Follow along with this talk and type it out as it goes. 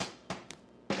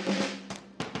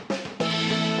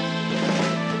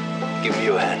Give me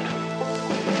your hand.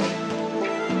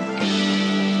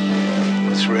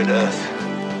 It's red earth.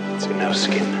 It's in our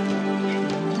skin.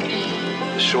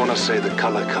 The Shawna say the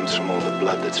color comes from all the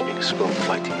blood that's been spilled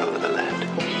fighting over the land.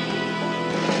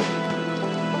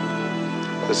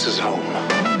 This is home.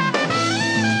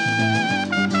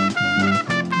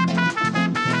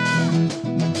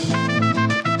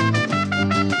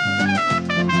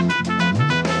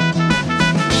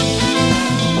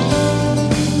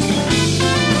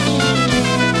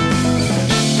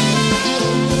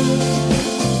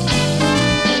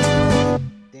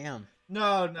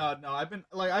 No.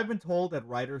 I've been told that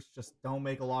writers just don't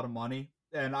make a lot of money,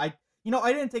 and I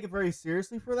didn't take it very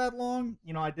seriously for that long.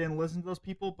 I didn't listen to those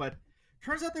people, but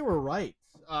turns out they were right.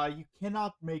 You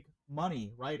cannot make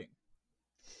money writing.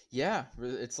 Yeah,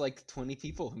 it's like 20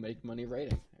 people who make money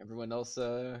writing. Everyone else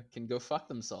can go fuck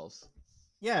themselves.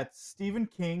 Yeah, it's Stephen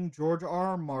King, George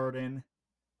R. Martin,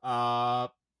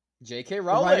 J.K.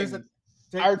 Rowling,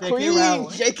 our queen, Rowling.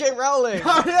 J.K. Rowling.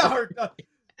 Oh, yeah,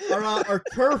 our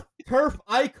turf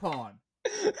icon,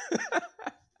 who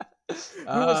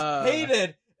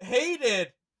was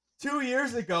hated 2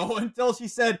 years ago until she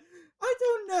said, "I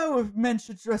don't know if men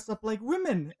should dress up like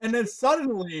women," and then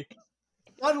suddenly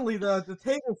the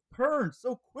tables turned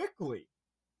so quickly.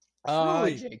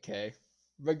 J.K.,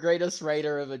 the greatest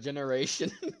writer of a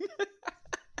generation.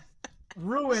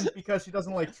 Ruined because she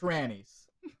doesn't like trannies.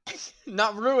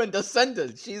 Not ruined,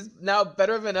 ascended. She's now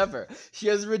better than ever. She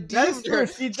has redeemed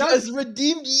She has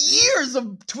redeemed years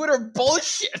of Twitter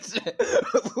bullshit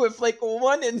with like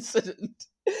one incident.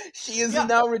 She is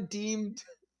now redeemed.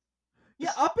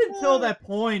 Yeah, up until that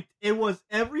point, it was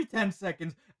every 10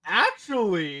 seconds.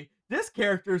 Actually, this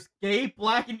character's gay,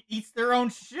 black, and eats their own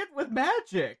shit with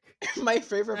magic. My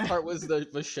favorite part was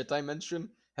the shit I mentioned.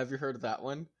 Have you heard of that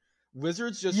one?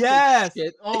 Wizards just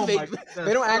shit. Oh they, my God,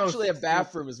 they don't actually have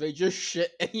bathrooms. They just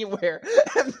shit anywhere,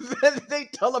 and then they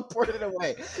teleport it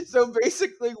away. So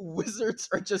basically, wizards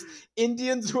are just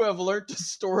Indians who have learned to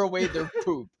store away their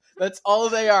poop. That's all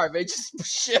they are. They just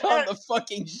shit on the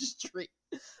fucking street.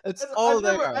 That's all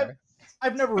they are.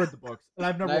 I've never read the books, and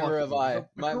I've never Never watched have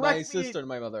them. I. My sister and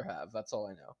my mother have. That's all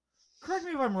I know. Correct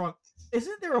me if I'm wrong.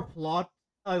 Isn't there a plot,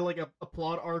 like a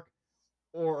plot arc,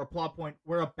 or a plot point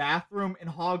where a bathroom in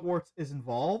Hogwarts is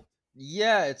involved?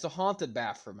 Yeah, it's a haunted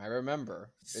bathroom. I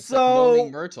remember. It's so, like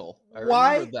Moaning Myrtle. I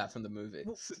remember that from the movie.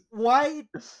 Why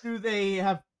do they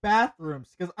have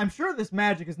bathrooms? Because I'm sure this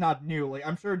magic is not new. Like,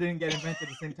 I'm sure it didn't get invented at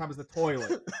the same time as the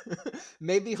toilet.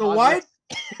 Maybe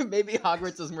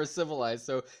Hogwarts is more civilized,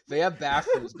 so they have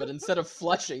bathrooms, but instead of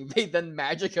flushing, they then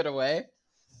magic it away.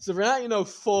 So we're not,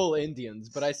 full Indians,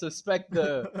 but I suspect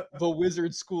the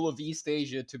wizard school of East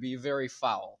Asia to be very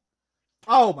foul.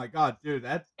 Oh my God, dude,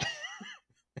 that...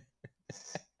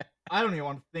 I don't even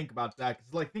want to think about that,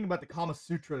 because, think about the Kama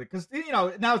Sutra, because,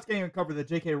 now it's getting uncovered that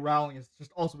J.K. Rowling has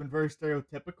just also been very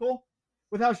stereotypical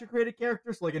with how she created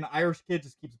characters. Like, an Irish kid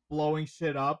just keeps blowing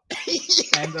shit up,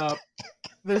 and,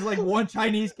 there's, one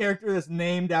Chinese character that's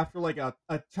named after,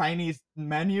 a Chinese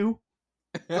menu.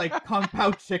 Like Kung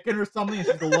Pao Chicken or something, and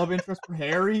she's the love interest for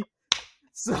Harry.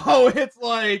 So it's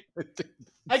like,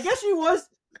 I guess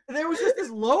there was just this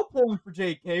low point for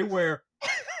JK where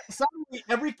suddenly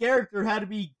every character had to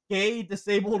be gay,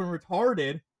 disabled, and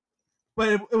retarded, but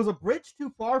it was a bridge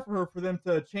too far for her for them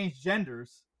to change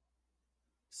genders.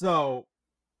 So,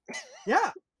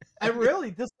 yeah, this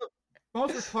is the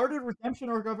most retarded redemption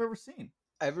arc I've ever seen.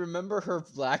 I remember her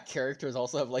black characters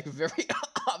also have very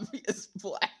obvious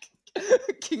black.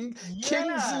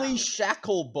 Kingsley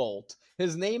Shacklebolt.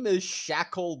 His name is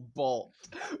Shacklebolt,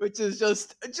 which is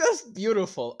just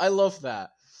beautiful. I love that.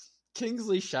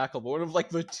 Kingsley Shacklebolt, one of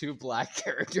the two black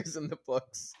characters in the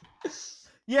books.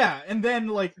 Yeah, and then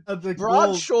the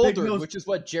broad-shouldered, which is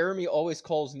what Jeremy always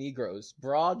calls Negroes.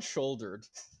 Broad-shouldered,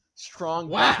 strong.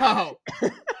 Wow.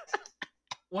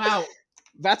 Wow.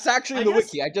 That's actually the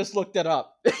wiki. I just looked it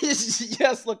up.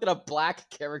 Yes, look it up. Black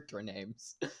character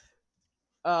names.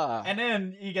 And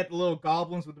then you get the little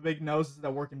goblins with the big noses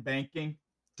that work in banking.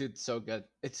 Dude, so good.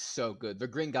 It's so good. The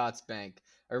Gringotts Bank.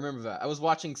 I remember that. I was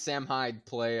watching Sam Hyde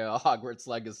play Hogwarts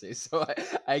Legacy, so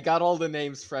I got all the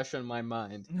names fresh in my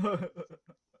mind.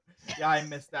 Yeah, I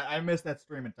missed that. I missed that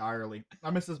stream entirely. I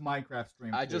missed his Minecraft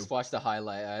stream, I just watched the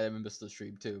highlight. I missed the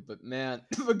stream, too. But, man,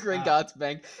 the Gringotts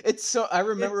Bank. It's so... I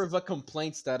remember the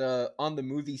complaints that on the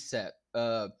movie set,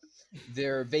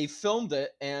 they filmed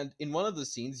it, and in one of the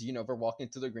scenes, they're walking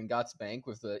to the Gringotts Bank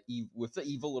with the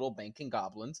evil little banking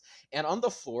goblins, and on the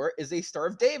floor is a Star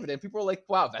of David, and people are like,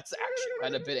 "Wow, that's actually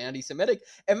quite a bit anti-Semitic."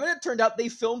 And then it turned out they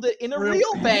filmed it in a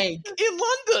real bank in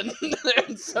London,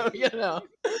 and so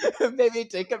maybe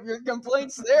take up your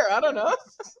complaints there. I don't know.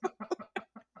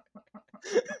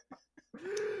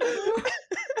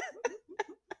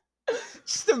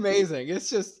 Just amazing. It's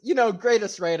just,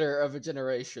 greatest writer of a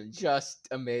generation. Just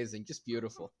amazing. Just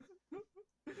beautiful.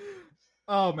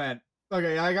 Oh, man.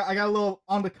 Okay, I got a little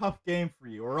on the cuff game for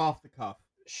you, or off the cuff.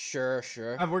 Sure.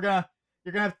 And you're gonna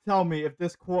have to tell me if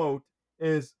this quote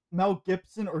is Mel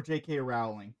Gibson or J.K.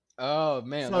 Rowling. Oh,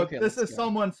 man. So Okay, this is go.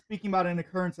 someone speaking about an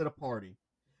occurrence at a party.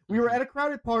 We were at a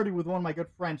crowded party with one of my good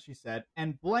friends, she said,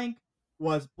 and blank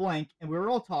was blank, and we were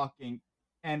all talking,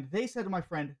 and they said to my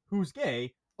friend, who's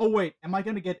gay, "Oh, wait, am I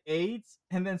going to get AIDS?"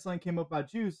 And then something came up about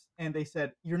Jews, and they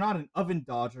said, "You're not an oven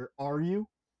dodger, are you?"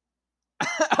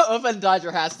 Oven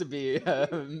Dodger has to be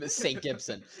St.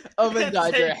 Gibson. Oven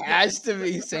Dodger has to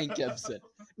be St. Gibson.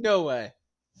 No way.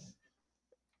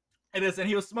 It is, and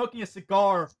he was smoking a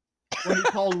cigar when he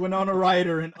called Winona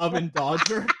Ryder an oven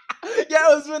dodger.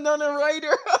 Yeah, it was Winona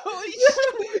Ryder. Holy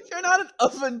shit. You're not an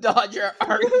oven dodger,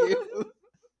 are you?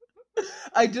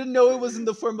 I didn't know it was in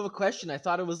the form of a question. I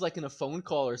thought it was like in a phone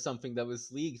call or something that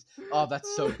was leaked. Oh,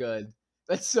 that's so good.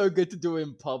 That's so good to do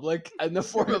in public in the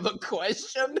form of a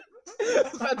question.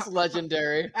 That's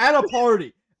legendary. At a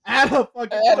party. At a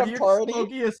fucking party. A party? You're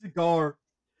smoking a cigar.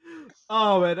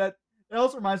 Oh, man, that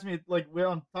also reminds me, like, we're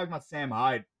talking about Sam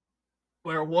Hyde,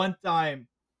 where one time,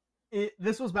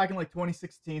 this was back in, like,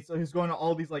 2016, so he was going to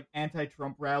all these, like,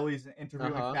 anti-Trump rallies and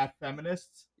interviewing fat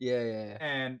feminists. Yeah.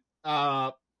 And,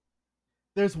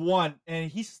 there's one, and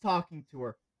he's talking to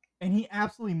her, and he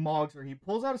absolutely mogs her. He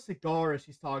pulls out a cigar as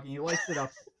she's talking, he lights it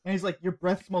up, and he's like, "Your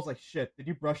breath smells like shit. Did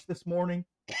you brush this morning?"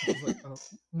 She's like, "Oh,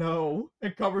 no,"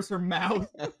 and covers her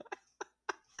mouth.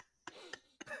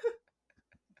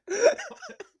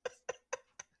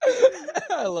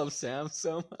 I love Sam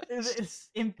so much. It's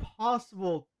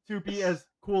impossible to be as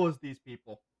cool as these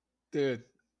people. Dude,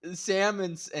 Sam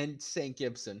and St.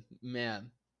 Gibson,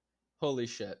 man. Holy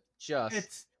shit.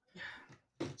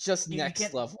 Just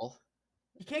next level.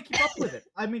 You can't keep up with it.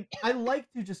 I mean, I like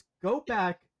to just go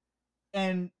back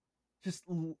and just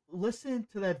listen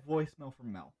to that voicemail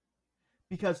from Mel.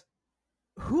 Because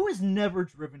who is never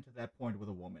driven to that point with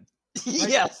a woman? Right?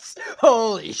 Yes.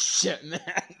 Holy shit, man.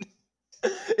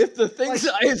 If the things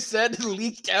I have said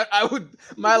leaked out,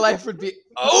 my life would be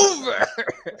over.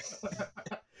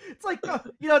 It's like,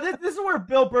 this is where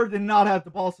Bill Burr did not have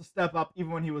the balls to step up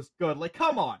even when he was good. Like,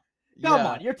 come on. Come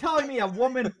on. You're telling me a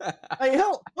woman... Like,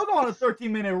 he'll go on a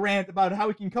 13-minute rant about how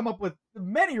he can come up with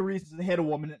many reasons to hit a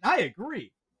woman, and I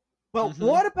agree. But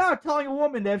what about telling a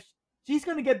woman that if she's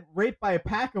going to get raped by a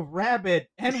pack of rabid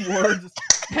N-words,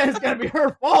 and it's going to be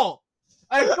her fault?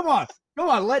 Come on.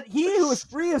 Let he who is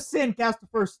free of sin cast the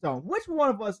first stone. Which one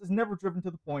of us is never driven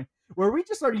to the point where we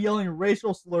just started yelling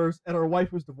racial slurs at our wife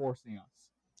who's divorcing us?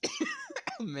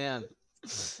 Man.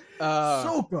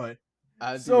 So good.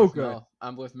 So good. Mel.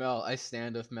 I'm with Mel. I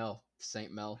stand with Mel.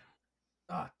 Saint Mel.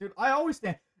 Dude, I always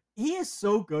stand. He is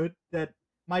so good that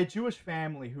my Jewish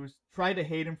family, who's tried to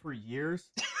hate him for years,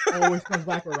 always comes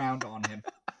back around on him.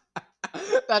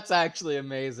 That's actually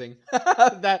amazing.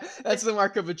 That's the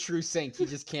mark of a true saint. He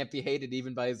just can't be hated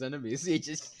even by his enemies. He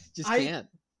just can't.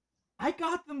 I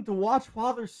got them to watch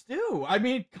Father Stew. I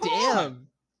mean, come on.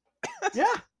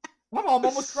 Yeah. My mom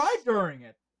almost cried during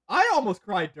it. I almost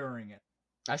cried during it.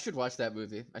 I should watch that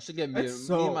movie. I should get me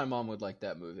and my mom would like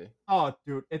that movie. Oh,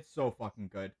 dude, it's so fucking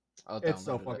good. It's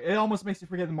so fucking. It almost makes you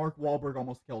forget that Mark Wahlberg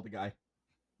almost killed a guy.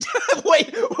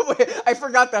 wait! I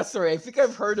forgot that story. I think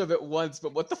I've heard of it once,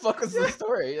 but what the fuck was the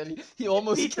story? And he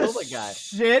almost killed a guy.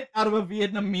 Shit out of a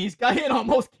Vietnamese guy and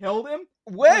almost killed him.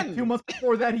 When? Like 2 months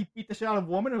before that, he beat the shit out of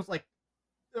a woman. It was like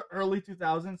the early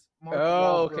 2000s. Mark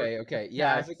Wahlberg, okay.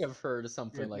 Yeah, I think I've heard of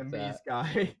something like that. Vietnamese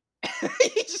guy.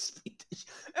 He just beat the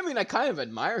I mean, I kind of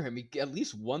admire him. He at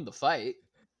least won the fight.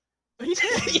 He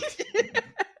did.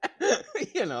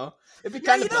 It'd be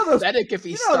kind of pathetic if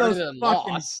he started and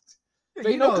lost.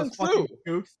 They know kung fu.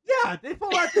 Yeah, they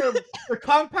pull out their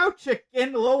kung pao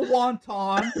chicken, a little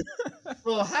wonton, a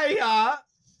little hey-ya,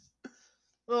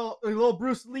 a little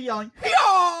Bruce Lee yelling,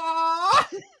 hey-ya!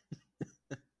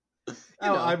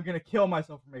 I'm gonna kill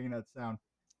myself for making that sound.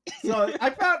 So I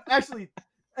found, actually,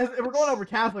 as we're going over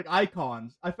Catholic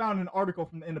icons, I found an article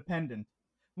from The Independent.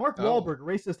 Mark Wahlberg,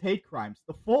 racist hate crimes.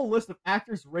 The full list of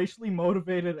actors' racially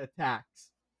motivated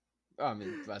attacks. I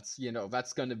mean,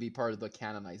 that's going to be part of the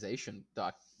canonization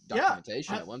Yeah,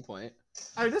 documentation at one point.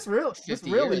 I mean, this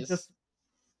 50 really years. just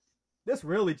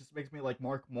makes me like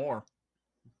Mark more.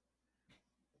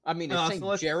 I mean, if So St.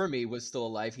 let's. Jeremy was still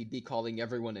alive, he'd be calling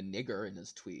everyone a nigger in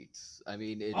his tweets. I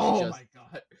mean, it's Oh just my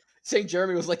god. St.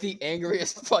 Jeremy was like the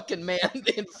angriest fucking man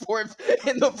in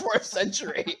the 4th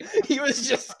century. He was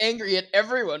just angry at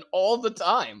everyone all the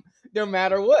time, no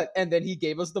matter what. And then he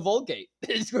gave us the Vulgate,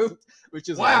 which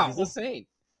is why he's a Wow. saint.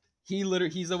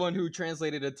 He's the one who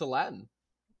translated it to Latin.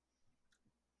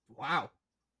 Wow.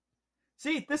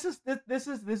 See, this is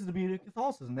the beauty of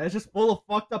Catholicism. It's just full of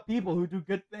fucked up people who do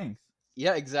good things.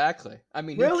 Yeah, exactly. I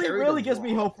mean, Really gives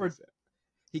me hope for.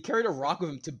 He carried a rock with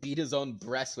him to beat his own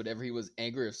breast whenever he was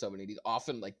angry with someone, and he'd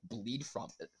often like bleed from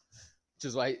it. Which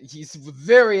is why he's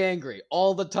very angry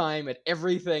all the time at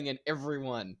everything and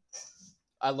everyone.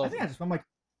 I love him. I think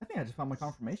I just found my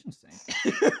confirmation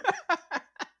saint.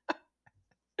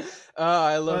 Oh,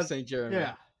 I love St. Jeremy.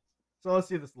 Yeah. So let's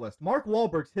see this list. Mark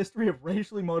Wahlberg's history of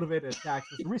racially motivated attacks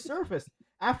has resurfaced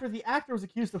after the actor was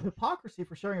accused of hypocrisy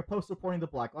for sharing a post supporting the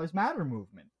Black Lives Matter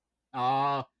movement.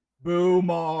 Boo,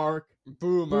 Mark.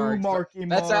 Boo, Mark. Boo, Marky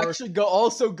That's Mark.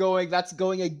 actually that's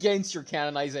going against your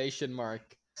canonization, Mark.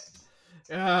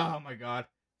 Oh my god.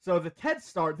 So the TED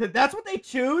Star, that's what they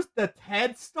choose? The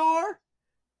TED Star?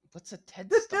 What's a TED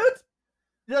This Star?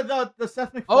 dude's the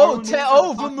Seth MacFarlane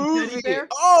the movie.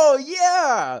 Oh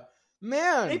yeah.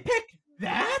 Man. They picked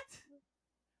that?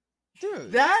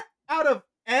 Dude. That out of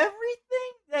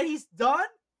everything that he's done?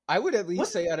 I would at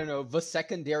least say, I don't know, the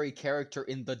secondary character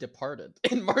in The Departed.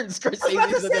 In Martin Scorsese's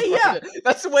The Departed. Yeah.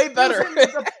 That's way better.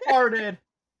 The Departed.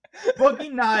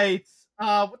 Boogie Nights.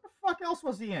 What the fuck else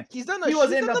was he in? He's done a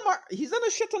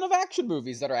shit ton of action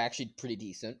movies that are actually pretty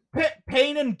decent.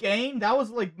 Pain and Gain. That was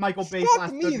like Michael Bay's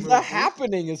last me, good The movie.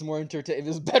 Happening is more entertaining.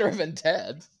 It's better than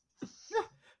Ted.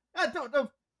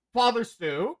 Father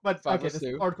Stu, but Father this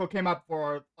Stu. article came out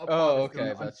for.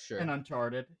 That's true. And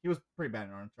Uncharted. He was pretty bad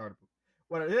in Uncharted.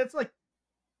 What it's like?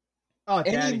 Oh,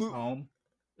 Daddy's Home.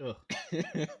 Ugh.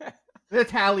 The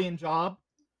Italian Job.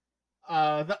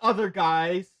 The Other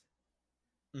Guys.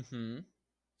 Mm-hmm.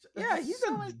 Yeah, he's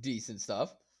done decent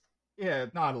stuff. Yeah,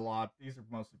 not a lot. These are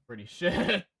mostly pretty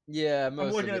shit. Yeah,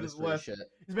 most of it is pretty shit.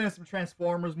 He's been in some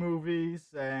Transformers movies,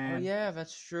 and oh yeah,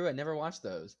 that's true. I never watched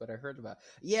those, but I heard about.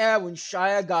 Yeah, when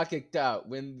Shia got kicked out,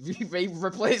 when they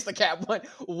replaced the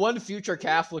one future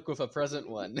Catholic with a present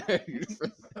one.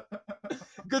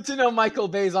 Good to know Michael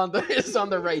Bay's is on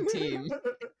the right team.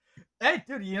 Hey,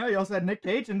 dude, you also had Nick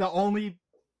Cage in the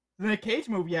Nick Cage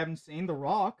movie you haven't seen, The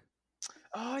Rock.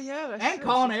 Oh yeah, that's and true.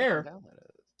 Con Air.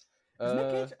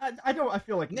 Nick Cage? I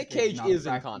feel like Nick Cage is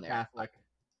in Con Air. Catholic.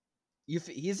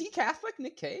 Is he Catholic,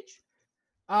 Nick Cage?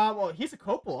 Well, he's a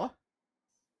Coppola.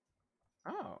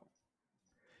 Oh,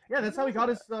 yeah, that's how he got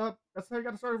his. That's how he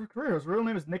got to start his career. His real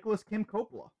name is Nicholas Kim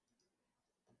Coppola.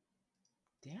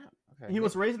 Damn. Okay. He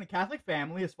was raised in a Catholic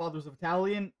family. His father was of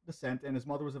Italian descent, and his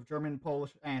mother was of German and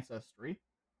Polish ancestry.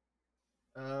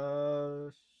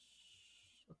 Let's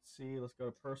see. Let's go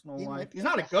to personal life. He's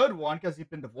not a good one because he's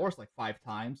been divorced like 5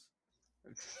 times.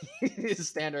 He's a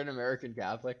standard American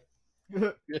Catholic.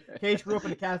 Cage grew up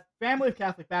in a family of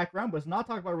Catholic background, but does not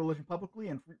talk about religion publicly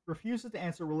and refuses to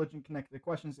answer religion-connected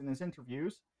questions in his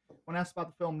interviews. When asked about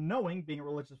the film Knowing being a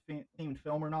religious-themed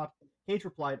film or not, Cage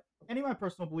replied, "Any of my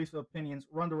personal beliefs or opinions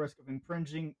run the risk of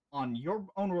infringing on your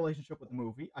own relationship with the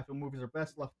movie. I feel movies are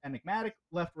best left enigmatic,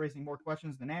 left raising more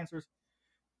questions than answers."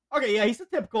 Okay, yeah, he's a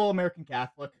typical American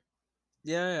Catholic.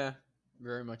 Yeah,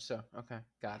 very much so. Okay,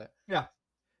 got it. Yeah.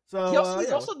 So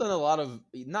he's also done a lot of,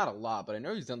 not a lot, but I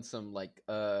know he's done some like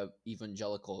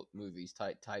evangelical movies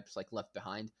types like Left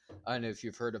Behind. I don't know if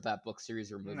you've heard of that book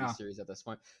series or movie series at this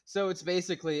point. So it's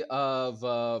basically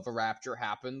the rapture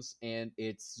happens and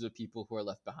it's the people who are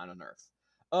left behind on Earth.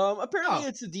 Apparently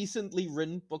it's a decently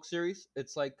written book series.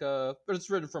 It's like but it's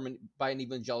written by an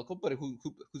evangelical, but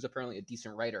who's apparently a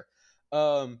decent writer.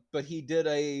 But he did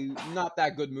a not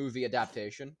that good movie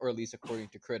adaptation, or at least according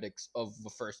to critics, of the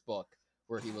first book,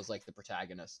 where he was like the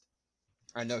protagonist.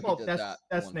 I know he did that.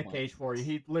 That's Nick Cage for you.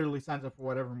 He literally signs up for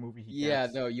whatever movie he gets. Yeah,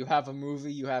 no, you have a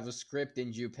movie, you have a script,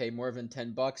 and you pay more than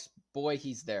 $10. Boy,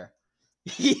 he's there.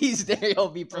 He's there. He'll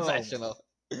be professional.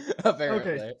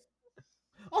 Apparently. Okay.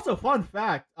 Also, fun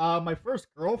fact: my first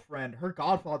girlfriend, her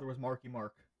godfather was Marky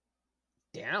Mark.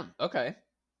 Damn. Okay.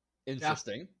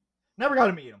 Interesting. Yeah. Never got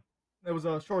to meet him. It was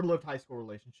a short-lived high school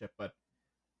relationship, but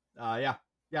yeah,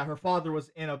 her father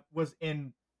was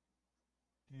in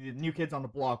the New Kids on the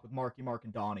Block with Marky Mark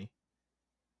and Donnie.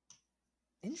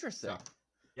 Interesting. So,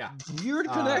 yeah. Weird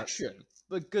connection,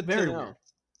 but good to know. Weird.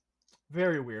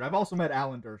 Very weird. I've also met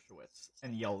Alan Dershowitz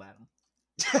and yelled at him.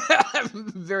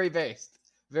 Very based.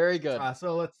 Very good.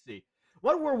 So let's see.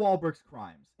 What were Wahlberg's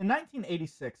crimes? In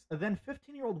 1986, a then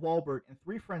 15-year-old Wahlberg and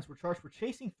 3 friends were charged for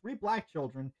chasing 3 black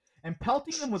children and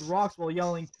pelting them with rocks while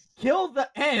yelling, "Kill the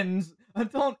ends,"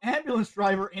 until an ambulance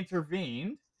driver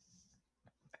intervened.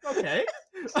 Okay.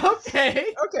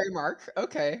 Okay. Okay, Mark.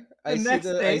 Okay. I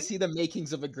see the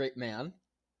makings of a great man.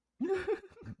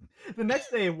 The next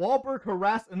day, Wahlberg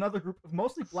harassed another group of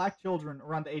mostly black children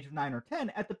around the age of 9 or 10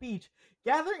 at the beach,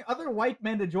 gathering other white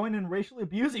men to join in racially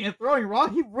abusing and throwing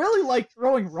rocks. He really liked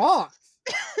throwing rocks.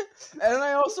 And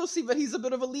I also see that he's a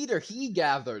bit of a leader. He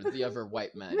gathered the other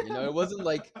white men. You know, it wasn't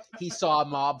like he saw a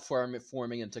mob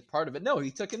forming and took part of it. No, he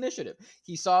took initiative.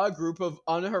 He saw a group of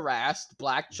unharassed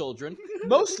black children,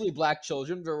 mostly black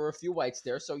children. There were a few whites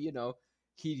there, so you know,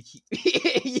 if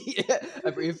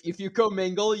you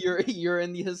commingle, you're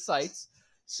in his sights.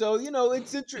 So you know,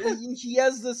 it's interesting. He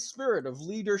has the spirit of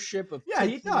leadership, of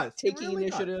he does. taking He really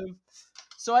initiative. does.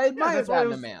 So I admire that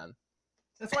in a man.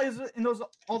 That's why he's in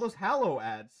all those Hallow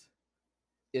ads.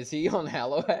 Is he on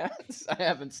Hallow ads? I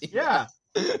haven't seen. Yeah.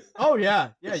 That. Oh yeah.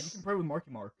 You can play with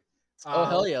Marky Mark. Oh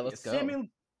hell yeah, let's go.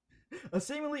 A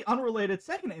seemingly unrelated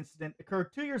second incident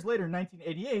occurred 2 years later in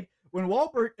 1988 when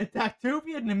Wahlberg attacked 2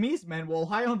 Vietnamese men while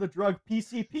high on the drug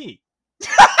PCP.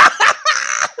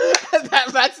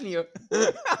 That's new.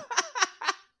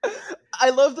 I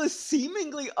love the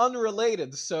seemingly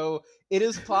unrelated. So it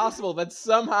is possible that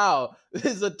somehow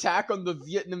his attack on the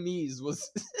Vietnamese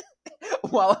was,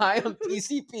 while high on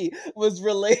PCP, was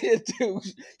related to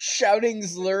shouting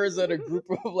slurs at a group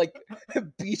of like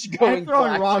beach-going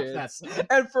black kids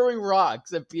and throwing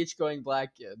rocks at beach-going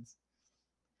black kids.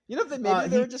 You know, that maybe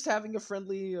they were just having a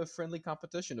friendly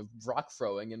competition of rock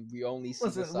throwing, and we only see.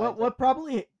 Listen, what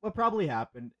probably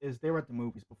happened is they were at the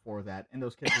movies before that, and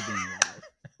those kids were being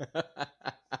alive.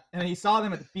 And he saw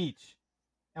them at the beach,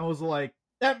 and was like,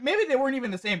 maybe they weren't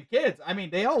even the same kids. I mean,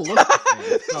 they all look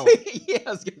the same. So. Yeah, I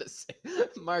was gonna say,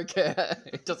 Mark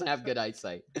doesn't have good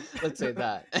eyesight. Let's say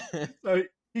that. So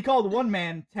he called one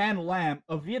man, Tan Lam,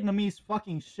 a Vietnamese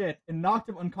fucking shit, and knocked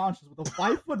him unconscious with a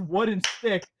 5-foot wooden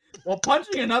stick. While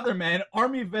punching another man,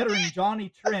 Army veteran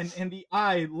Johnny Trin, in the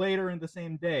eye later in the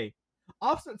same day.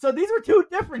 So these were 2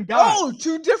 different guys. Oh,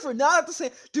 2 different, not the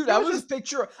same. Dude, I was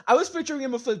picturing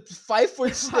him with a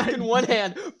 5-foot stick in one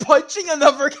hand, punching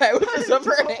another guy with his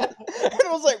other hand. And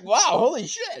I was like, wow, holy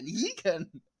shit,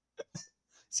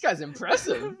 this guy's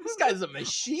impressive. This guy's a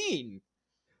machine.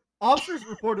 Officers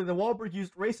reported that Wahlberg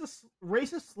used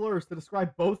racist slurs to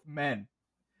describe both men.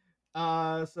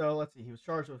 So let's see. He was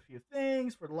charged with a few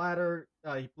things. For the latter,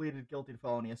 he pleaded guilty to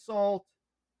felony assault.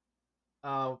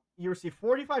 He received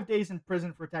 45 days in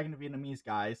prison for attacking the Vietnamese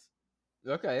guys.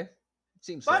 Okay,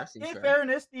 seems fair. But in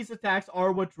fairness, these attacks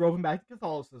are what drove him back to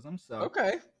Catholicism. So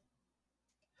okay,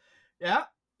 yeah,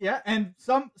 and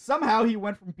somehow he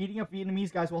went from beating up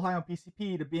Vietnamese guys while high on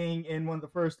PCP to being in one of the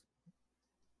first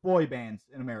boy bands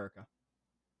in America.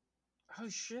 Oh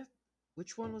shit!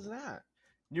 Which one was that?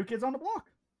 New Kids on the Block.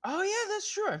 Oh yeah,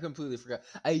 that's true. I completely forgot.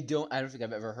 I don't think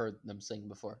I've ever heard them sing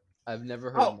before. I've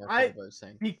never heard Mark Wahlberg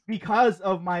sing. Because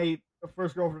of my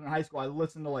first girlfriend in high school, I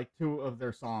listened to like 2 of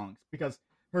their songs because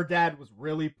her dad was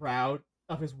really proud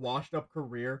of his washed up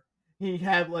career. He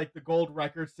had like the gold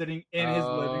record sitting in his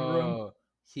living room.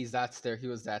 He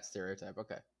was that stereotype.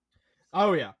 Okay.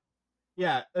 Oh yeah.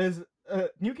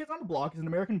 New Kids on the Block is an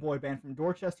American boy band from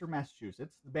Dorchester,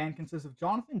 Massachusetts. The band consists of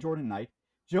Jonathan Jordan Knight,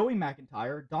 Joey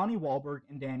McIntyre, Donnie Wahlberg,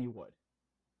 and Danny Wood.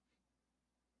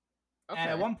 Okay. And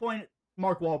at one point,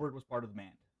 Mark Wahlberg was part of the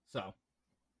band. So,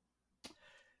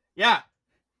 yeah.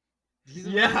 He's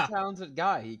a very talented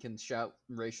guy. He can shout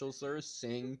racial slurs,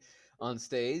 sing on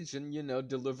stage, and,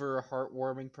 deliver a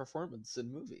heartwarming performance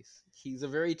in movies. He's a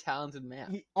very talented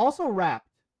man. He also rapped.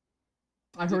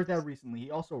 I heard that recently.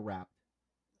 He also rapped.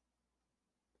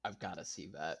 I've got to see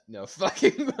that. No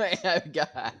fucking way.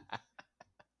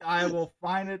 I will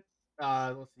find it.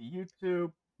 Let's see,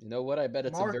 YouTube. You know what? I bet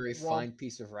it's a very fine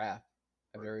piece of rap.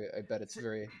 I bet it's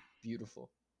very beautiful.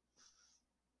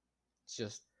 It's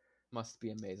just must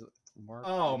be amazing.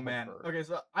 Man. Okay,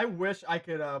 so I wish I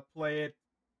could play it.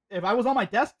 If I was on my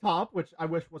desktop, which I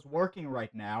wish was working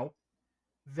right now,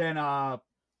 then I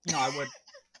would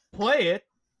play it.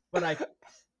 But I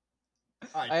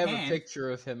have a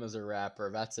picture of him as a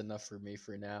rapper. That's enough for me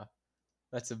for now.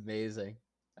 That's amazing.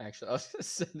 Actually, I'll just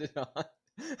send it on.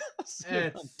 I'll send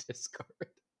it on Discord.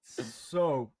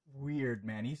 So weird,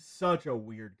 man. He's such a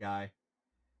weird guy.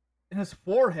 And his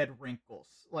forehead wrinkles.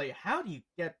 Like, how do you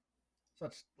get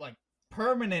such like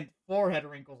permanent forehead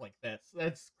wrinkles like this?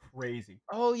 That's crazy.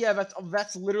 Oh yeah,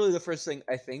 that's literally the first thing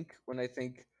I think when I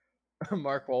think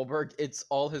Mark Wahlberg. It's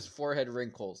all his forehead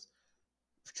wrinkles.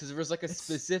 because there was like a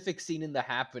specific scene in The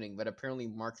Happening that apparently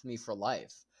marked me for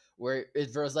life, where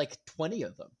there was like 20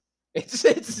 of them. It's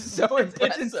so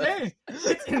impressive. It's insane.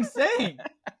 It's insane.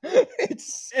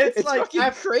 It's like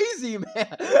fucking crazy,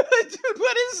 man. Dude,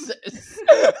 what is this?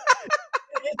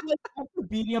 It's like after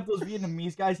beating up those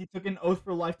Vietnamese guys, he took an oath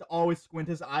for life to always squint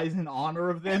his eyes in honor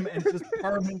of them, and just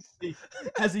permanently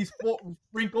has these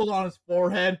wrinkles on his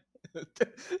forehead.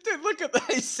 Dude, look at that.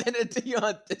 I sent it to you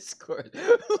on Discord.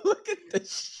 Look at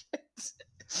this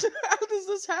shit. How does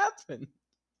this happen?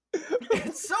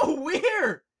 It's so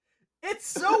weird. It's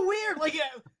so weird. Like,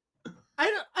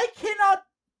 I cannot.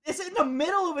 It's in the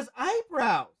middle of his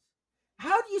eyebrows.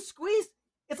 How do you squeeze?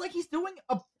 It's like he's doing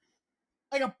a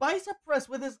bicep press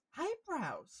with his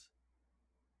eyebrows.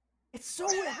 It's so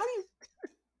weird. How do you?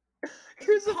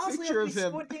 Here's a picture of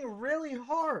him squinting really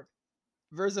hard.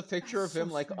 There's a picture of him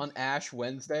so like strange. on Ash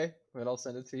Wednesday, but I'll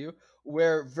send it to you,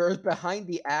 where there's behind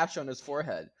the ash on his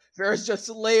forehead, there's just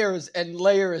layers and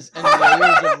layers and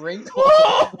layers of wrinkles.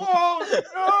 Oh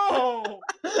no!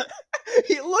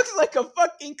 He looks like a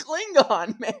fucking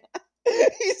Klingon, man.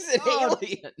 He's an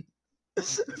alien.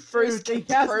 First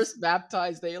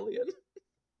baptized alien.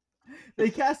 They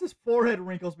cast his forehead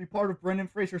wrinkles be part of Brendan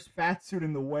Fraser's fat suit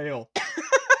in The Whale.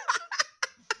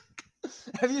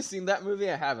 Have you seen that movie?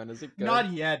 I haven't. Is it good?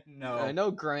 Not yet, no. I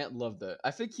know Grant loved it.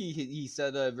 I think he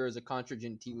said there's a Contra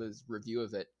Gentila's review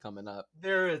of it coming up.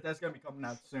 There is. That's going to be coming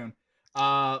out soon.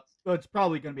 So it's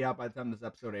probably going to be out by the time this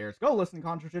episode airs. Go listen to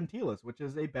Contra Gentila's, which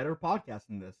is a better podcast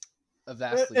than this. A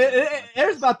vastly it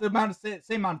airs about the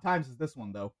same amount of times as this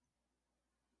one, though.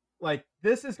 Like,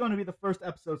 this is going to be the first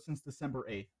episode since December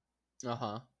 8th.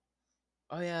 Uh-huh.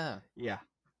 Oh, yeah. Yeah.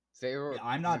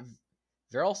 I'm not...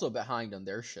 They're also behind on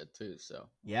their shit, too, so...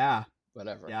 Yeah.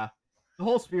 Whatever. Yeah. The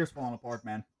whole sphere's falling apart,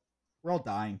 man. We're all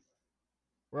dying.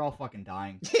 We're all fucking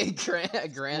dying.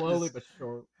 Grant Slowly but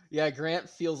surely. Yeah, Grant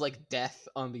feels like death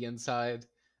on the inside.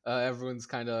 Everyone's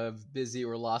kind of busy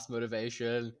or lost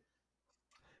motivation.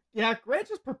 Yeah, Grant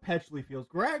just perpetually feels...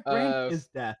 Grant is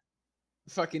death.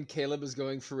 Fucking Caleb is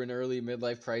going through an early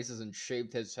midlife crisis and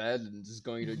shaved his head and just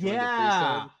going to join the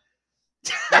priesthood.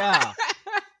 Yeah.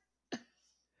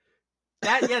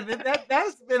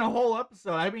 That's been a whole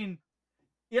episode. I mean,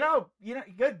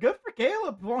 good for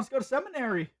Caleb who wants to go to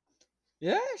seminary.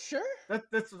 Yeah, sure.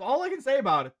 That's all I can say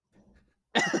about it.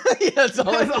 Yeah, that's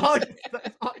all I can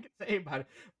say about it.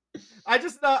 I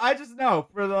just know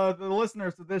for the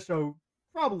listeners to this show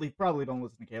probably don't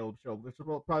listen to Caleb's show. There's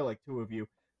probably like two of you.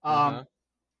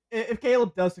 If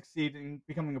Caleb does succeed in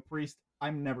becoming a priest,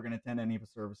 I'm never going to attend any of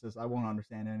his services. I won't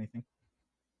understand anything.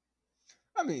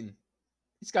 I mean,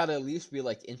 it's got to at least be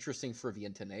like interesting for the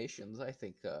intonations. I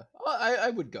think I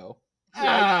would go.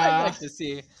 I'd like to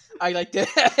see. I like to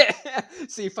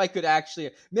see if I could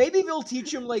actually. Maybe they'll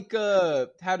teach him like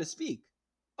how to speak.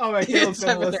 Oh, right, Caleb's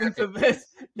gonna listen to this.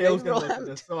 Caleb's gonna listen to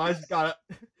this. So I just gotta.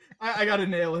 I gotta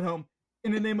nail it home.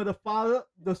 In the name of the Father,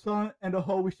 the Son, and the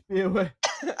Holy Spirit.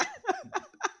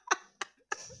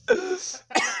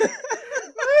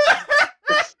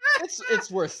 It's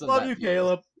worse than Love that. You,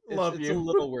 Caleb. Love you. It's a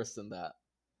little worse than that.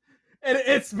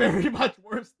 It's very much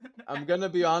worse than that. I'm gonna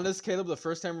be honest, Caleb. The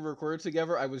first time we recorded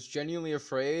together, I was genuinely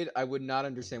afraid I would not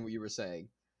understand what you were saying.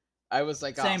 I was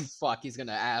like, Same. oh, fuck, he's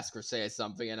gonna ask or say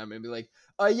something, and I'm gonna be like,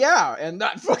 yeah, and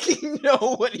not fucking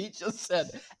know what he just said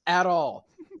at all.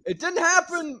 It didn't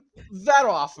happen that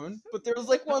often, but there was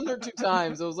like one or two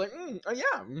times I was like,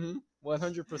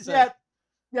 100%.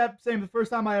 Yeah, same. The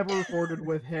first time I ever recorded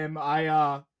with him,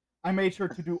 I made sure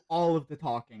to do all of the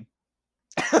talking.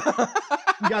 You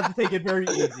got to take it very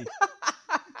easy.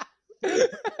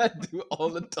 Do all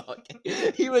the talking.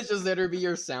 He was just there to be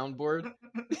your soundboard.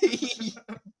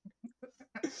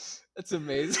 That's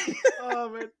amazing. Oh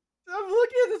man, I'm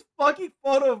looking at this fucking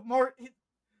photo of Mark.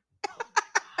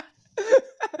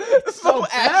 It's so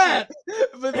bad.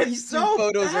 But these two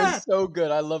photos are so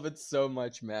good. I love it so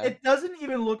much, man. It doesn't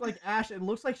even look like Ash. It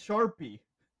looks like Sharpie.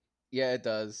 Yeah, it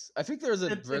does. I think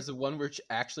there's a one which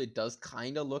actually does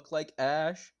kind of look like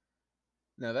Ash.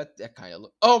 No, that kind of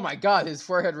look. Oh my god, his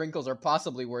forehead wrinkles are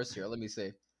possibly worse here. Let me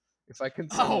see if I can.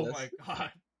 Oh my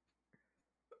god.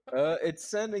 It's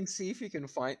sending. See if you can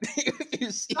find. If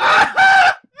you see.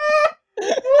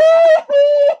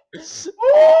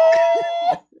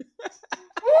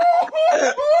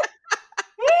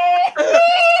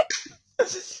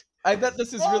 I bet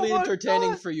this is really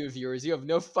entertaining for you viewers. You have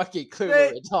no fucking clue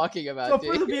what we're talking about.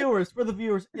 So for the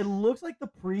viewers, it looks like the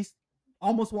priest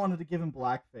almost wanted to give him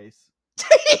blackface.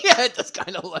 Yeah, it does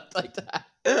kind of look like that.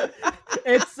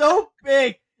 It's so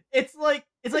big. It's like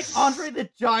Andre the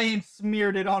Giant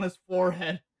smeared it on his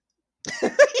forehead.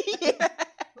 Yeah.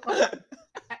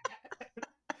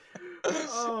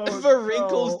 The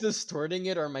wrinkles distorting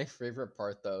it are my favorite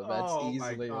part, though. That's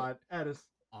easily. Oh my god, that is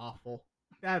awful.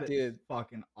 That is Dude.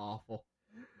 fucking awful.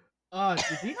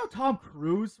 Did you know Tom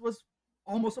Cruise was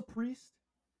almost a priest?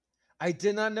 I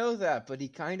did not know that, but he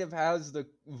kind of has the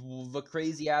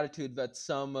crazy attitude that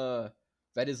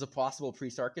that is a possible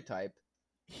priest archetype.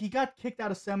 He got kicked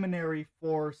out of seminary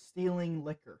for stealing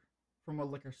liquor from a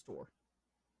liquor store.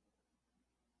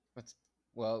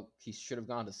 Well, he should have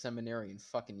gone to seminary in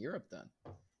fucking Europe then.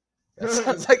 That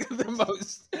sounds like the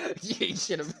most. He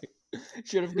should have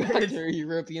gone to a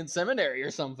European seminary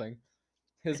or something.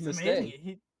 His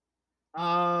mistake.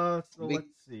 So let's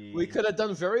see. We could have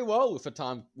done very well with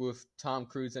Tom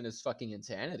Cruise and his fucking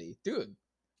insanity, dude.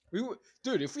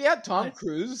 If we had Tom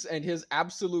Cruise and his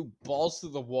absolute balls to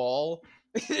the wall,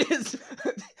 his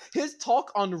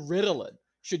talk on Ritalin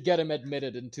should get him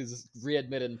readmitted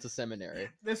into seminary.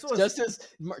 This was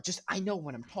just I know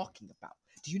what I'm talking about.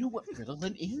 Do you know what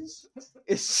Ritalin is?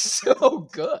 It's so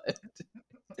good.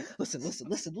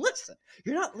 Listen.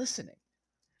 You're not listening.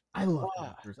 I love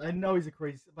Tom Cruise. I know he's a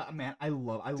crazy, but man, I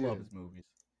love his movies.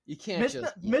 You can't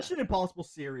Mission Impossible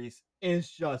series is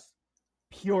just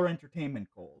pure entertainment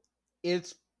gold.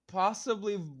 It's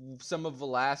possibly some of the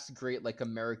last great like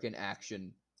American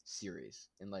action series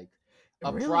in like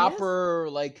a really proper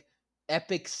like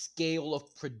epic scale of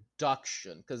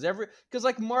production. Because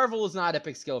like Marvel is not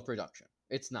epic scale of production.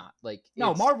 It's not like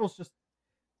Marvel's just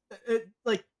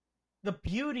like the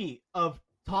beauty of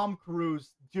Tom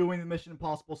Cruise doing the Mission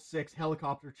Impossible 6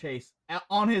 helicopter chase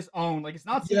on his own. Like, it's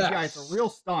not CGI, it's a real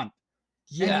stunt.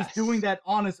 Yes. And he's doing that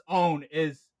on his own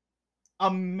is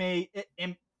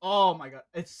amazing. Oh my god,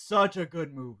 it's such a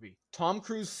good movie. Tom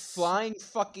Cruise flying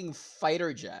fucking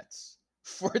fighter jets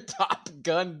for Top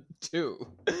Gun 2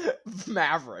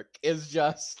 Maverick is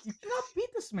just... You cannot beat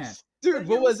this man. Dude,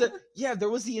 what was it? Yeah, there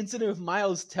was the incident with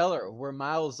Miles Teller where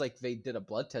Miles, like, they did a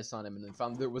blood test on him and they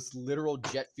found there was literal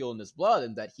jet fuel in his blood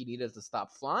and that he needed to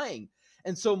stop flying.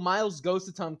 And so Miles goes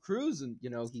to Tom Cruise and,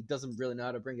 he doesn't really know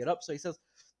how to bring it up. So he says,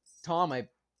 Tom, I've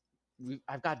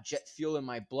got jet fuel in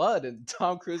my blood. And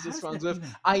Tom Cruise responds with,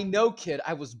 I know, kid,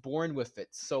 I was born with it.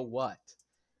 So what?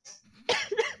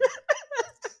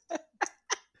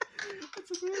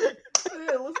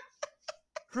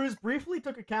 Cruise briefly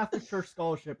took a Catholic Church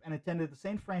scholarship and attended the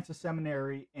St. Francis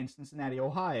Seminary in Cincinnati,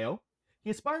 Ohio. He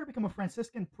aspired to become a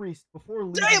Franciscan priest before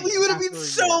leaving. Damn, he would have been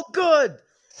so good!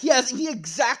 He has the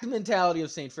exact mentality of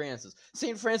St. Francis.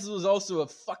 St. Francis was also a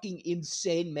fucking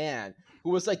insane man who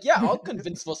was like, yeah, I'll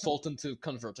convince the Sultan to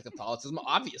convert to Catholicism,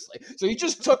 obviously. So he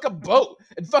just took a boat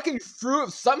and fucking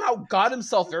somehow got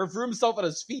himself there, threw himself at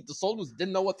his feet. The Sultan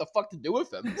didn't know what the fuck to do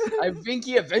with him. I think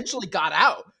he eventually got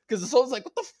out because the Sultan's like,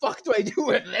 what the fuck do I do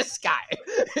with this guy?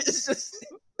 It's just...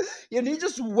 And he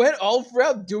just went all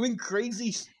throughout doing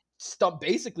crazy stuff,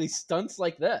 basically stunts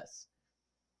like this.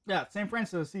 Yeah, St.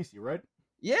 Francis of Assisi, right?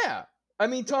 Yeah. I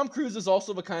mean, Tom Cruise is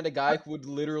also the kind of guy who would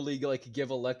literally, like,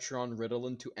 give a lecture on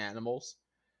Ritalin to animals.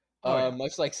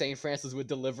 Much like St. Francis would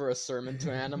deliver a sermon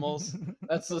to animals.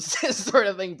 That's the sort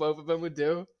of thing both of them would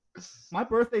do. My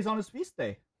birthday's on his feast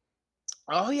day.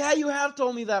 Oh, yeah, you have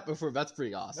told me that before. That's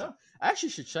pretty awesome. Yeah. I actually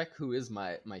should check who is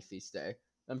my feast day.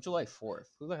 I'm July 4th.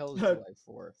 Who the hell is July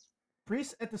 4th?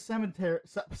 Priests at the seminary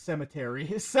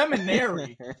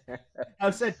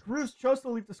have said Cruise chose to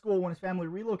leave the school when his family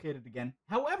relocated again.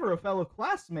 However, a fellow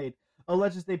classmate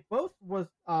alleges they both were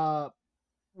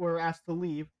asked to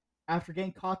leave after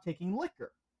getting caught taking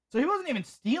liquor. So he wasn't even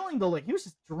stealing the liquor; he was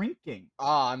just drinking.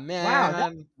 Aw, man! Wow,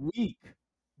 that's weak.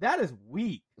 That is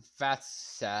weak. That's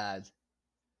sad.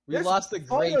 We lost a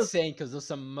great saint because of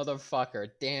some motherfucker.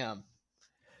 Damn.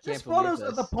 There's photos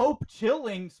of the Pope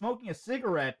chilling, smoking a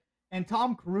cigarette. And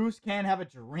Tom Cruise can't have a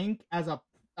drink as a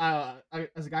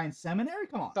guy in seminary?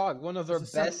 Come on. Dog, one of our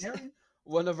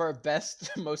best,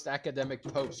 most academic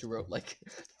popes who wrote like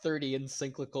 30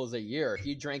 encyclicals a year.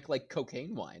 He drank like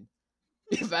cocaine wine.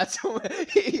 That's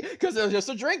because it was just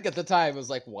a drink at the time. It was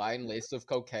like wine laced with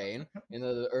cocaine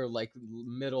late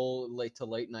to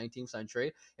late 19th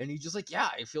century. And he's just like, yeah,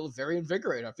 I feel very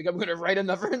invigorated. I think I'm going to write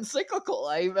another encyclical.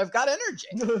 I've got energy.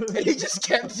 And he just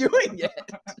kept doing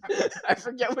it. I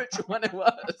forget which one it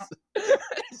was.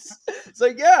 It's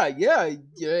like, yeah. I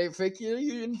think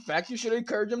in fact, you should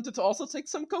encourage him to also take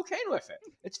some cocaine with it.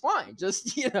 It's fine.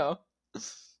 Just,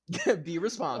 be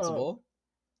responsible.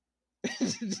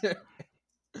 Oh.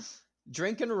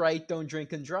 Drink and write, don't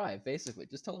drink and drive. Basically,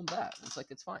 just tell him that. It's like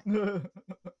it's fine.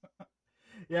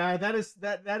 Yeah, that is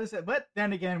it. But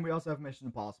then again, we also have Mission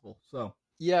Impossible. So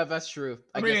yeah, that's true.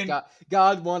 I guess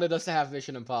God wanted us to have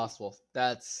Mission Impossible.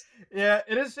 That's it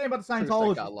is a shame about the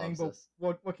Scientology thing.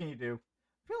 But what can you do?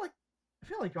 I feel like I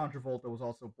feel like John Travolta was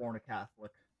also born a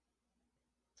Catholic.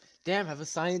 Damn, have a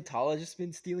Scientologist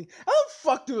been stealing? How the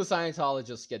fuck do a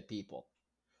Scientologist get people?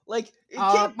 Like, it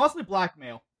can't. Mostly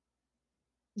blackmail.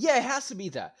 Yeah, it has to be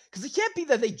that. Because it can't be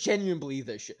that they genuinely believe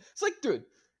this shit. It's like, dude,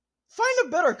 find a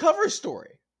better cover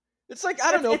story. It's like,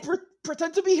 I don't know,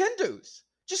 pretend to be Hindus.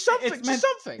 Just something. Just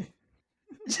something.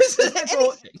 Just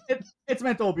anything. It's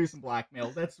mental abuse and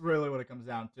blackmail. That's really what it comes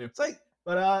down to. It's like,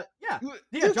 but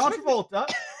John Travolta.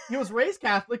 He was raised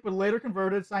Catholic, but later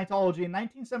converted to Scientology in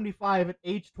 1975 at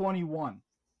age 21.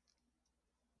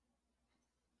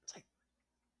 It's like,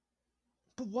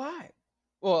 but why?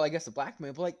 Well, I guess the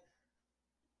blackmail, but like,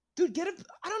 dude, get it.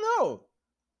 I don't know.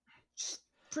 Just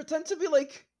pretend to be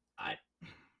like.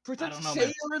 Pretend to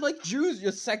say you're like Jews,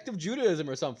 a sect of Judaism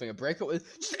or something. A breakup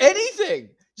with just anything.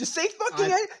 Just say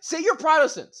say you're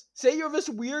Protestants. Say you're this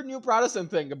weird new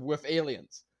Protestant thing with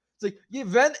aliens. It's like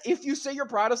then if you say you're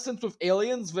Protestants with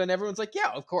aliens, then everyone's like, yeah,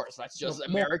 of course, that's just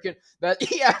American.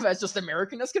 That's just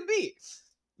American as can be.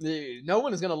 No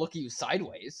one is gonna look at you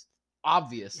sideways,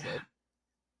 obviously.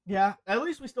 Yeah, at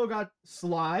least we still got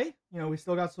Sly. We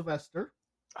still got Sylvester.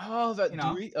 Oh,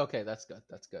 okay, that's good.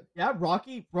 That's good. Yeah,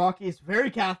 Rocky is very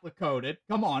Catholic coded.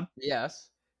 Come on. Yes.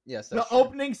 That's the true.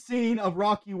 opening scene of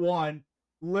Rocky 1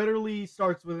 literally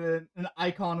starts with an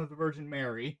icon of the Virgin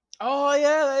Mary. Oh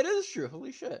yeah, that is true.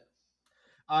 Holy shit.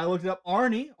 I looked up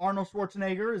Arnold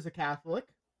Schwarzenegger is a Catholic.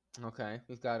 Okay,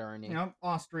 we've got Arnie.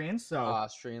 Austrian, so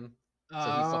Austrian. So he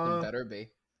fucking better be.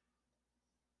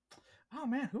 Oh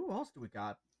man, who else do we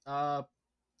got?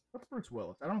 What's Bruce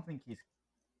Willis? I don't think he's.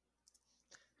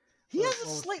 He has a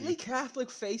slightly Catholic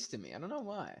face to me. I don't know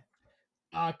why.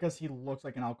 Because he looks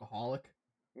like an alcoholic.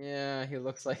 Yeah, he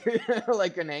looks like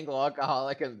like an Anglo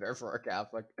alcoholic and therefore a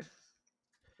Catholic.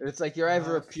 It's like you're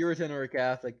either a Puritan or a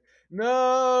Catholic.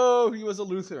 No, he was a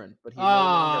Lutheran, but he no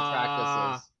longer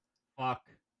practices. Fuck.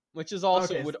 Which is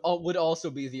also would also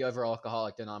be the other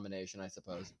alcoholic denomination, I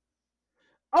suppose.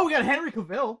 Oh, we got Henry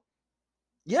Cavill.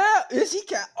 Yeah, is he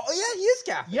Catholic? Oh yeah, he is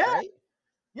Catholic. Yeah. Right?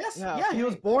 Yes, okay. He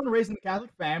was born and raised in a Catholic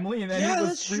family, and then he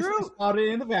was recently spotted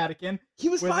in the Vatican. He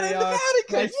was spotted in the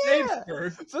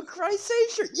Vatican, For Christ's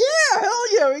sake, yeah,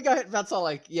 hell yeah, we got it. That's all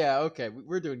like, yeah, okay,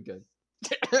 we're doing good.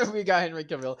 We got Henry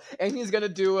Cavill, and he's gonna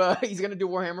do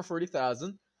Warhammer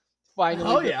 40,000.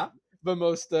 Finally, oh yeah, the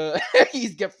most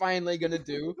finally gonna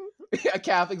do. A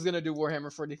Catholic's gonna do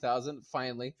Warhammer 40,000.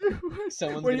 Finally,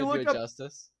 someone's gonna do it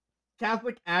justice.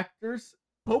 Catholic actors,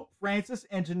 Pope Francis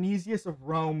and Genesius of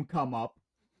Rome come up.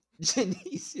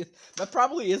 Genesius, that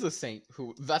probably is a saint.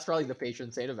 That's probably the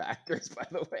patron saint of actors, by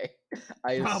the way.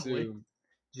 I assume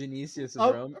Genesius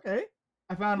of Rome. Okay,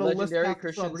 I found a legendary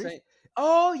Christian saint.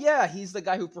 Oh yeah, he's the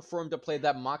guy who performed to play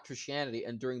that mock Christianity,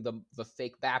 and during the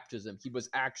fake baptism, he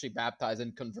was actually baptized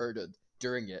and converted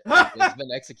during it. And has been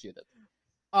executed.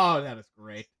 Oh, that is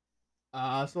great.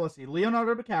 So let's see,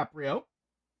 Leonardo DiCaprio.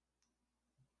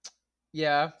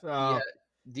 Yeah,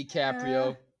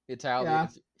 DiCaprio, Italian. Yeah.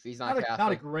 If he's not Catholic,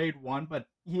 not a grade one, but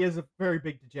he is a very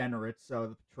big degenerate, so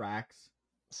the tracks.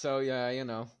 So yeah,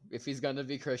 if he's gonna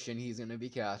be Christian, he's gonna be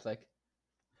Catholic.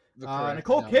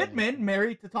 Nicole Kidman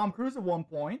married to Tom Cruise at one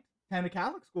point, attended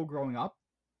Catholic school growing up.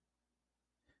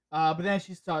 But then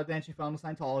she fell into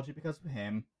Scientology because of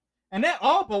him. And then,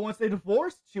 but once they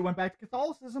divorced, she went back to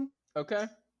Catholicism. Okay.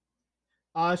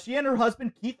 She and her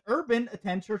husband Keith Urban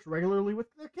attend church regularly with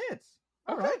their kids.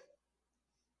 All right.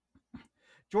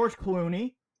 George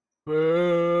Clooney.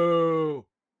 Boo.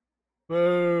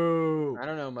 Boo. I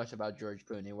don't know much about George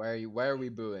Clooney. Why are we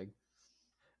booing?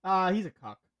 He's a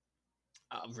cuck.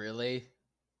 Really?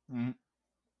 Mm-hmm.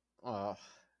 Oh,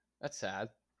 that's sad.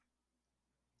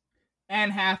 Anne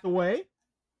Hathaway.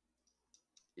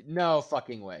 No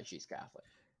fucking way she's Catholic.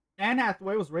 Anne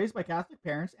Hathaway was raised by Catholic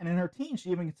parents, and in her teens,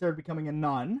 she even considered becoming a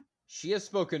nun. She has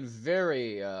spoken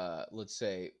very, let's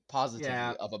say,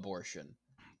 positively of abortion.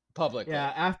 Publicly.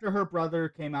 Yeah, after her brother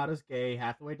came out as gay,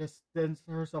 Hathaway distanced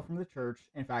herself from the church.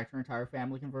 In fact, her entire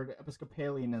family converted to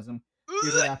Episcopalianism.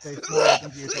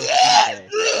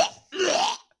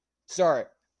 Sorry.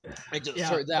 I just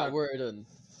heard that word and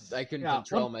I couldn't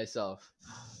control myself.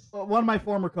 One of my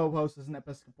former co-hosts is an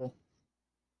Episcopal.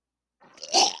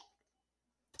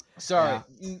 Sorry.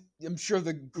 Yeah. I'm sure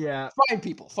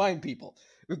fine people.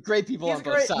 Great people on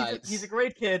both sides. He's a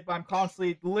great kid, but I'm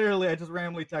constantly, I just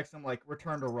randomly text him, like,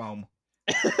 return to Rome.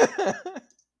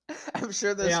 I'm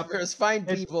sure there's fine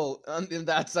people on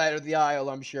that side of the aisle,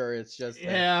 I'm sure. It's just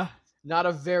not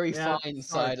a very fine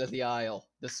side of the aisle,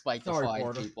 despite the fine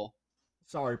Porter. People.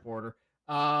 Sorry, Porter.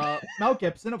 Mel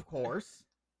Gibson, of course.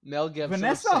 Mel Gibson.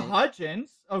 Vanessa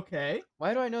Hudgens, okay.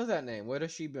 Why do I know that name? What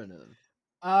has she been in?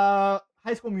 High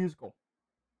School Musical.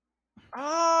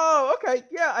 Oh, okay.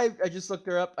 Yeah, I just looked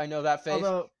her up. I know that face.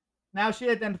 Although now she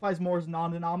identifies more as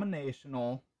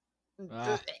non-denominational. Oh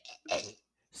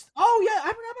yeah, I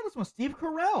forgot about this one. Steve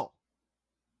Carell.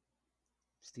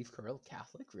 Steve Carell,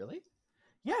 Catholic, really?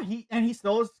 Yeah, he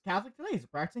still is Catholic today. He's a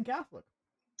practicing Catholic.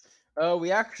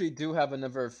 We actually do have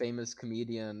another famous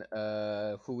comedian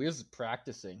who is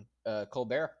practicing,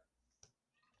 Colbert.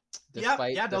 Yeah,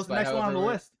 that was the next one on the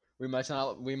list. We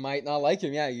might not like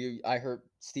him. Yeah, I heard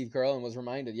Steve Carell and was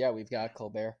reminded. Yeah, we've got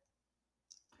Colbert.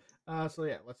 So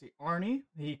yeah, let's see. Arnie,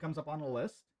 he comes up on the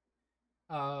list.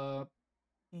 And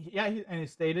he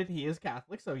stated he is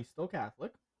Catholic, so he's still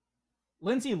Catholic.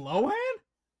 Lindsay Lohan?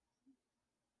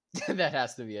 That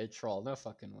has to be a troll. No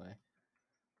fucking way.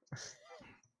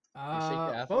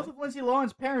 Both of Lindsay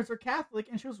Lohan's parents are Catholic,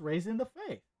 and she was raised in the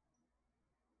faith.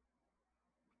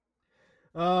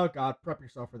 Oh God, prep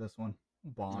yourself for this one.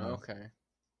 Bono. Okay,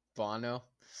 Bono.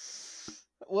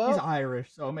 Well, he's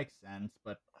Irish, so it makes sense.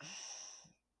 But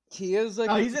he is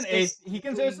like he's an atheist. He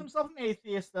considers himself an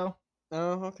atheist, though.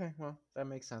 Oh, okay. Well, that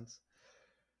makes sense.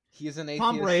 He is an atheist.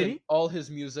 Tom Brady. All his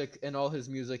music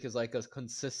is like a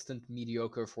consistent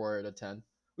mediocre 4 out of 10,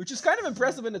 which is kind of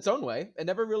impressive in its own way. It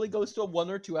never really goes to a 1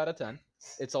 or 2 out of 10.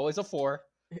 It's always a 4,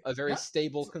 a very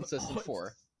stable, consistent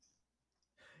 4.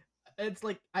 It's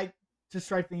like I just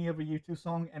tried thinking of a U2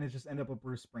 song, and it just ended up a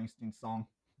Bruce Springsteen song.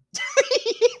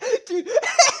 Dude,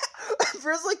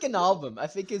 there's like an album. I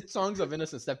think it's Songs of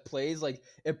Innocence that plays like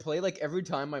every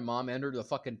time my mom entered the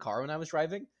fucking car when I was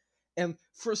driving. And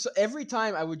every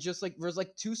time I would just like, there's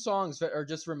like 2 songs that are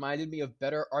just reminded me of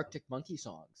better Arctic Monkey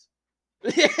songs.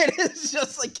 It's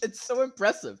just like, it's so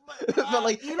impressive. But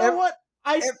like, you know what?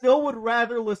 I still would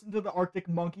rather listen to the Arctic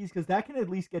Monkeys because that can at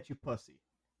least get you pussy.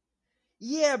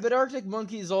 Yeah, but Arctic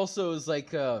Monkeys also is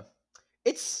like,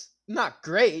 it's not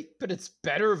great, but it's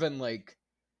better than like,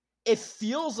 it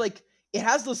feels like it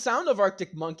has the sound of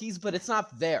Arctic Monkeys, but it's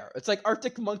not there. It's like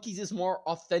Arctic Monkeys is more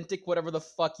authentic, whatever the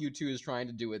fuck U2 is trying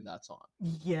to do in that song.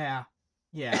 Yeah.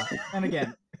 And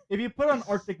again, if you put on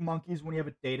Arctic Monkeys when you have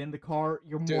a date in the car,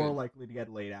 you're more likely to get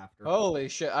laid after. Holy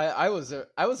shit! I was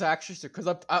actually, because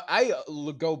I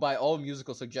go by all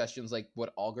musical suggestions, like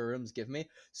what algorithms give me.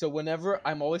 So whenever,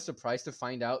 I'm always surprised to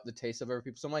find out the taste of other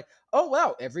people. So I'm like, oh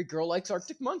wow, every girl likes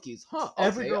Arctic Monkeys, huh? Okay,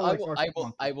 every girl likes Arctic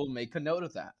Monkeys. I will make a note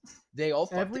of that. They all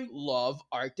fucking love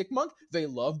Arctic Monkeys. They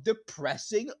love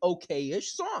depressing,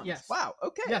 okay-ish songs. Yes. Wow.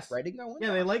 Okay. Yes. Writing that one.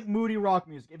 Yeah, they like moody rock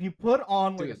music. If you put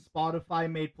on like a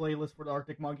Spotify-made playlist for the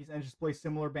Arctic Monkeys and just play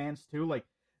similar bands too, like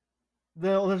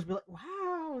they'll just be like,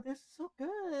 "Wow, this is so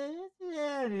good."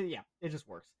 Yeah, it just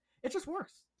works.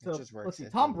 So let's see.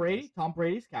 Tom Brady. Tom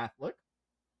Brady's Catholic.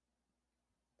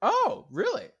 Oh,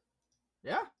 really?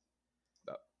 Yeah.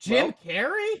 Jim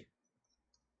Carrey.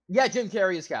 Yeah, Jim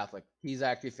Carrey is Catholic. He's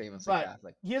actually famously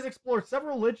Catholic. He has explored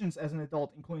several religions as an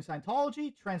adult, including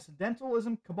Scientology,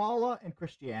 Transcendentalism, Kabbalah, and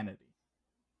Christianity.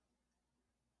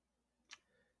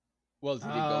 Well,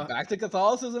 did he go back to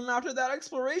Catholicism after that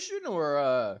exploration, or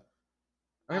I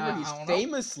remember he's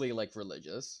famously like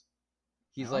religious.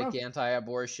 He's like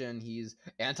anti-abortion. He's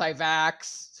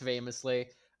anti-vax, famously.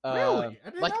 Really?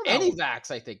 Like any vax,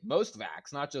 I think. Most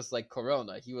vax, not just like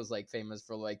Corona. He was like famous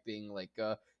for like being like,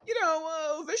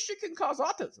 this shit can cause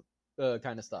autism,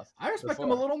 kind of stuff. I respect him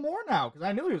a little more now because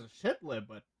I knew he was a shit lib,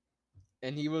 but.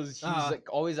 And he was like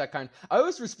always that kind. I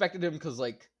always respected him because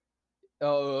like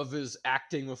of his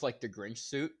acting with like the Grinch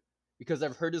suit, because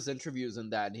I've heard his interviews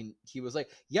and that, and he was like,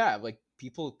 yeah, like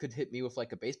people could hit me with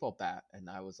like a baseball bat, and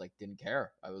I was like, didn't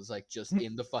care. I was like just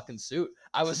in the fucking suit.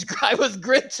 I was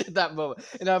Grinch at that moment,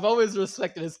 and I've always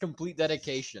respected his complete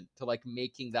dedication to like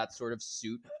making that sort of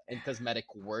suit and cosmetic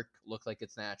work look like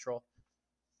it's natural.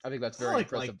 I think that's very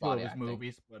impressive body acting.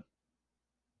 Movies, but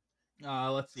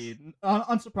let's see,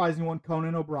 unsurprising one,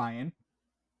 Conan O'Brien.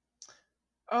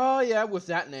 Oh yeah, with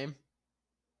that name.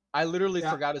 I literally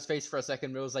forgot his face for a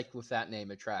second, but it was like, with that name,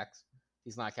 it tracks.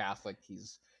 He's not Catholic.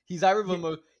 He's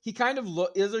either he kind of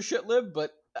is a shit lib,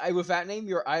 but with that name,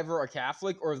 you're either a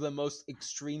Catholic or the most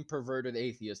extreme perverted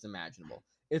atheist imaginable.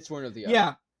 It's one or the other.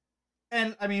 Yeah.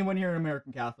 And, I mean, when you're an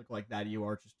American Catholic like that, you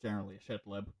are just generally a shit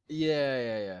lib.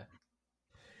 Yeah.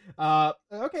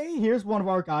 Okay, here's one of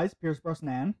our guys, Pierce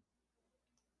Brosnan.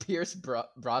 Pierce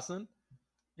Brosnan?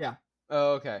 Yeah.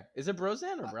 Oh, okay. Is it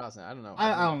Brosnan or Brosnan? I don't know.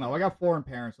 I don't know. I got foreign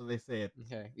parents, so they say it.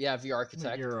 Okay. Yeah, the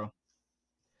architect. Euro.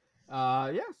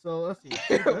 Yeah, so let's see.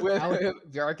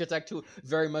 The architect who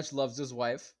very much loves his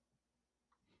wife.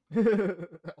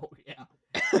 Oh, yeah.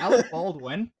 Alec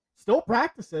Baldwin still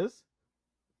practices.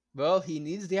 Well, he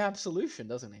needs the absolution,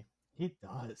 doesn't he? He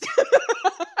does.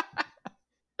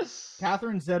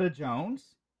 Catherine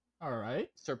Zeta-Jones. All right.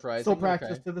 Surprising. Still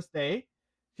practices Okay. to this day.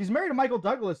 She's married to Michael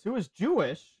Douglas, who is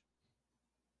Jewish.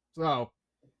 So,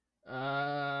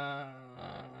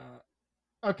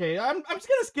 okay, I'm just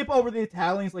gonna skip over the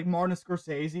Italians like Martin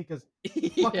Scorsese because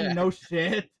fucking Yeah. no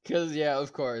shit. Because, yeah,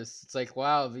 of course. It's like,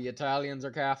 wow, the Italians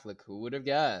are Catholic. Who would have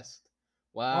guessed?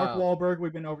 Mark Wow. Wahlberg,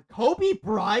 we've been over. Kobe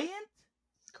Bryant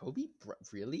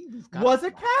Really? We've got was a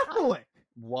black guy? Catholic.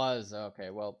 Was. Okay,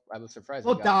 well, I was surprised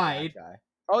Well, we got a died. black guy.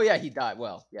 Oh, yeah, he died.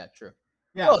 Well, yeah, true.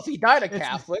 Yeah. Well, if he died a It's-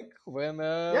 Catholic, then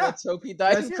Yeah. let's hope he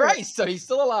died Let's in hear it. Christ, so he's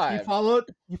still He alive. followed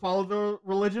the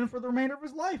religion for the remainder of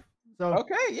his life. So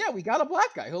Okay, yeah, we got a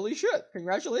black guy. Holy shit.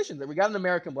 Congratulations. We got an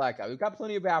American black guy. We've got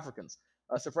plenty of Africans.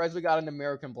 Surprised we got an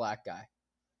American black guy.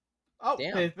 oh,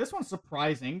 Damn. okay, this one's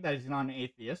surprising that he's not an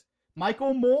atheist.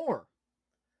 Michael Moore.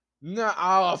 No,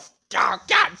 oh, God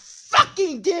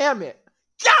fucking damn it.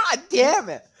 God damn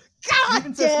it. God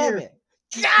Even says damn here- it.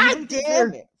 he God even damn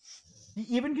considered- it. He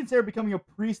even considered becoming a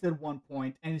priest at one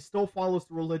point, and he still follows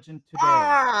the religion today.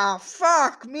 Ah,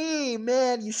 fuck me,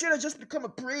 man. You should have just become a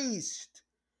priest.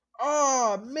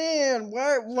 Oh, man.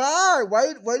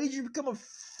 Why did you become a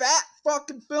fat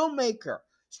fucking filmmaker?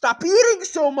 Stop eating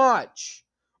so much.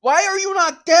 Why are you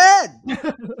not dead?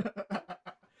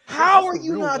 How are That's the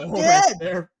you real not will right dead?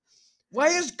 there. Why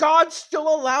is God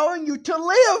still allowing you to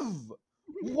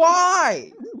live?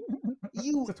 Why?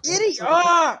 You It's idiot. our-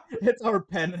 Ah! It's our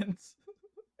penance.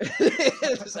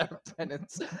 It's our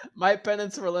penance. My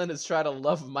penance for Lynn is try to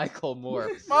love Michael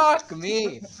Moore. Fuck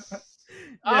me. Yeah,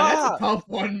 that's Ah! a tough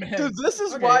one, man. Dude, this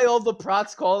is Okay. why all the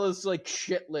prots call us like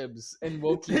shit libs and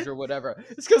wokies or whatever.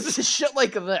 It's because it's shit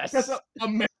like this. Because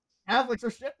American Catholics are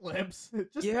shit libs.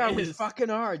 It just Yeah, we is. fucking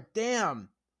are. Damn.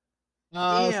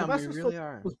 Damn, we Sylvester really Stallone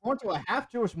are. was born to a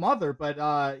half Jewish mother,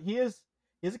 but he is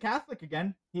a Catholic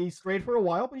again. He strayed for a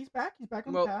while, but he's back. He's back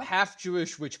on Well, the path. half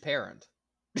Jewish, which parent?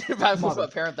 If Mother. a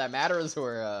parent that matters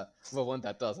or one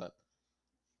that doesn't?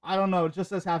 I don't know. It just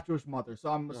says half Jewish mother, so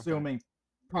I'm Okay. assuming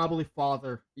probably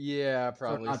father. Yeah,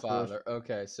 probably not Jewish. father.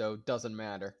 Okay, so doesn't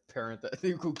matter. Parent that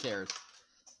who cares?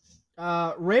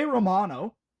 Ray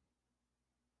Romano.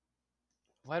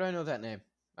 Why do I know that name?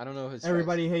 I don't know his.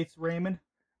 Everybody hates Raymond. Face.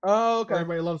 Oh, okay.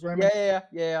 Everybody loves Raymond.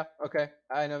 Yeah. Okay,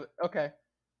 I know. Okay,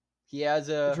 he has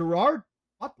a. Gerard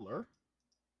Butler.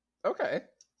 Okay.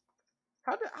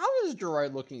 How is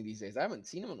Gerard looking these days? I haven't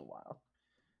seen him in a while.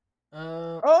 I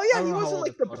Oh yeah, don't he know was how in old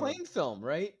like his the photo plane is. film,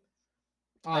 right?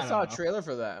 I don't saw a know. trailer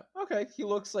for that. Okay, he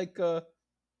looks like a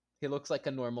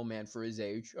normal man for his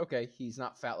age. Okay, he's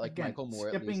not fat like Again, Michael Moore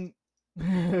at least.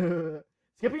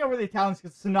 skipping over the Italians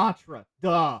because Sinatra.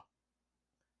 Duh.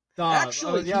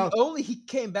 Actually, yeah. he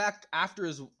came back after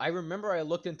his. I remember I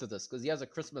looked into this because he has a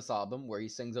Christmas album where he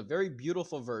sings a very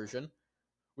beautiful version,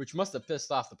 which must have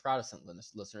pissed off the Protestant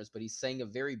listeners. But he sang a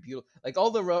very beautiful, like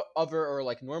all the other or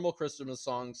like normal Christmas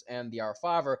songs and the Our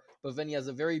Father. But then he has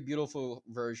a very beautiful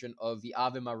version of the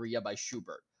Ave Maria by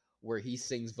Schubert, where he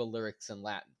sings the lyrics in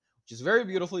Latin, which is very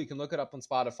beautiful. You can look it up on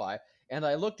Spotify. And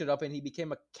I looked it up, and he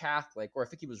became a Catholic, or I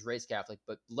think he was raised Catholic,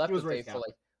 but left the faith for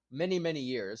like many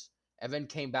years. And then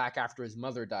came back after his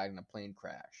mother died in a plane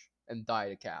crash and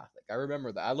died a Catholic. I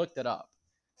remember that. I looked it up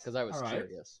because I was All right.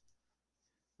 curious.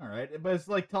 All right, but it's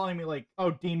like telling me like, oh,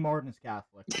 Dean Martin is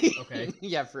Catholic. Okay.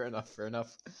 Yeah, fair enough.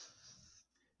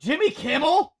 Jimmy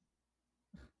Kimmel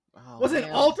Oh, was an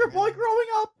man, altar boy really? growing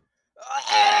up.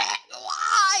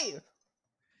 Why?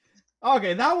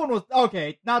 Okay, that one was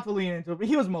okay. Not to lean into it, but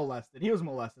he was molested. He was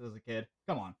molested as a kid.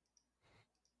 Come on.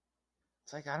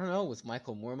 It's like, I don't know. Was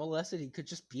Michael Moore molested? He could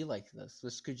just be like this.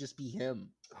 This could just be him.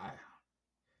 I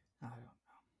don't know.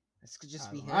 This could just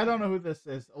be him. I don't know who this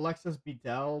is. Alexis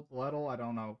Bledel. I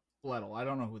don't know. I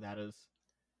don't know who that is.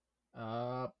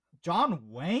 John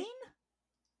Wayne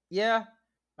Yeah,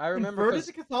 I remember. converted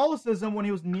to Catholicism when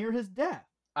he was near his death.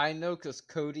 I know because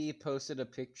Cody posted a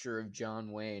picture of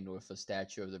John Wayne with a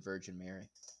statue of the Virgin Mary.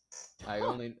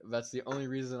 That's the only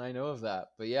reason I know of that.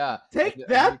 But yeah. Take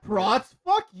that, prots.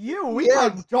 Fuck you. We Yeah.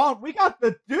 got John. We got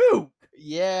the Duke.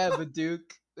 Yeah, the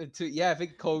Duke. Yeah, I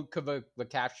think the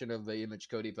caption of the image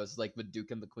Cody posted like the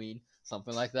Duke and the Queen,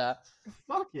 something like that.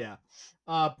 Fuck yeah.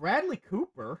 Bradley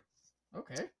Cooper.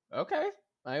 Okay. Okay,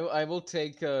 I will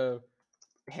take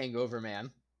Hangover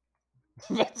Man.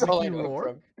 That's all I Mickey know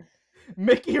Rourke. from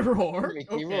Mickey Rourke.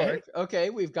 Mickey Okay. Rourke. Okay,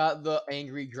 we've got the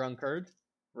Angry Drunkard,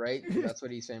 right? That's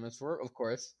what he's famous for, of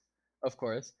course.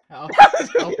 Hell- Dude,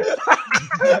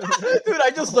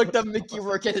 I just looked at Mickey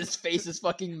Rourke and his face is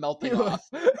fucking melting off.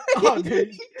 Oh,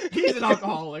 dude, he's an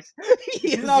alcoholic.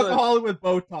 He's an alcoholic with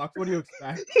Botox. What do you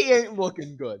expect? He ain't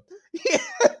looking good.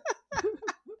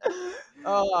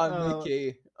 Oh,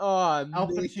 Mickey. Oh, Al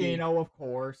Mickey. Pacino, of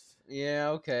course. Yeah,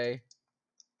 okay.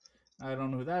 I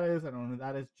don't know who that is. I don't know who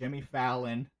that is. Jimmy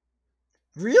Fallon.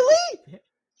 Really?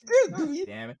 Dude, God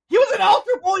damn it. He was an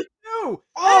altar boy too!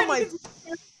 Oh And my... he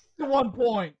gets to one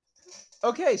point.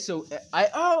 Okay, so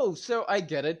so I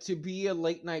get it. To be a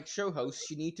late night show host,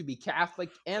 you need to be Catholic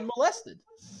and molested.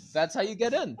 That's how you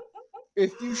get in.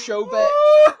 If you show that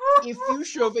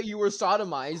you were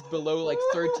sodomized below like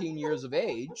 13 years of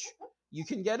age, you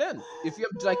can get in. If you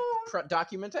have like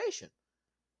documentation.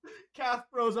 Cath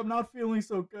Bros, I'm not feeling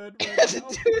so good right now.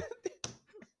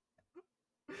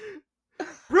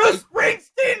 Bruce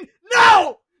Springsteen!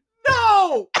 No!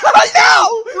 No! Oh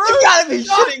no! Bruce, You gotta be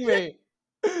no! shitting me!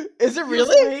 Is it He was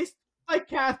really? raised by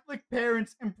Catholic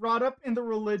parents and brought up in the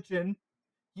religion.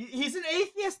 He's an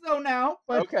atheist though now,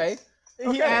 but Okay.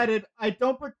 he added,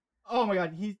 oh my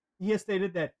god, he has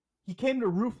stated that he came to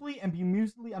ruefully and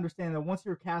bemusingly understand that once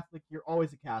you're a Catholic, you're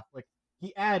always a Catholic.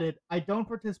 He added, I don't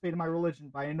participate in my religion,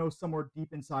 but I know somewhere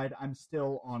deep inside I'm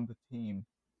still on the team.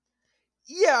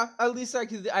 Yeah, at least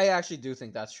I actually do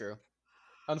think that's true.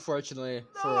 Unfortunately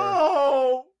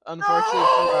for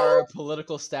our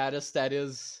political status, that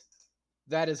is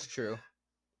true.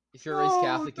 If you're raised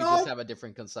Catholic, you just have a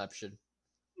different conception.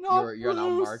 You're now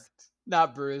marked.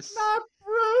 Not Bruce. Not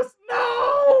Bruce.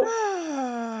 No.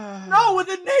 No, with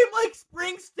a name like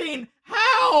Springsteen.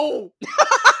 How?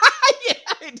 Yeah,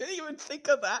 I didn't even think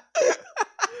of that.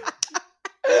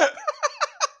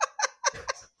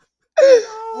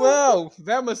 Wow,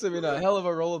 that must have been a hell of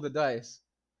a roll of the dice.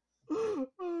 Oh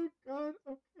god.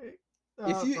 Okay.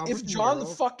 If John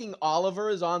fucking Oliver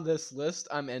is on this list,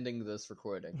 I'm ending this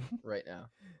recording right now.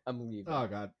 I'm leaving. Oh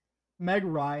god. Meg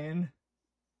Ryan.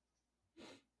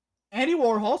 Andy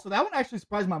Warhol. So that one actually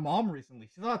surprised my mom recently.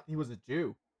 She thought he was a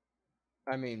Jew.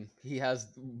 I mean, he has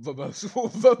the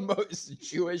most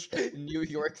Jewish New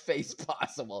York face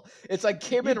possible. It's like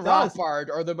Kim and Rothbard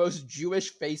are the most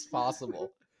Jewish face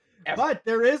possible. Ever. But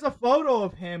there is a photo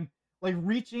of him like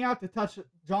reaching out to touch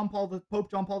Pope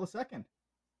John Paul II.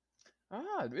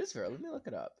 Ah, it is fair. Let me look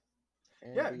it up.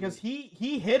 Yeah, because he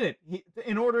hid it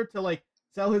in order to like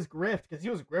sell his grift because he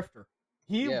was a grifter.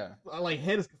 He like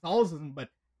hid his Catholicism, but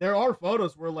there are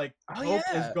photos where like Pope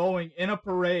is going in a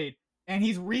parade and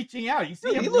he's reaching out. You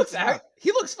see him. He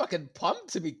looks fucking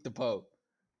pumped to meet the Pope.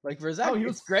 Like for that, he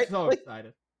was great. So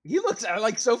excited. He looks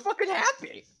like so fucking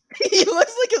happy. He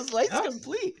looks like his life's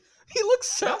complete. He looks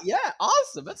so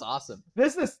awesome. That's awesome.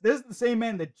 This is the same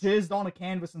man that jizzed on a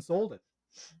canvas and sold it.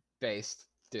 Based,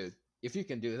 dude. If you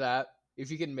can do that,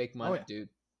 if you can make money, dude.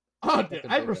 Oh, dude,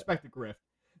 I respect the grift.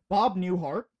 Bob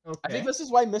Newhart. Okay. I think this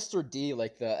is why Mr. D,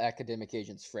 like the academic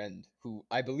agent's friend, who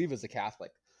I believe is a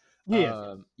Catholic.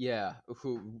 Yeah.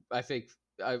 Who I think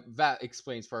that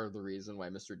explains part of the reason why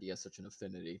Mr. D has such an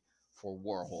affinity for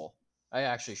Warhol. I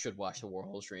actually should watch the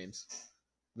Warhol streams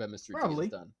that Mr. D has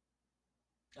done.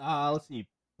 Let's see.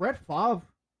 Brett Favre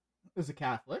is a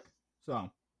Catholic, so.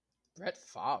 Brett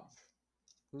Favre,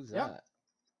 who's that?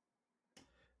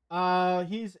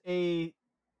 He's a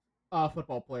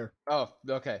football player. Oh,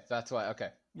 okay, that's why. Okay,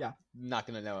 yeah, not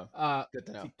gonna know him. Good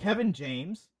to know. Kevin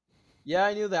James. Yeah,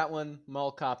 I knew that one.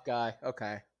 Mall cop guy.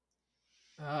 Okay.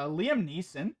 Liam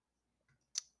Neeson.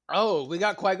 Oh, we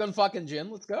got Qui-Gon fucking Jinn.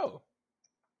 Let's go.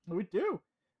 We do.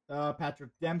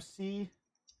 Patrick Dempsey.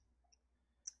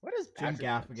 What is Jim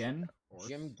Gaffigan?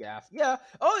 Jim Gaff. Yeah.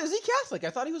 Oh, is he Catholic? I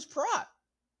thought he was Prot.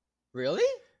 Really?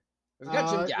 We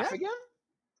got Jim Gaffigan?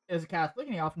 Yeah. Is a Catholic,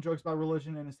 and he often jokes about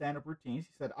religion in his stand-up routines.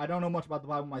 He said, I don't know much about the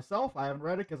Bible myself. I haven't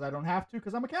read it because I don't have to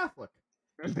because I'm a Catholic.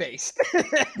 Based.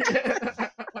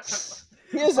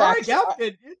 He is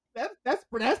actually... That's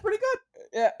pretty good.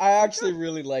 Yeah, I actually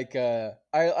really like...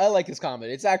 I like his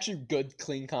comedy. It's actually good,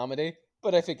 clean comedy,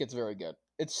 but I think it's very good.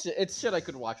 It's shit I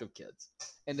could watch with kids.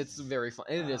 And it's very fun.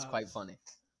 And it is quite funny.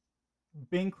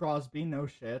 Bing Crosby, no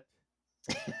shit.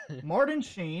 Martin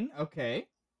Sheen, okay.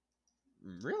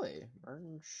 Really?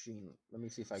 Martin Sheen. Let me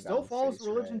see if I got Still follows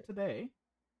religion today.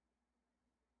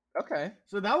 Okay.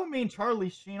 So that would mean Charlie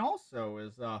Sheen also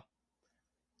is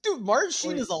Dude, Martin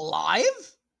Sheen is alive?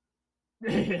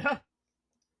 Yeah.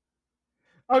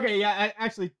 Okay, yeah,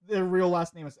 actually the real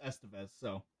last name is Estevez,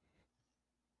 so.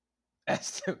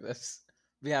 Estevez.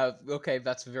 Yeah, okay,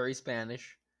 that's very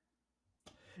Spanish.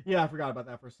 Yeah, I forgot about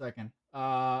that for a second.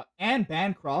 Anne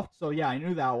Bancroft, so yeah, I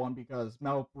knew that one because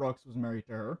Mel Brooks was married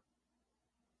to her.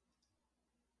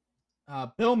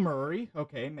 Bill Murray,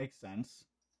 okay, makes sense.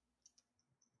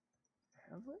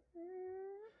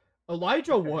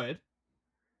 Elijah Wood.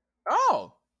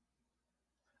 Oh!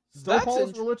 Still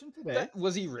follows religion today.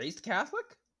 Was he raised Catholic?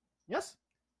 Yes.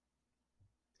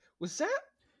 Was that...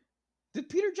 Did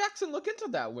Peter Jackson look into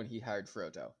that when he hired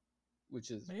Frodo?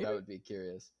 That would be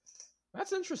curious.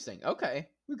 That's interesting. Okay,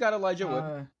 we got Elijah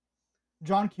Wood.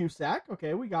 John Cusack.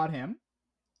 Okay, we got him.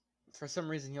 For some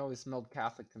reason, he always smelled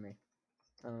Catholic to me.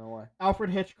 I don't know why. Alfred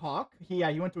Hitchcock. He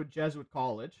went to a Jesuit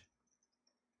college.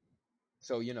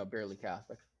 So, barely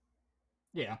Catholic.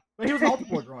 Yeah, but he was an altar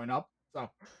boy growing up. So.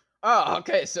 Oh,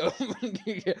 okay. So,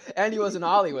 and he was in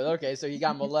Hollywood. Okay, so he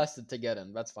got molested to get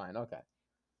in. That's fine. Okay.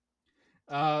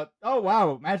 Oh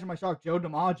wow! Imagine my shock, Joe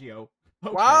DiMaggio.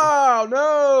 Okay. Wow!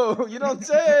 No, you don't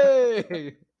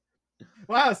say.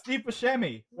 Wow, Steve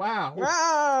Buscemi. Wow.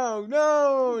 Wow!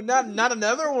 No, not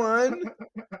another one,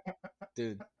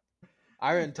 dude.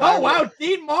 Iron Oh Tyler. wow,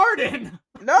 Dean Martin.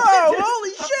 No!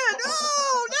 Holy shit! No!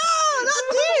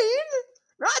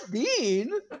 Not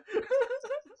Dean!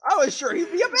 I was sure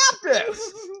he'd be a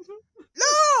Baptist.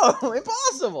 No!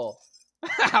 Impossible!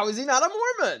 How is he not a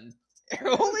Mormon?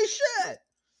 Holy shit!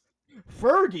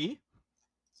 Fergie.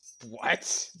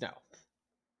 What? No.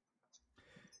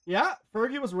 Yeah,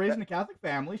 Fergie was raised in a Catholic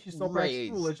family. She still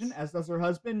practices religion, as does her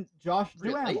husband, Josh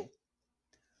Duhamel. Really?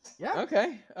 Yeah.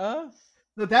 Okay.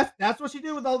 So that's what she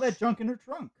did with all that junk in her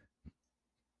trunk.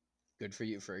 Good for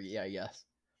you, Fergie. Yeah, yes.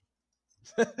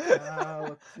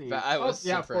 Let's see. But I was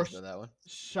surprised by that one.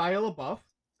 Shia LaBeouf,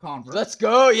 Converse. Let's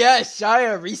go. Yes,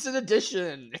 Shia. Recent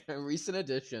addition. Recent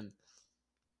addition.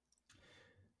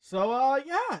 So,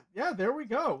 yeah, there we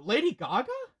go. Lady Gaga?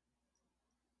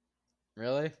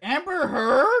 Really? Amber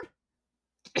Heard?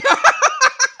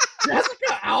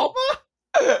 Jessica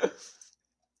Alba?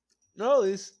 No,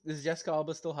 is Jessica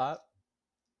Alba still hot?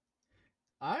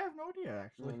 I have no idea,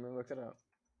 actually. Let me look it up.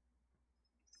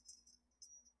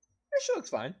 Yeah, she looks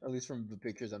fine, at least from the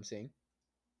pictures I'm seeing.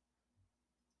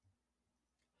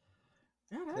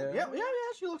 Yeah,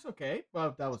 she looks okay.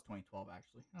 Well, that was 2012,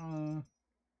 actually.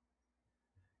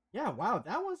 Yeah, wow,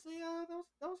 that was a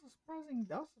surprising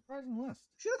list.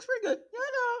 She looks pretty good.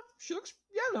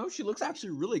 She looks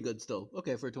actually really good still.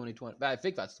 Okay, for 2020. I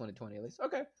think that's 2020 at least.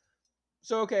 Okay.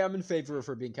 So, okay, I'm in favor of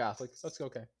her being Catholic. That's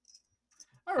okay.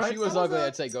 All right. If she was ugly,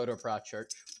 I'd say go to a prot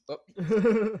church. Oh.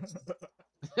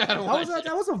 That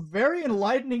was a very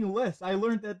enlightening list. I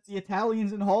learned that the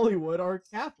Italians in Hollywood are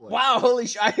Catholic. Wow, holy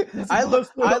shit. I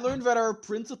learned that our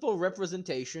principal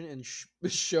representation in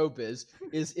showbiz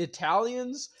is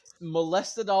Italians,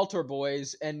 molested altar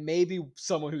boys, and maybe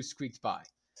someone who squeaked by.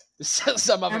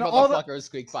 Some other motherfucker who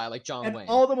squeaked by, like John Wayne.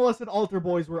 All the molested altar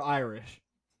boys were Irish.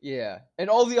 Yeah,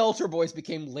 and all the altar boys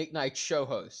became late night show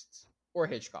hosts. Or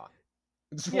Hitchcock.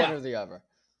 It's one or the other.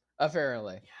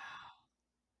 Apparently. Yeah.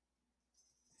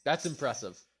 That's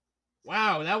impressive.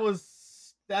 Wow, that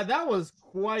was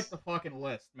quite the fucking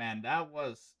list, man. That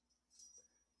was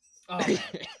a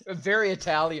very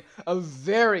Italian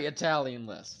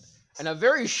list. And a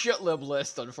very shitlib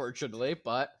list, unfortunately,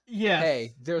 but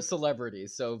hey, they're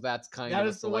celebrities, so that's kind of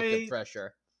a selective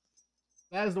pressure.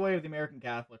 That is the way of the American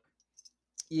Catholic.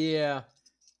 Yeah.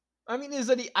 I mean,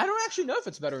 I don't actually know if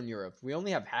it's better in Europe. We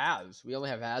only have haves. We only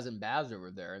have has and baths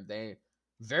over there, and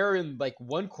they're in like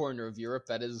one corner of Europe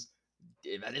that is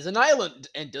an island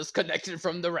and disconnected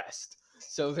from the rest.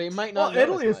 So they might not. Well,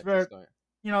 Italy is very.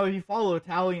 If you follow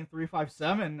Italian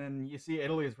 357, and you see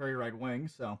Italy is very right wing.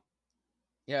 So.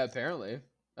 Yeah, apparently.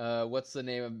 What's the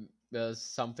name of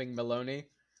something Meloni?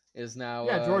 Is now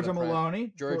Giorgia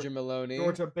Meloni. Giorgia Meloni.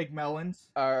 Giorgia Big Melons.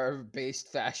 Our based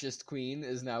fascist queen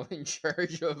is now in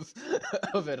charge of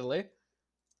Italy.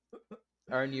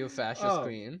 Our new fascist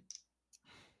queen.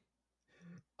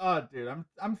 Oh, dude,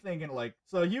 I'm thinking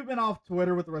so you've been off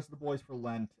Twitter with the rest of the boys for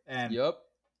Lent, and yep,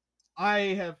 I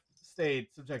have stayed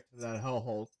subjected to that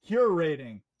hellhole,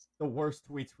 curating the worst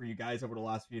tweets for you guys over the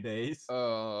last few days.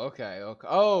 Oh, okay.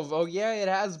 Oh, yeah, it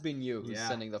has been you who's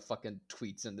sending the fucking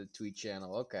tweets in the tweet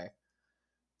channel. Okay.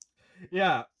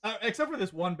 Yeah, except for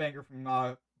this one banger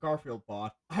from Garfield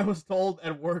Bot. I was told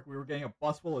at work we were getting a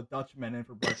bus full of Dutchmen in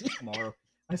for breakfast tomorrow.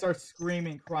 I start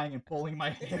screaming, crying, and pulling my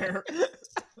hair.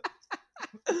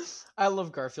 I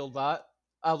love Garfield Bot.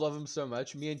 I love him so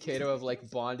much. Me and Kato have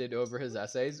bonded over his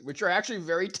essays, which are actually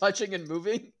very touching and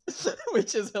moving,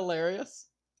 which is hilarious.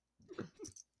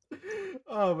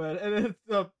 Oh man, and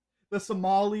it's the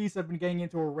Somalis have been getting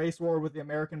into a race war with the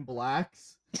American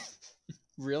blacks.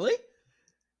 Really?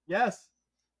 Yes.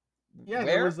 Yeah, Where?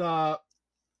 There was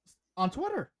on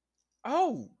Twitter.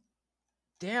 Oh,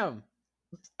 damn!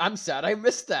 I'm sad I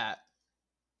missed that.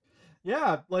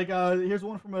 Yeah, here's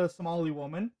one from a Somali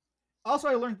woman. Also,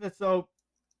 I learned that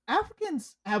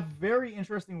Africans have very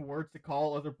interesting words to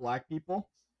call other black people,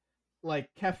 like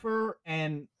kefir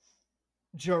and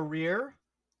Jarir.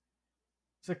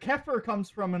 So kefir comes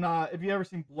from if you ever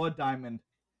seen Blood Diamond,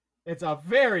 it's a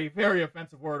very, very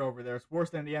offensive word over there. It's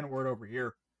worse than the N word over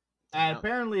here. And Damn.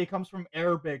 apparently it comes from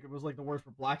Arabic. It was like the word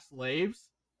for black slaves.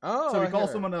 Oh, So if I you call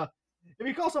heard. someone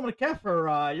a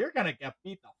kefir, you're gonna get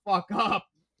beat the fuck up.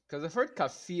 Because I've heard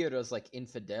kafir as like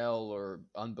infidel or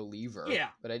unbeliever, Yeah.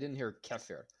 but I didn't hear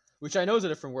kefir, which I know is a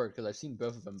different word because I've seen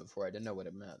both of them before. I didn't know what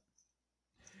it meant.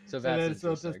 So And that's then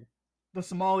interesting. the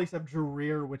Somalis have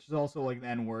Jareer, which is also like the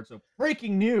N word. So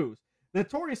breaking news. The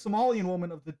notorious Somalian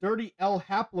woman of the Dirty L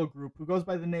haplogroup who goes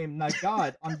by the name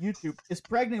Nagad on YouTube is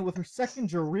pregnant with her second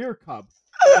Jareer cub.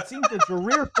 It seems the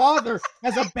Jareer father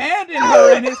has abandoned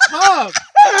her and his cub.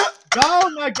 Gal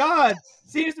Nagad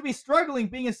seems to be struggling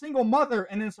being a single mother,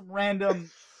 and then some random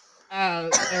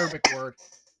Arabic word.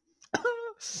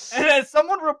 And then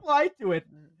someone replied to it.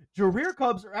 Jareer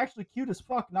cubs are actually cute as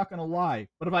fuck, not gonna lie.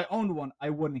 But if I owned one, I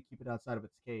wouldn't keep it outside of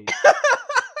its cage.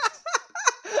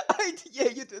 Yeah,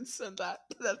 you did send that.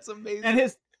 That's amazing. And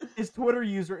his Twitter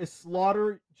user is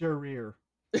Slaughter Jareer.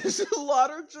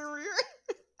 Slaughter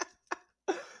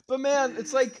Jareer. But man,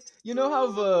 it's like, you know how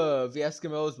the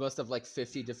Eskimos must have like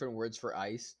 50 different words for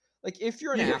ice? Like, if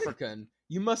you're an African,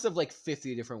 you must have like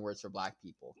 50 different words for black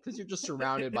people because you're just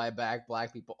surrounded by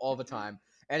black people all the time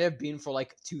and have been for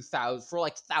like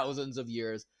thousands of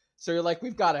years. So you're like,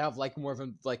 we've got to have like more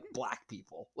than like black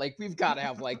people. Like, we've got to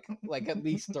have like at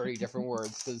least 30 different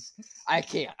words because I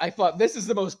can't. I thought this is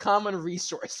the most common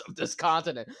resource of this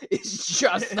continent. It's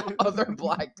just other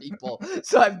black people.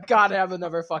 So I've got to have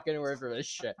another fucking word for this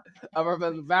shit. Other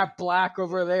than that black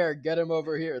over there, get him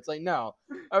over here. It's like, no,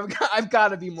 I've got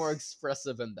to be more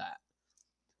expressive than that.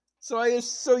 So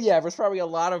yeah, there's probably a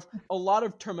lot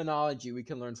of terminology we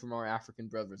can learn from our African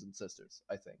brothers and sisters.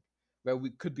 I think that we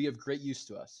could be of great use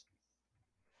to us.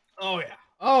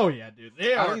 Oh yeah, dude.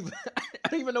 They I are.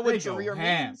 don't even know what They go Jareer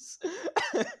ham. means.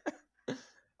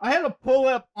 I had to pull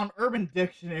up on Urban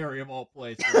Dictionary of all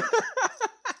places.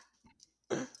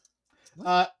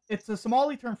 It's a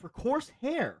Somali term for coarse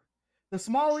hair. The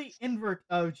Somali invert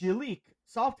of Jilik,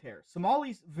 soft hair.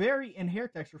 Somalis vary in hair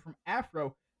texture from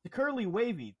afro to curly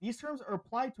wavy. These terms are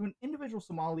applied to an individual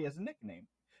Somali as a nickname.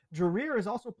 Jareer is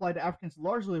also applied to Africans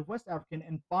largely of West African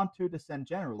and Bantu descent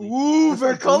generally. Ooh,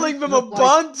 they're calling them a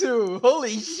applied... Bantu.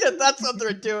 Holy shit, that's what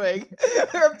they're doing.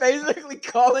 They're basically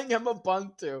calling him a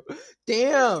Bantu.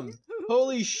 Damn.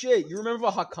 Holy shit. You remember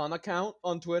the Hakan account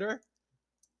on Twitter?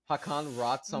 Hakan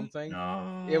Rot something?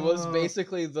 No. It was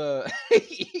basically the...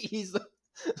 he's the...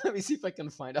 Let me see if I can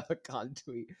find a Hakan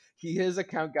tweet. His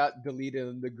account got deleted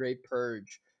in the Great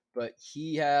Purge, but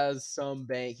he has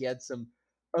he had some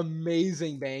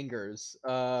amazing bangers.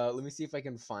 Let me see if I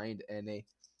can find any.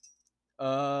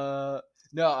 No,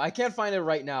 I can't find it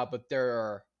right now, but there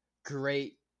are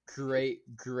great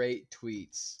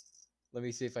tweets. Let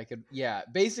me see if I could. Yeah,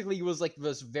 basically, it was like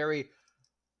this very.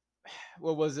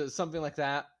 What was it? Something like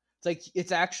that. It's like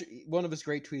it's actually one of his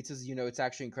great tweets is it's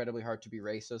actually incredibly hard to be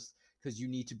racist because you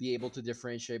need to be able to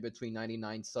differentiate between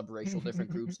 99 subracial different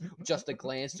groups just a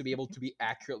glance to be able to be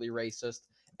accurately racist.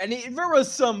 And there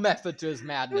was some method to his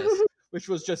madness, which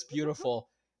was just beautiful.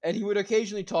 And he would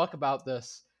occasionally talk about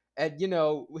this. And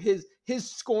his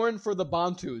scorn for the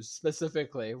Bantus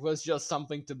specifically was just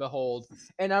something to behold.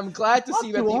 And I'm glad to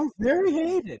see that they are very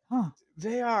hated, huh?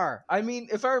 They are. I mean,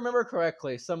 if I remember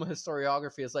correctly, some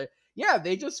historiography is like, yeah,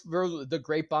 they just were the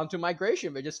Great Bantu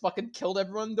Migration. They just fucking killed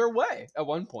everyone their way at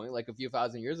one point, like a few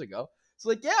thousand years ago. So,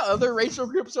 like, yeah, other racial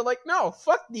groups are like, no,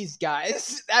 fuck these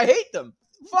guys. I hate them.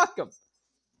 Fuck them.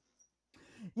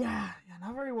 Yeah,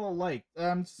 not very well liked.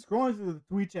 I'm scrolling through the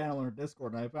tweet channel or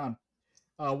Discord, and I found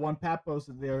one Pat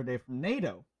posted the other day from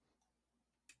NATO.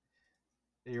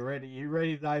 Are you ready? You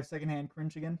ready to dive secondhand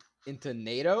cringe again? Into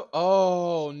NATO?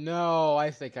 Oh, no.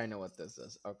 I think I know what this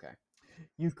is. Okay.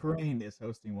 Ukraine is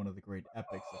hosting one of the great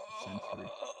epics of the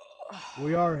century.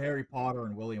 We are Harry Potter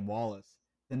and William Wallace,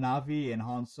 the Na'vi and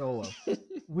Han Solo.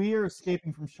 We are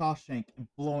escaping from Shawshank and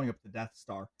blowing up the Death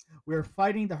Star. We are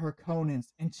fighting the Harkonnens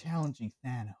and challenging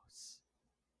Thanos.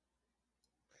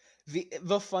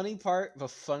 The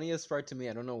funniest part to me,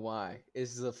 I don't know why,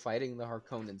 is the fighting the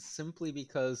Harkonnens. Simply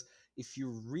because if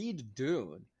you read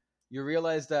Dune, you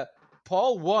realize that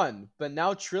Paul won, but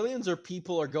now trillions of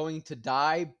people are going to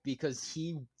die because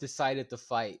he decided to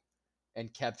fight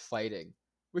and kept fighting,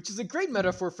 which is a great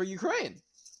metaphor for Ukraine.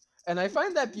 And I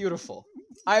find that beautiful.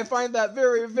 I find that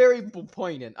very, very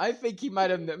poignant. I think he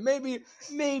might have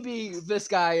maybe this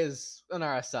guy is on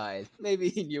our side. Maybe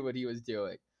he knew what he was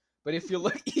doing. But if you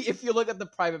look at the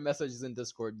private messages in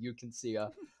Discord, you can see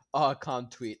a con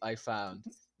tweet I found,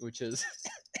 which is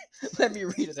let me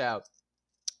read it out.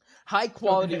 High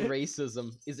quality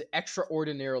racism is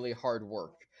extraordinarily hard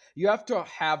work. You have to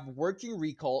have working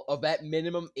recall of at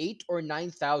minimum 8 or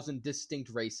 9,000 distinct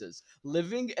races,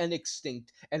 living and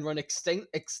extinct, and run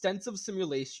extensive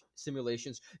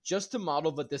simulations just to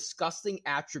model the disgusting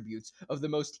attributes of the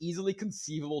most easily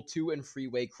conceivable two- and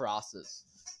three-way crosses.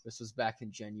 This was back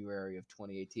in January of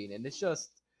 2018, and it's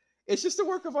just a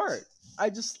work of art. I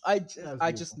just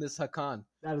miss Hakan.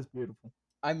 That is beautiful.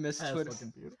 I miss That is Twitter.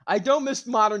 fucking beautiful. I don't miss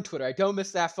modern Twitter. I don't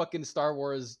miss that fucking Star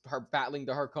Wars battling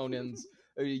the Harkonnens,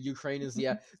 Ukrainians.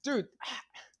 Yeah, dude,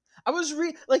 I was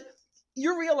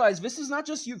you realize this is not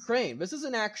just Ukraine. This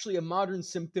isn't actually a modern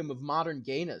symptom of modern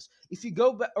gayness. If you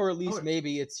go back, or at least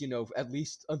maybe it's at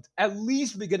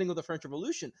least beginning of the French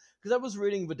Revolution. Because I was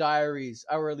reading the diaries,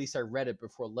 or at least I read it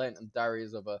before Lent, and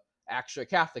diaries of actually a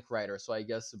Catholic writer. So I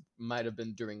guess it might have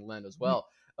been during Lent as well.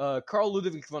 Karl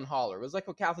Ludwig von Haller was like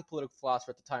a Catholic political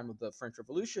philosopher at the time of the French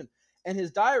Revolution, and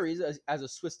his diaries as a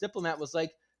Swiss diplomat was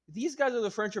like, these guys of the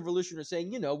French Revolution are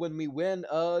saying, when we win,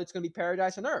 it's going to be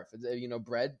paradise on earth.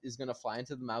 Bread is going to fly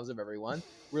into the mouths of everyone.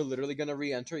 We're literally going to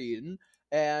re-enter Eden.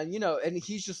 And, and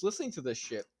he's just listening to this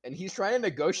shit. And he's trying to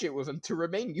negotiate with him to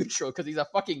remain neutral because he's a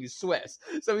fucking Swiss.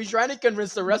 So he's trying to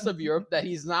convince the rest of Europe that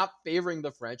he's not favoring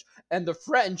the French. And the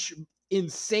French,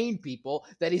 insane people,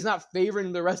 that he's not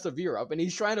favoring the rest of Europe. And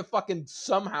he's trying to fucking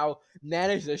somehow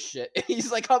manage this shit. And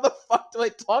he's like, how the fuck do I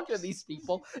talk to these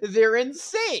people? They're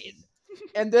insane.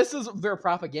 And this is their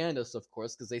propagandists, of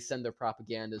course, because they send their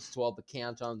propagandists to all the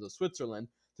cantons of Switzerland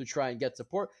to try and get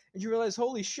support. And you realize,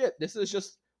 holy shit, this is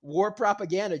just war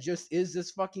propaganda. Just is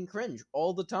this fucking cringe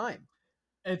all the time.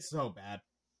 It's so bad.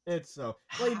 It's so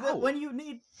when you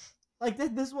need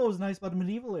this is what was nice about the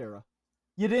medieval era.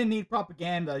 You didn't need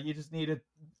propaganda. You just needed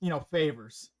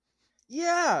favors.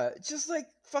 Yeah, just like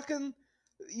fucking.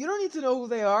 You don't need to know who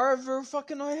they are. They're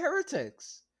fucking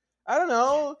heretics. I don't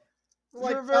know.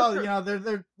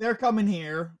 They're coming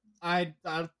here. I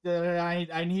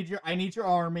need your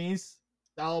armies.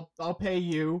 I'll pay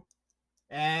you,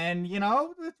 and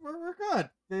we're good.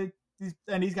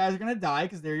 These guys are gonna die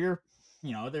because they're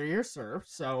your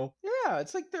serfs. So yeah,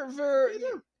 it's like they're very.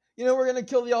 We're gonna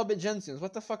kill the Albigensians.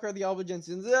 What the fuck are the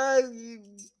Albigensians?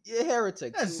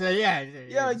 Heretics.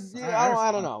 Yeah.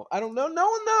 I don't know. I don't know. No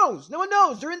one knows. No one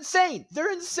knows. They're insane.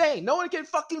 They're insane. No one can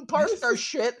fucking parse their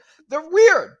shit. They're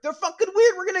weird. They're fucking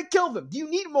weird. We're gonna kill them. Do you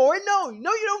need more? No, you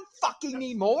don't fucking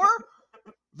need more.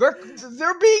 They're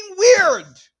being weird.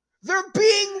 They're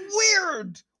being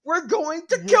weird. We're going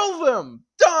to kill them.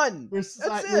 Done. Your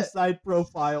side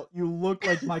profile. You look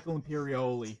like Michael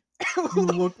Imperioli. You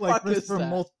look like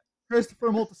Christopher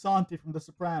Moltisanti from The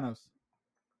Sopranos.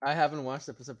 I haven't watched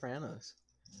The Sopranos.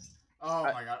 Oh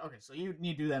my god. Okay, so you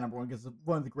need to do that, number one, because it's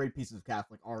one of the great pieces of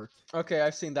Catholic art. Okay,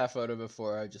 I've seen that photo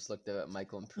before. I just looked at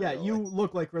Michael Imperioli. Yeah, you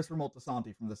look like Christopher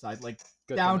Moltisanti from the side,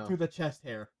 good down to the chest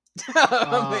hair.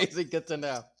 Amazing, good to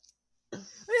know.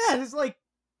 Yeah, it's like,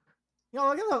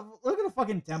 look at the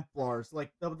fucking Templars.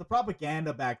 Like, the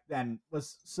propaganda back then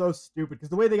was so stupid, because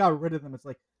the way they got rid of them, it's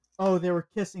like, oh, they were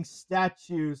kissing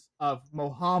statues of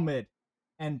Mohammed,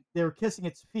 and they were kissing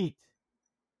its feet.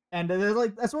 And they're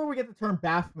like, that's where we get the term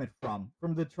Baphomet from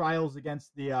the trials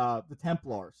against the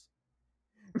Templars.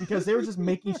 Because they were just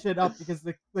making shit up because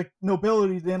the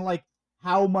nobility didn't like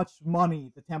how much money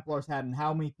the Templars had and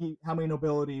how many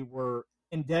nobility were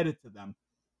indebted to them.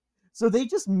 So they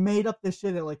just made up this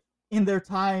shit that, like, in their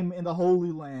time in the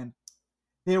Holy Land,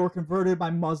 they were converted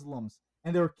by Muslims.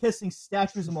 And they were kissing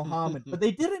statues of Muhammad, but they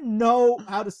didn't know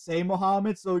how to say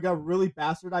Muhammad, so it got really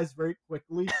bastardized very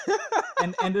quickly,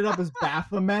 and ended up as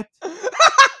Baphomet.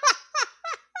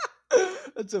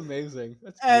 That's amazing.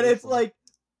 And it's like,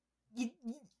 you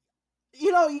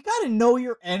gotta know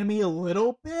your enemy a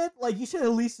little bit. Like, you should at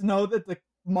least know that the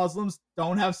Muslims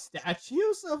don't have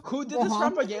statues of Who did Muhammad. this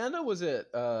propaganda? Was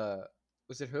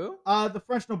it who? The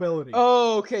French nobility.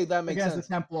 Oh, okay, that makes sense. Against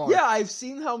the Templars. Yeah, I've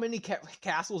seen how many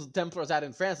castles the Templars had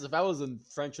in France. If I was in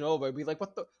French noble, I'd be like,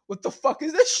 what the fuck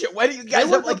is this shit? Why do you guys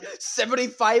have like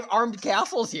 75 armed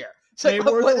castles here? It's like,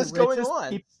 what is going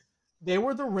on? They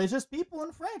were the richest people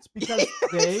in France because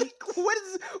they.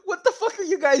 What the fuck are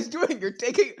you guys doing? Get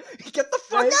the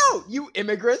fuck out, you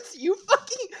immigrants! You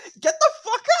fucking get the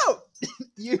fuck out,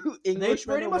 you English.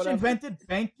 They pretty much invented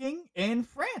banking in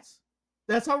France.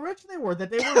 That's how rich they were. That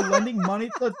they were lending money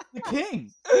to the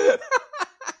king.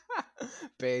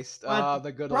 Based.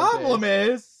 The good old problem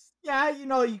is,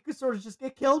 you could sort of just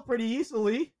get killed pretty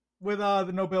easily with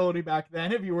the nobility back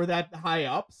then if you were that high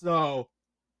up. So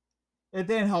it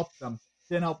didn't help them.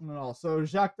 Didn't help them at all. So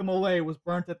Jacques de Molay was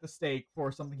burnt at the stake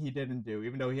for something he didn't do,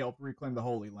 even though he helped reclaim the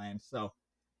Holy Land. So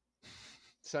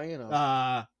you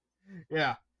know.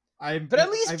 Yeah. But at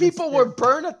least people were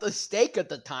burned at the stake at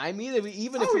the time.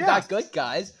 Even if we got good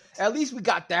guys, at least we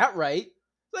got that right.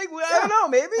 Like, I don't know,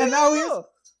 maybe. And now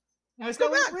he's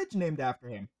got a bridge named after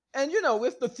him. And,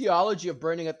 if the theology of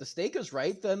burning at the stake is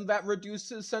right, then that reduced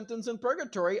his sentence in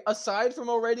purgatory, aside from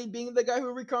already being the guy who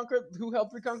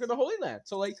helped reconquer the Holy Land.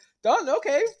 So, like, done,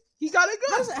 okay. He got it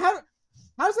good.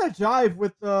 How does that jive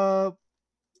with the...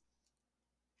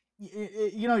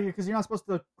 because you're not supposed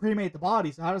to cremate the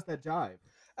body, so how does that jive?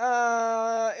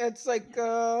 It's like,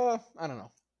 I don't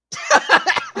know.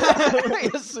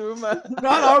 I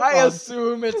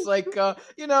assume it's like,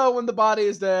 when the body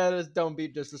is dead, don't be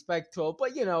disrespectful.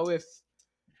 But,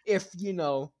 if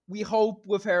we hope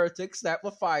with heretics that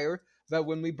with fire, that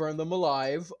when we burn them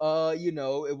alive,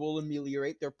 it will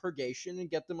ameliorate their purgation and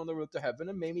get them on the road to heaven,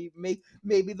 and maybe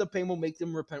the pain will make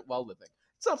them repent while living.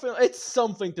 It's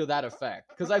something to that effect.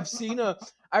 Because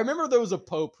I remember there was a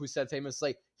pope who said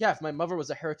famously, yeah, if my mother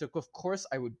was a heretic, of course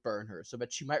I would burn her so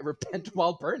that she might repent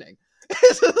while burning.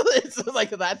 It's like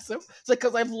that simple. It's like,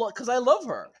 because I love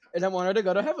her and I want her to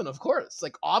go to heaven, of course.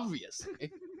 Like,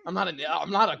 obviously. I'm not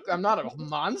a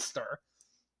monster.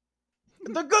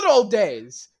 The good old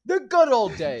days.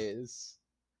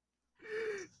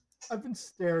 I've been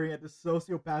staring at this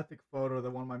sociopathic photo that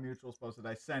one of my mutuals posted.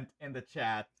 I sent in the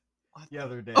chat the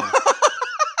other day.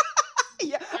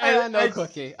 Yeah, I know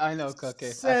Cookie. I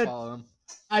follow him.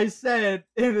 I said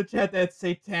in the chat that's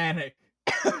satanic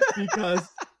because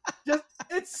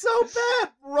it's so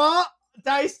bad. Raw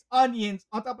diced onions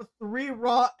on top of 3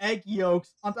 raw egg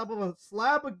yolks on top of a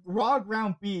slab of raw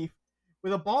ground beef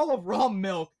with a ball of raw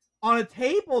milk on a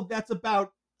table that's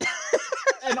about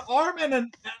an arm and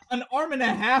a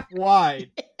half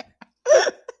wide.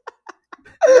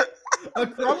 A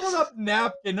crumpled up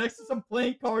napkin next to some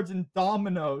playing cards and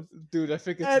dominoes. Dude, I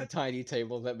think it's the tiny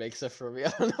table that makes it for me.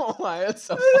 I don't know why it's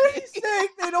so funny.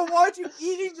 They don't want you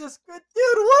eating this good.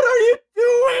 Dude, what are you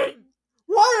doing?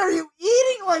 Why are you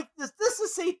eating like this? This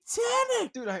is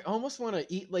satanic. Dude, I almost want to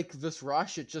eat like this raw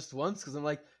shit just once because I'm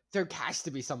like, there has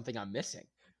to be something I'm missing.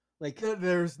 Like,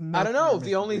 there's I don't know.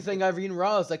 The only thing I've eaten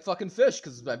raw is like fucking fish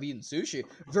because I've eaten sushi.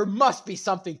 There must be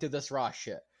something to this raw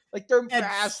shit. Like,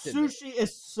 sushi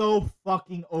is so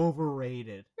fucking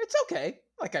overrated. It's okay.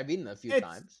 Like, I've eaten it a few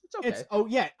times. It's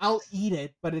okay. I'll eat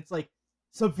it, but it's like,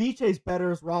 ceviche is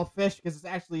better as raw fish because it's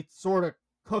actually sort of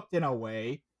cooked in a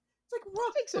way.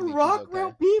 It's like, raw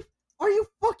ground beef? Are you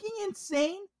fucking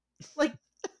insane? Like,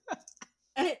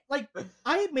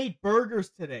 I made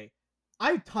burgers today.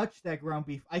 I touched that ground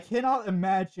beef. I cannot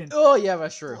imagine. Oh, yeah,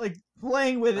 that's true. Like,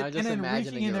 playing with it and then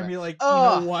reaching in there and be like, you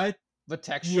know what? The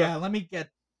texture. Yeah, let me get...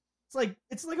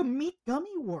 It's like a meat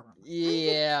gummy worm.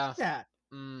 Yeah. That.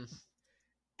 Mm.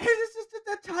 And it's just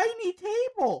a tiny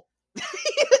table. It's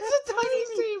a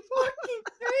tiny fucking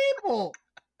table.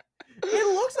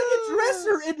 It looks like a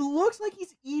dresser. It looks like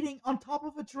he's eating on top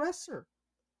of a dresser.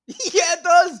 Yeah, it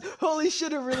does. Holy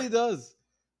shit, it really does.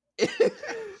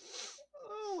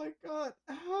 Oh my god.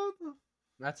 How the...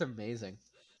 That's amazing.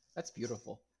 That's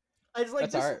beautiful.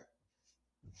 That's art.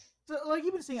 So, like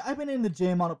you've been seeing, I've been in the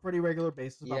gym on a pretty regular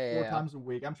basis, about 4 times a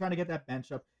week. I'm trying to get that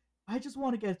bench up. I just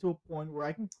want to get to a point where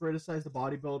I can criticize the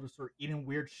bodybuilders for eating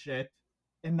weird shit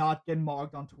and not get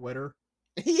mogged on Twitter.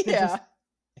 Yeah.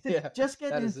 Just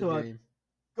get into a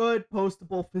good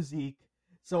postable physique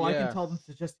so I can tell them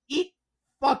to just eat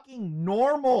fucking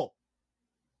normal.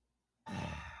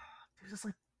 They're just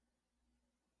like,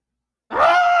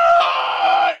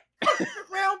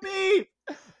 ground beef!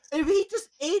 If he just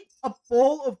ate a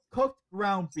bowl of cooked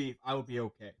ground beef, I would be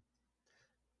okay.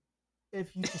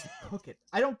 If you just cook it.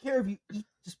 I don't care if you eat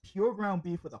just pure ground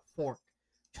beef with a fork.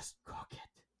 Just cook it.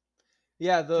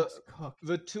 Yeah,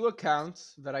 the 2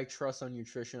 accounts that I trust on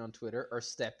nutrition on Twitter are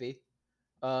Steppy,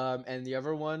 and the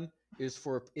other one is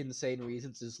for insane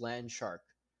reasons is Land Shark.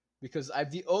 Because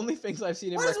the only things I've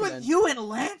seen him recommend... What is with you and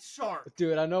Land Shark?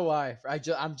 Dude, I know why.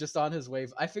 I'm just on his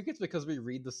wave. I think it's because we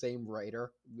read the same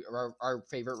writer. Our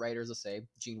favorite writer is the same.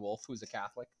 Gene Wolfe, who's a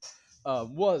Catholic.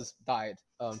 Died,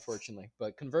 unfortunately.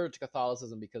 But converted to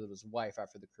Catholicism because of his wife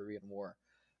after the Korean War.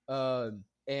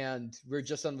 And we're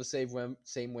just on the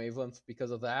same wavelength because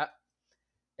of that.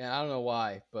 And I don't know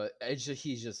why. But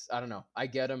he's just... I don't know. I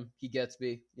get him. He gets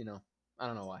me. I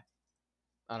don't know why.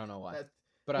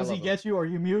 But does he get you? Are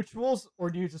you mutuals,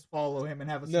 or do you just follow him and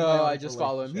have a No, I just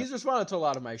follow him. He's responded to a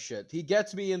lot of my shit. He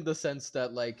gets me in the sense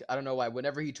that, like, I don't know why.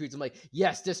 Whenever he tweets, I'm like,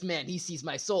 yes, this man, he sees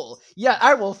my soul. Yeah,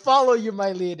 I will follow you,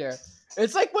 my leader.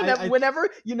 It's like whenever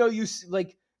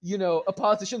a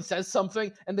politician says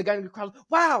something, and the guy in the crowd,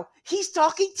 wow, he's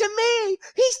talking to me.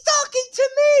 He's talking to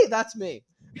me. That's me.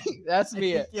 That's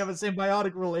me. You have a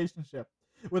symbiotic relationship.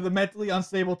 with a mentally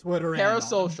unstable Twitter anon.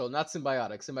 Parasocial, not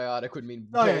symbiotic. Symbiotic would mean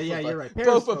Oh, both yeah, of you're us. right.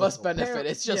 Both of us Parasocial. benefit.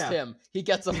 It's just yeah. him. He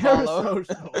gets a follow.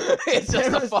 Parasocial. It's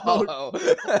just a follow.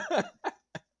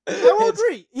 I will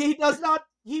agree. He does not.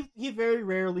 He very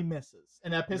rarely misses,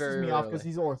 and that pisses Very me off because rarely.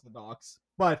 he's Orthodox.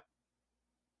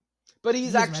 But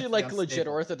he's actually mentally like legit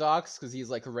unstable. Orthodox because he's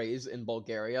like raised in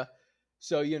Bulgaria.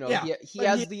 So you know Yeah, he but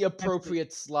has he- the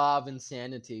appropriate Slav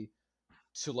insanity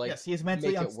to like yes, he is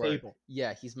mentally make it work. unstable.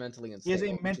 Yeah, he's mentally He unstable. is a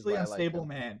which is mentally why I like unstable him.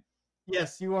 man.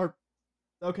 Yes, you are.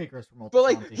 Okay, Christopher. But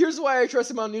like, Multisanti. here's why I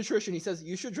trust him on nutrition. He says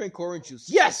you should drink orange juice.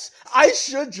 Yes, I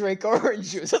should drink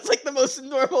orange juice. That's like the most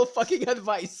normal fucking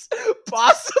advice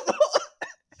possible.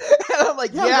 And I'm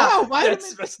like, wow,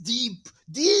 that's deep.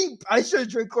 I should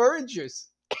drink orange juice.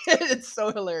 It's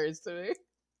so hilarious to me.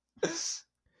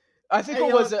 I think Hey,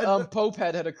 what was yo, it? Pope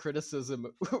had a criticism.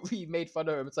 We made fun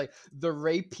of him. It's like the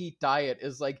Ray Pete diet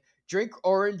is like drink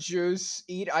orange juice,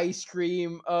 eat ice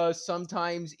cream,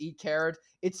 sometimes eat carrot.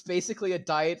 It's basically a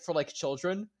diet for like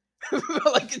children.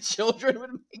 Like children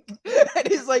would make. And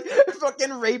he's like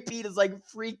fucking Ray Pete is like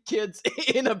 3 kids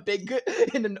in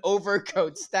an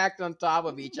overcoat stacked on top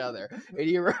of each other. And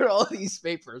he wrote all these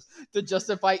papers to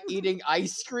justify eating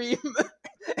ice cream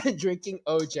and drinking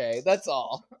OJ. That's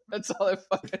all it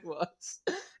fucking was.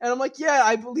 And I'm like, yeah,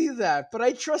 I believe that, but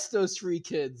I trust those 3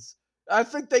 kids. I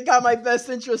think they got my best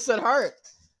interests at heart.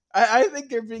 I think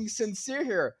they're being sincere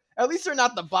here. At least they're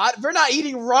not the bot. They're not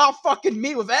eating raw fucking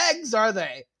meat with eggs, are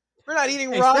they? We're not eating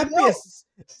raw milk.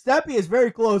 Steppy is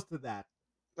very close to that.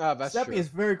 That's Steppy true. is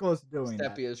very close to doing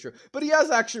that. Steppy is true. But he has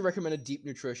actually recommended Deep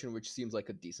Nutrition, which seems like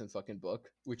a decent fucking book,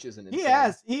 which isn't insane. He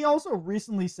has. He also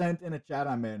recently sent in a chat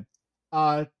I'm in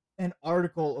an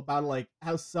article about like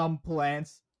how some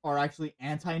plants are actually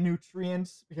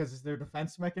anti-nutrients because it's their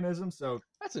defense mechanism. So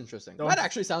that's interesting. Don't- That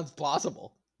actually sounds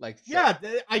plausible. Like, sure. yeah,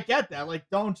 I get that. Like,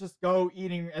 don't just go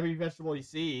eating every vegetable you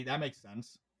see. That makes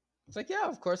sense. It's like, yeah,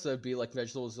 of course there'd be like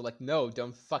vegetables are like, no,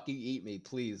 don't fucking eat me,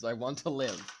 please. I want to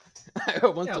live. I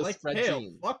want to like spread kale.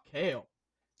 genes. Fuck kale.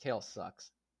 Kale sucks.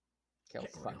 Kale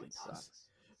It fucking really does. sucks.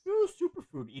 Ooh,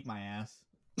 superfood. Eat my ass.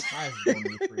 My ass is going to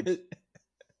the freeze.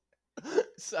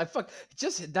 So I fuck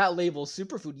just that label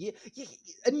superfood.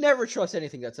 I never trust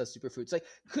anything that says superfood. It's like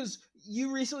because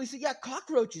you recently said, yeah,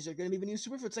 cockroaches are going to be the new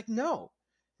superfood. It's like no,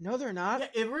 they're not.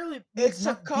 Yeah, it really. It's a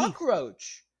not beef.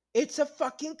 cockroach. It's a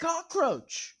fucking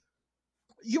cockroach.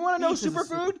 You want to know Beef is a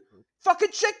superfood? Fucking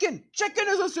chicken. Chicken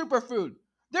is a superfood.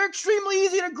 They're extremely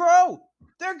easy to grow.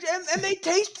 And they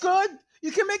taste good.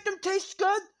 You can make them taste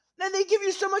good. And they give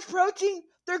you so much protein.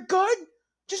 They're good.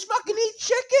 Just fucking eat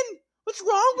chicken. What's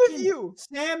wrong with you?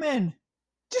 Salmon.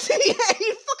 Just eat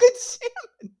fucking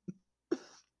salmon.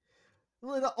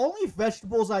 The only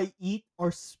vegetables I eat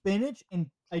are spinach and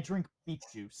I drink beet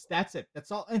juice. That's it.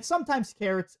 That's all. And sometimes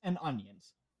carrots and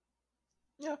onions.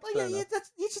 Yeah, Like, fair you enough.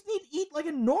 just need to eat like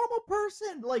a normal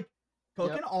person. Like, cook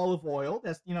Yep. in olive oil.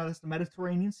 That's that's the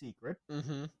Mediterranean secret.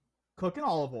 Mm-hmm. Cook in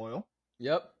olive oil.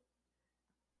 Yep.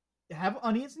 Have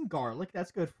onions and garlic.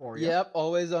 That's good for you. Yep.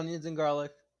 Always onions and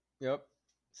garlic. Yep.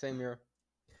 Same here.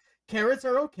 Carrots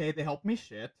are okay. They help me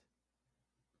shit.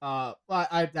 Well,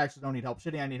 I actually don't need help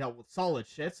shitting. I need help with solid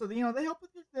shit. So they help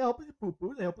with the poo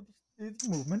poo. They help with the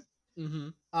movement.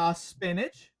 Mm-hmm.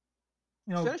 Spinach.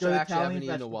 Spinach good I actually Italian haven't eaten in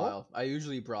a vegetable. while. I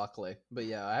usually eat broccoli, but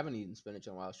yeah, I haven't eaten spinach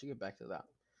in a while. I should get back to that.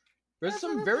 There's That's-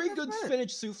 some that's- very that's good better.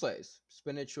 spinach souffles.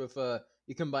 Spinach with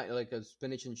you combine like a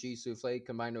spinach and cheese souffle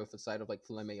combined with a side of like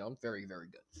filet mignon. Very, very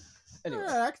good. Anyway,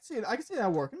 Yeah, I can see it. I can see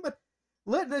that working, but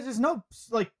there's no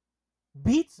like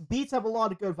beets. Beets have a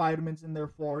lot of good vitamins in there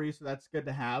for you, so that's good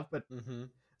to have. But mm-hmm.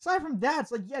 aside from that,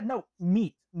 it's like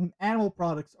meat, animal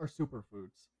products are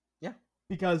superfoods. Yeah,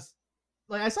 because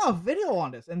like I saw a video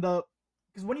on this, and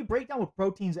because when you break down what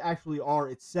proteins actually are,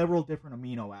 it's several different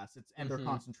amino acids and their Mhm.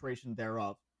 concentration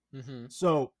thereof. Mm-hmm.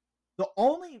 So the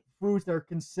only foods that are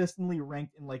consistently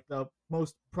ranked in like the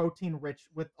most protein rich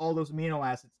with all those amino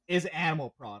acids is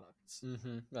animal products.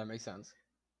 Mm-hmm. That makes sense.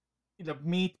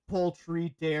 Meat,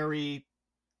 poultry, dairy,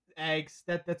 eggs.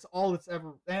 That's all it's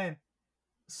ever. And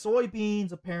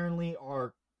soybeans apparently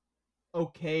are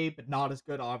okay, but not as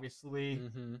good, obviously.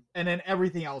 Mm-hmm. And then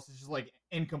everything else is just like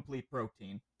incomplete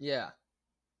protein. Yeah.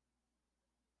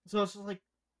 So it's just like,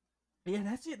 yeah,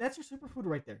 that's it. That's your superfood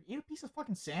right there. Eat a piece of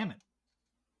fucking salmon.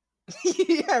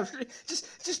 Yeah,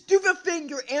 just do the thing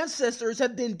your ancestors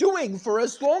have been doing for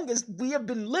as long as we have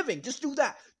been living. Just do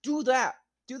that. Do that.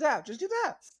 Do that. Just do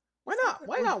that. Why not?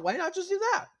 Why not? Why not just do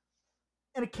that?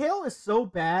 And a kale is so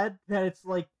bad that it's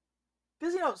like,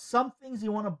 because some things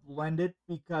you want to blend it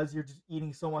because you're just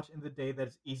eating so much in the day that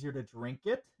it's easier to drink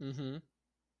it. Mm-hmm.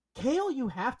 Kale, you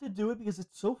have to do it because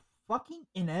it's so fucking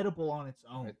inedible on its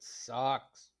own. It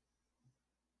sucks.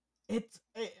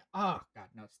 Oh god,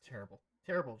 no, it's terrible.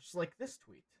 Just like this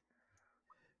tweet.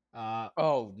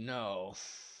 Oh no.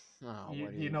 Oh,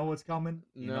 You know what's coming?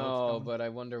 You know what's No, coming? but I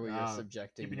wonder what you're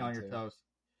subjecting Keeping me you on your to. toes.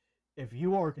 If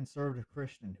you are a conservative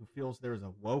Christian who feels there is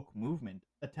a woke movement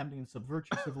attempting to subvert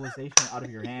your civilization out of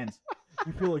your hands,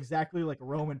 you feel exactly like a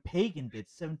Roman pagan did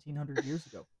 1700 years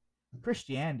ago.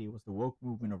 Christianity was the woke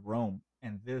movement of Rome,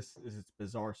 and this is its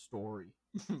bizarre story.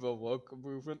 The woke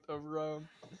movement of Rome.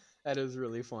 That is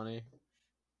really funny.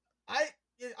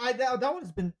 That one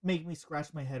has been making me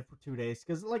scratch my head for 2 days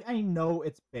because, like, I know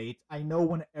it's bait. I know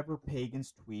whenever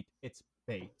pagans tweet, it's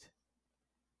bait.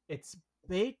 It's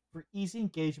bait for easy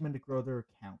engagement to grow their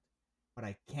account, but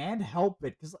I can't help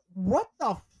it because, what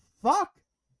the fuck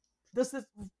does this?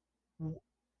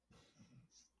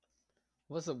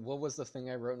 What was the thing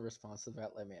I wrote in response to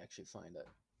that? Let me actually find it,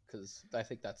 because I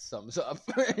think that sums up.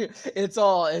 It's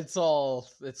all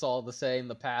the same.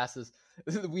 The past is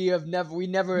we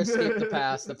never escape the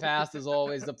past. The past is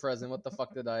always the present. What the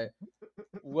fuck did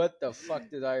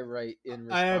I write in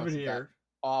response I have it to that here.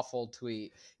 awful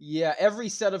tweet? Yeah, every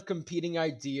set of competing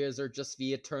ideas are just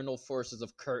the eternal forces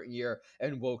of current year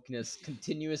and wokeness,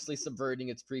 continuously subverting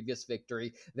its previous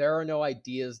victory. There are no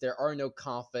ideas, there are no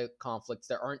conflicts,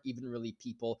 there aren't even really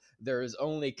people. There is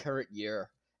only current year,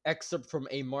 excerpt from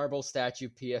a marble statue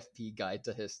PFP guide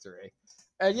to history.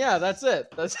 And yeah, that's it.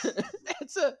 That's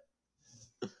it.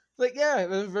 Like, yeah,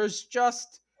 there's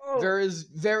just there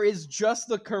is just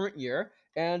the current year,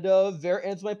 and there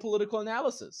ends my political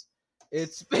analysis.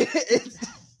 It's a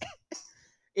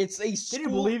school. Can you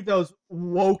believe those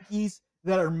wokies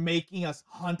that are making us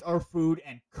hunt our food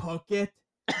and cook it?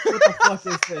 What the fuck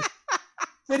is this?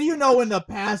 Did you know in the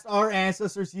past our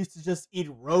ancestors used to just eat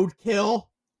roadkill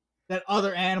that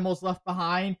other animals left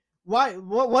behind? What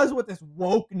was with this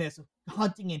wokeness of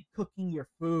hunting and cooking your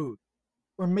food?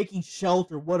 Or making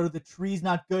shelter? What, are the trees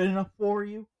not good enough for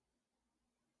you?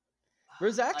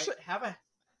 There's actually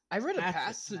I read a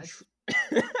passage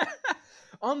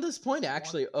on this point,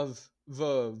 actually, of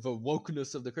the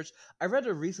wokeness of the Christian. I read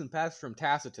a recent passage from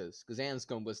Tacitus, because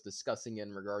Anscombe was discussing it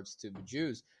in regards to the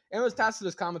Jews, and it was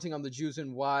Tacitus commenting on the Jews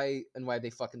and why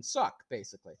they fucking suck,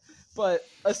 basically. But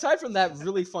aside from that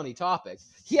really funny topic,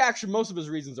 he actually, most of his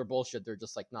reasons are bullshit. They're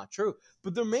just, like, not true.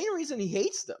 But the main reason he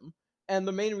hates them, and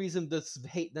the main reason this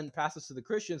hate then passes to the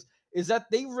Christians, is that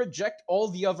they reject all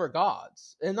the other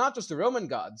gods, and not just the Roman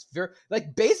gods. They're,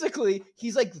 like, basically,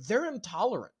 he's like, they're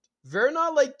intolerant. They're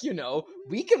not like,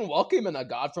 we can welcome in a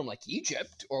god from, like,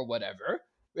 Egypt or whatever,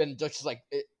 and just, like,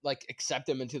 accept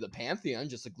him into the pantheon,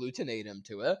 just agglutinate him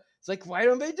to it. It's like, why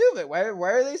don't they do that? Why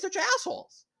are they such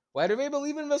assholes? Why do they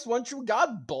believe in this one true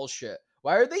god bullshit?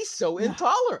 Why are they so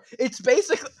intolerant? It's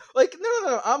basically, like,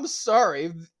 no, I'm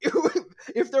sorry.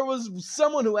 If there was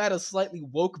someone who had a slightly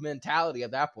woke mentality at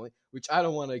that point, which I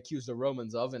don't want to accuse the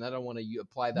Romans of, and I don't want to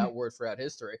apply that word throughout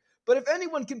history, but if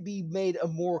anyone can be made a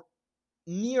more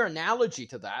near analogy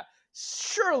to that,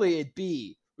 surely it'd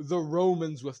be the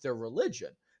Romans with their religion.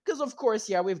 Because, of course,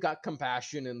 yeah, we've got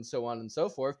compassion and so on and so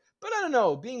forth, but I don't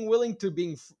know, being willing to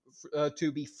be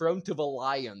thrown to the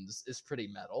lions is pretty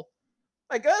metal.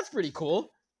 Like, that's pretty cool.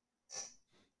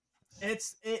 It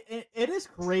is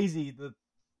crazy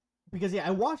because I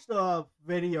watched a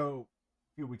video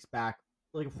a few weeks back,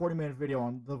 like a 40-minute video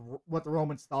on what the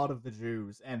Romans thought of the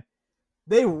Jews, and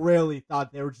they really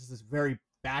thought they were just this very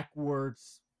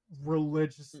backwards,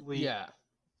 religiously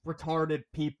retarded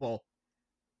people.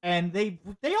 And they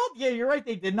all, yeah, you're right,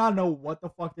 they did not know what the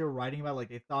fuck they were writing about. Like,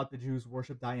 they thought the Jews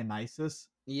worshiped Dionysus.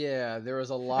 Yeah, there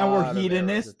was a lot of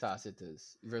hedonists.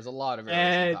 Tacitus. There's a lot of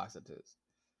errors in Tacitus.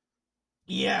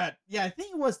 Yeah, I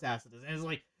think it was Tacitus. And it's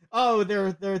like, oh,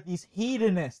 there are these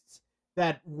hedonists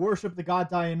that worship the god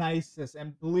Dionysus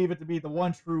and believe it to be the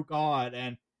one true god,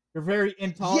 and they're very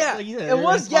intolerant.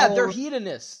 Yeah, they're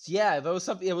hedonists. Yeah, that was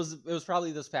something. It was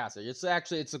probably this passage. It's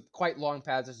a quite long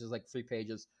passage. It's like 3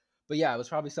 pages. But yeah, it was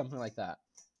probably something like that.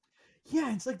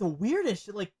 Yeah, it's like the weirdest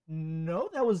shit. Like, no,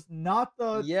 that was not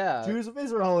the Jews of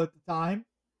Israel at the time.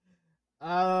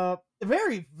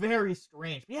 Very, very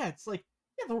strange. But yeah, it's like,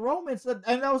 the Romans, and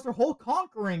that was their whole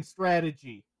conquering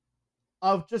strategy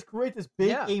of just create this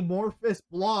big amorphous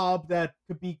blob that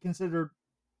could be considered,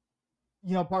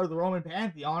 part of the Roman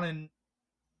pantheon. And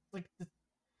like,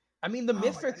 I mean, the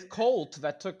Mithric cult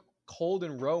that took hold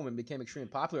in Rome and became extremely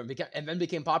popular and then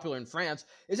became popular in France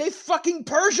is a fucking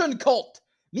Persian cult.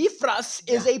 Mithras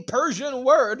is a Persian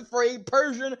word for a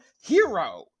Persian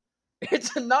hero.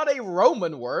 It's not a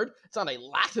Roman word. It's not a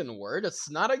Latin word. It's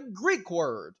not a Greek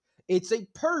word. It's a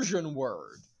Persian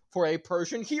word. for a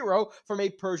Persian hero, from a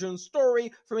Persian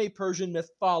story, from a Persian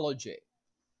mythology.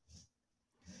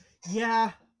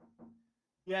 Yeah.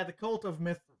 Yeah, the cult of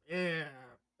myth. Yeah.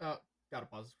 Gotta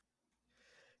pause.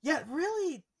 Yeah,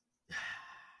 really.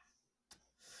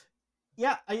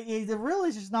 Yeah, there really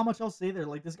is just not much else to say there.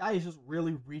 Like, this guy is just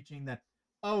really reaching that,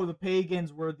 oh, the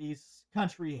pagans were these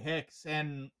country hicks,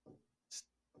 and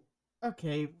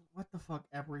okay, what the fuck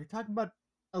ever. You're talking about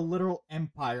a literal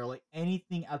empire. Like,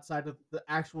 anything outside of the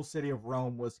actual city of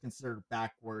Rome was considered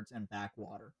backwards and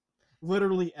backwater.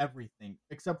 Literally everything,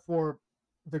 except for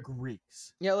the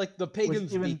Greeks. Yeah, like the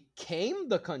pagans even became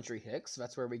the country hicks.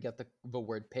 That's where we get the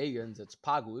word pagans. It's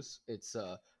pagus. It's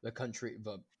the country.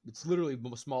 It's literally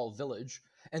a small village.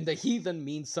 And the heathen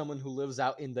means someone who lives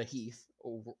out in the heath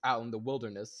or out in the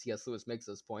wilderness. C.S. Lewis makes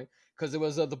this point because it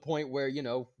was at the point where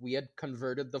we had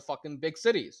converted the fucking big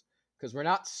cities because we're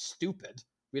not stupid.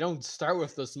 We don't start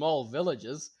with the small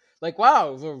villages. Like,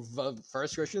 wow, the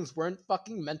first Christians weren't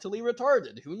fucking mentally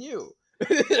retarded. Who knew?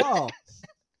 Oh.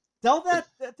 Tell that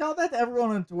to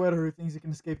everyone on Twitter who thinks you can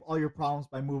escape all your problems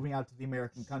by moving out to the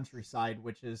American countryside,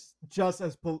 which is just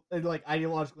as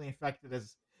ideologically infected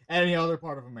as any other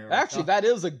part of America. Actually, that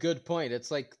is a good point.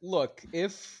 It's like, look,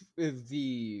 if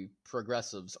the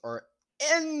progressives are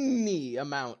any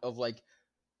amount of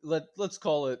let's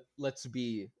call it, let's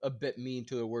be a bit mean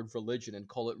to the word religion and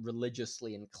call it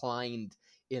religiously inclined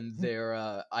in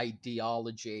their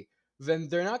ideology, then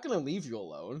they're not going to leave you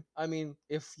alone. I mean,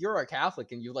 if you're a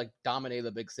Catholic and you dominate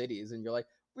the big cities and you're like,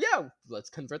 yeah,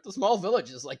 let's convert the small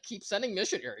villages, keep sending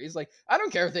missionaries. I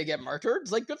don't care if they get martyred.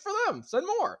 It's good for them. Send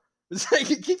more. It's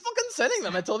keep fucking sending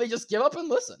them until they just give up and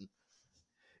listen.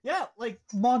 Yeah,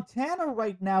 Montana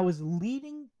right now is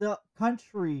leading the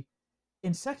country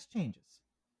in sex changes.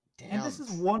 Damn. And this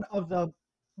is one of the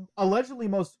allegedly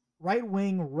most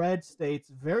right-wing red states,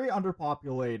 very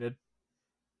underpopulated,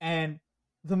 and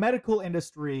the medical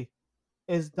industry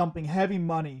is dumping heavy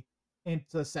money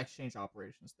into sex change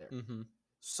operations there. Mm-hmm.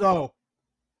 So,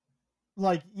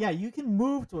 you can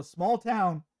move to a small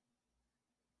town.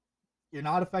 You're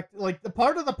not affected. The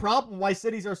part of the problem why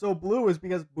cities are so blue is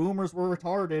because boomers were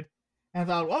retarded and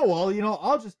thought, oh, well,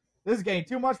 this is getting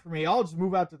too much for me. I'll just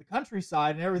move out to the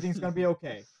countryside and everything's going to be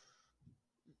okay.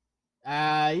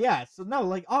 So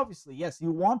no, obviously, yes,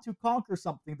 you want to conquer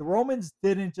something. The Romans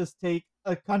didn't just take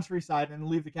a countryside and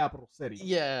leave the capital city.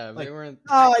 Yeah, they weren't.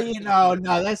 Oh,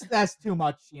 no, that's too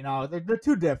much. They're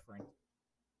too different.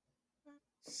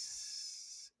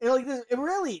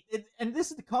 And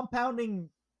this is the compounding.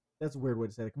 That's a weird way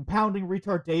to say it. Compounding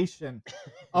retardation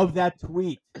of that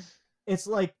tweet. It's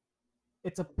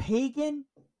it's a pagan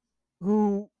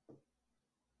who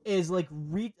is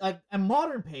a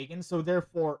modern pagan, so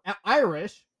therefore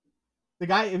Irish. The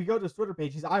guy, if you go to his Twitter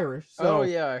page, he's Irish. So oh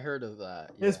yeah, I heard of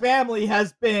that. Yeah. His family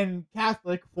has been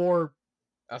Catholic for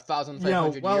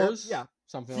 1,500 years. Yeah,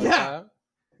 something like that.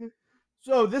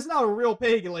 So this is not a real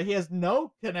pagan. He has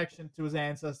no connection to his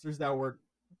ancestors that were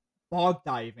bog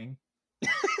diving.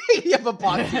 Yeah, but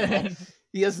bog diving.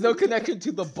 He has no connection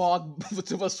to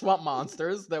the swamp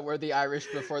monsters that were the Irish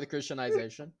before the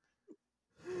Christianization.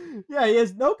 Yeah, he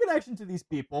has no connection to these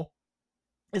people.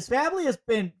 His family has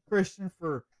been Christian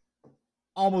for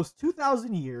almost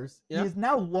 2,000 years. Yeah. He is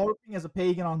now LARPing as a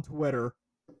pagan on Twitter.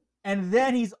 And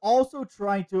then he's also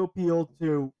trying to appeal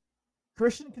to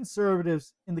Christian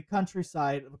conservatives in the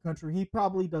countryside of a country he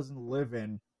probably doesn't live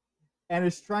in. And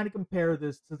is trying to compare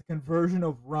this to the conversion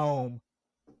of Rome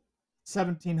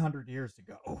 1,700 years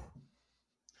ago.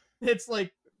 It's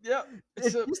yeah,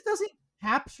 this doesn't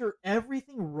capture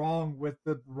everything wrong with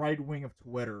the right wing of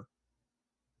Twitter.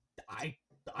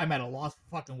 I'm at a loss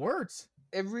for fucking words.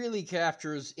 It really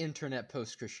captures internet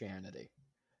post-Christianity.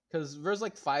 Because there's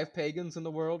 5 pagans in the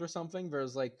world or something.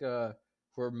 There's who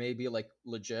are maybe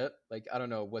legit. I don't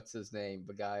know, what's his name?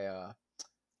 The guy,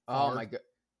 oh my god.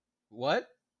 What?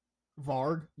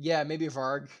 Varg? Yeah, maybe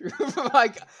Varg.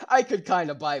 I could kind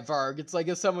of buy Varg. It's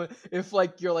if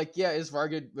you're yeah, is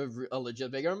Varg a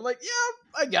legit pagan? I'm yeah,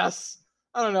 I guess.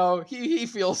 I don't know. He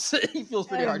feels pretty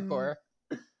hardcore.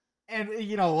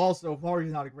 And also Varg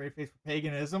is not a great face for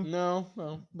paganism.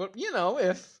 No. But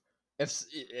if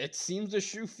it seems the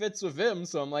shoe fits with him,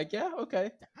 so I'm yeah,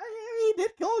 okay. He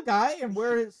did kill a guy and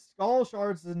wear his skull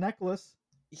shards as a necklace.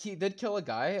 He did kill a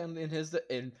guy, and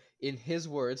in his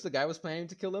words, the guy was planning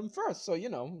to kill him first. So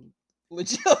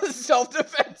legit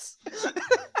self-defense.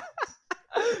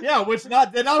 Yeah, which did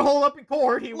not hold up in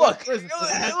court. It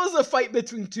was a fight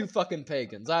between 2 fucking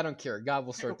pagans. I don't care. God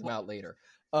will sort them out later.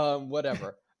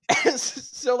 Whatever.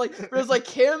 So there's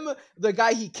him, the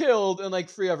guy he killed, and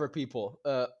 3 other people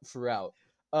throughout.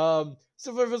 So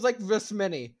there was this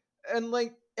many, and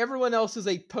everyone else is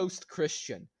a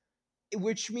post-Christian,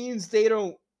 which means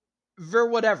they're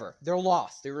whatever. They're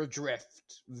lost. They're adrift.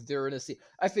 They're in a sea.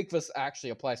 I think this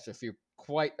actually applies to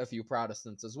quite a few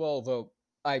Protestants as well, though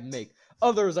I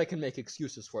can make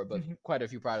excuses for, but quite a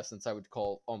few Protestants I would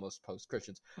call almost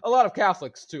post-Christians. A lot of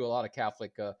Catholics too. A lot of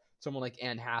Catholic, someone like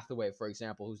Anne Hathaway, for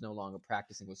example, who's no longer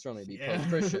practicing, would certainly be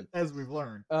post-Christian, as we've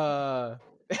learned.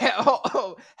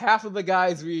 Half of the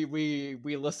guys we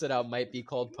listed out might be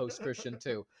called post-Christian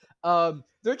too.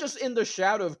 They're just in the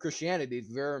shadow of Christianity.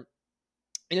 They're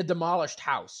in a demolished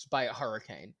house by a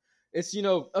hurricane. It's,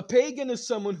 a pagan is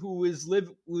someone who is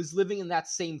living in that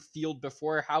same field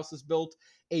before a house is built.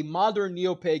 A modern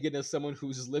neo-pagan is someone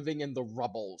who's living in the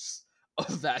rubbles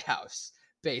of that house,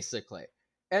 basically.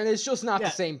 And it's just not the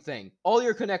same thing. All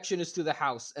your connection is to the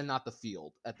house and not the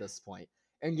field at this point.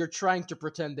 And you're trying to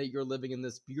pretend that you're living in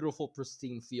this beautiful,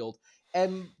 pristine field.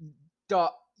 And,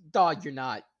 dog, you're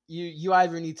not. You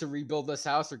either need to rebuild this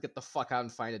house or get the fuck out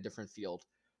and find a different field.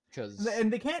 And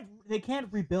they can't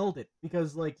rebuild it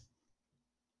because, like,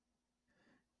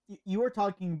 you are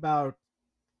talking about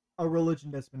a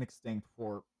religion that's been extinct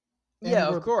for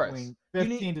of course,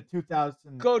 15 to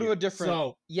 2000. Go to a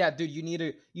different. Dude, you need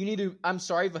to. I'm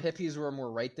sorry, the hippies were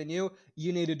more right than you.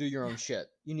 You need to do your own shit.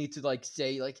 You need to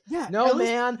say no,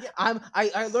 man.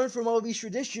 I learned from all these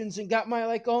traditions and got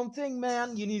my own thing,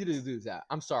 man. You need to do that.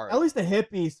 I'm sorry. At least the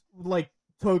hippies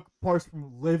took parts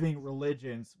from living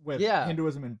religions with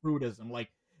Hinduism and Buddhism. Like,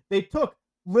 they took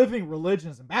living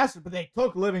religions and mastered, but they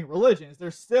took living religions. They're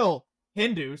still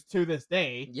Hindus to this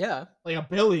day. Yeah. Like 1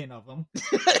 billion of them.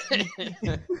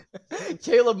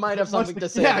 Caleb might have something to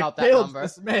say about that Caleb's number.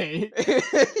 Dismay.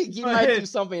 He might do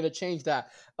something to change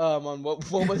that. On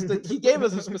what was he gave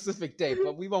us a specific date,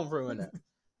 but we won't ruin it.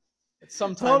 It's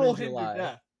sometime Total in July. Hindu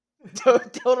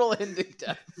death. Total Hindu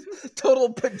death.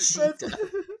 Total Pajita.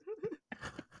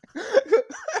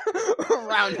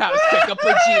 Roundhouse kick a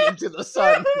Pajit into the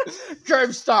sun.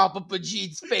 Curb stomp a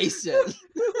Pajit's face in.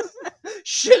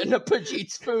 Shit in a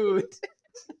Pajit's food.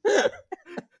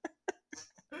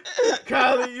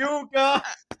 Kali Yuga.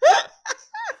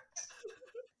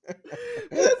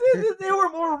 They were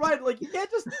more right. Like, you can't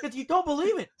just because you don't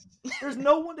believe it. There's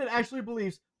no one that actually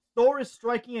believes Thor is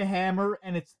striking a hammer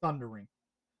and it's thundering.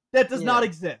 That does not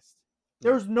exist.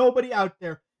 There's nobody out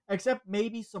there except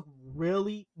maybe some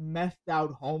really methed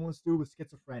out homeless dude with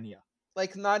schizophrenia.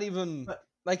 Not even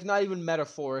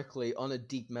metaphorically on a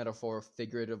deep metaphor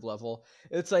figurative level.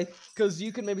 It's because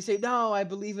you can maybe say, no, I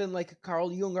believe in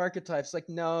Carl Jung archetypes.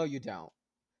 No, you don't.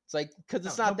 It's because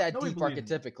it's not that deep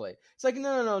archetypically. It's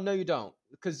no, you don't.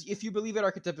 Because if you believe it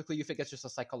archetypically, you think it's just a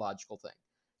psychological thing.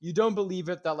 You don't believe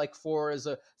it that Thor is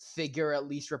a figure at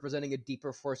least representing a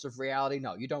deeper force of reality.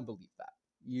 No, you don't believe that.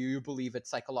 You believe it's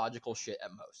psychological shit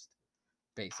at most,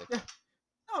 basically.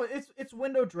 Yeah. No, it's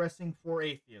window dressing for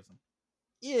atheism.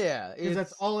 Yeah, because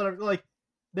that's all it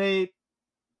they.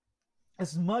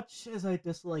 As much as I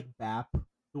dislike Bap,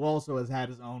 who also has had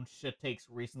his own shit takes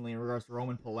recently in regards to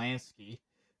Roman Polanski.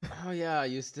 Oh yeah,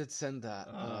 you did send that.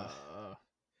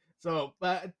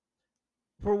 But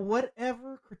for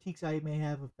whatever critiques I may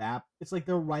have of Bap, it's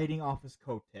they're riding off his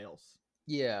coattails.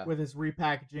 Yeah, with his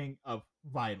repackaging of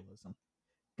vitalism.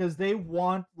 Because they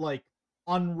want,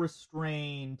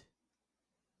 unrestrained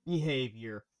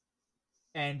behavior.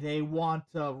 And they want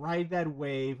to ride that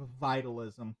wave of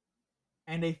vitalism.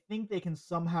 And they think they can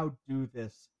somehow do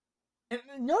this. And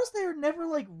notice they're never,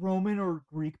 Roman or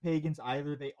Greek pagans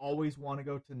either. They always want to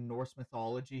go to Norse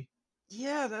mythology.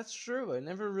 Yeah, that's true. I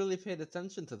never really paid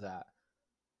attention to that.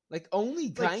 Only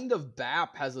kind of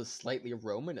Bap has a slightly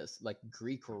Romanist,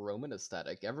 Greek or Roman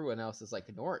aesthetic. Everyone else is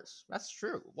Norse. That's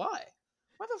true. Why?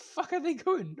 Why the fuck are they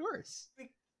going Norse?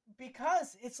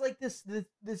 Because it's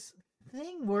this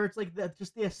thing where it's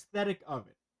just the aesthetic of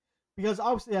it. Because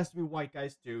obviously it has to be white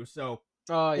guys too, so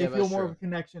they feel more of a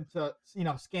connection to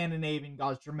Scandinavian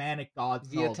gods, Germanic gods.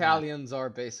 The Italians are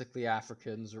basically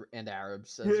Africans and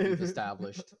Arabs, as we've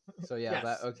established. So yeah,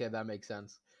 yes. That makes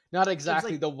sense. Not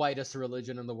exactly the whitest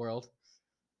religion in the world.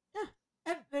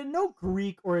 Yeah, and no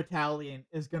Greek or Italian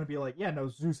is going to be no,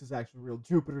 Zeus is actually real,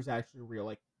 Jupiter's actually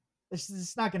real.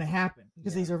 It's not going to happen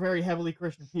because these are very heavily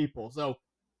Christian people. So,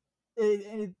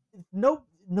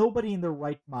 nobody in their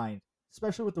right mind,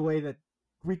 especially with the way that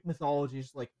Greek mythology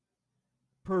is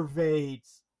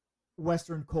pervades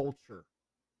Western culture,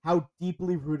 how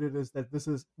deeply rooted it is that this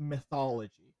is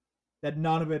mythology, that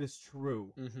none of it is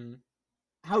true. Mm-hmm.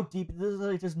 How deep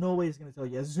there's no way it's going to tell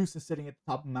you. Zeus is sitting at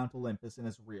the top of Mount Olympus and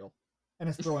it's real, and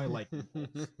it's throwing lightning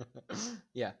bolts.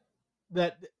 Yeah.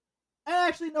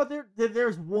 Actually, no.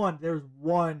 There's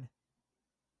one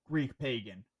Greek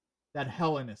pagan, that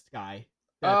Hellenist guy.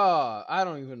 that I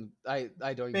don't even. I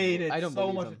don't. baited I don't so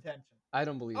believe much him. attention. I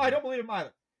don't believe. Oh, I him. don't believe him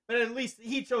either. But at least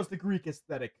he chose the Greek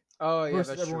aesthetic Oh yeah, versus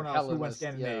that's true. everyone else who went Hellenist. Yeah,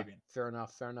 Scandinavian. fair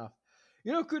enough. Fair enough.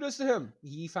 You know, kudos to him.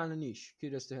 He found a niche.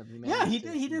 Kudos to him. He Yeah, managed he to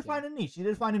did. He sneak did in. find a niche. He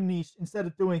did find a niche. Instead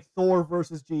of doing Thor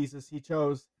versus Jesus, he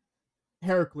chose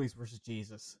Heracles versus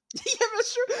Jesus. Yeah,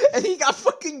 that's true. And he got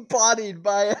fucking bodied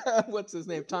by what's his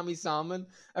name, Tommy Salmon.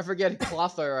 I forget.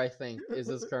 Clother, I think, is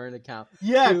his current account.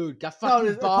 Yeah, Dude, got no,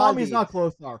 fucking bodied. Tommy's not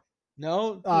Clothar.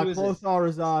 No, who is it? Clothar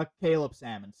is Caleb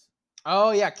Salmons.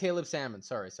 Oh yeah, Caleb Salmon.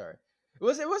 Sorry. It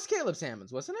was Caleb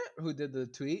Salmons, wasn't it? Who did the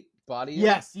tweet? Body?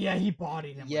 Yes, yeah, he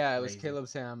bodied him. Yeah, like it was crazy. Caleb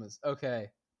Salmons.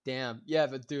 Okay. Damn. Yeah,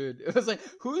 but dude, it was like,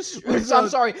 who's? Which I'm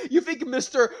was- sorry. You think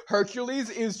Mr. Hercules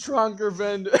is stronger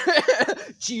than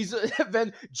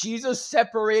Jesus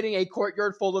separating a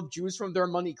courtyard full of Jews from their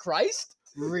money Christ?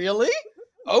 Really?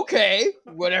 Okay,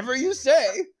 whatever you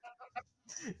say.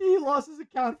 He lost his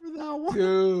account for that one.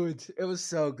 Dude, it was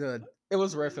so good. It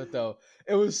was worth it though.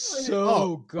 It was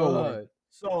so good.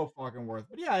 So fucking worth.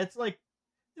 But yeah, it's like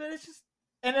it's just.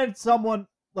 And then someone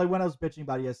like when I was bitching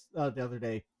about it the other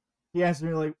day, he answered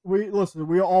me like,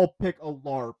 we all pick a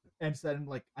LARP," and said, "I'm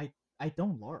like, I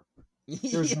don't LARP.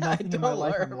 There's Yeah, nothing in my don't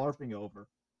life I'm LARP. LARPing over.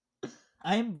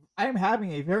 I'm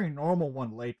having a very normal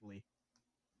one lately.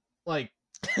 Like,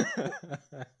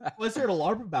 what's there to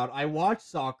LARP about? I watch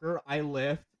soccer, I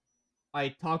lift, I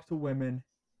talk to women,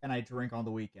 and I drink on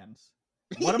the weekends.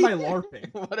 What am I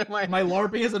LARPing? What am I? Am I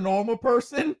LARPing as a normal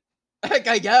person? Like,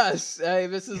 I guess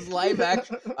this is live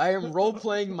action. I am role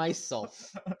playing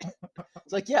myself.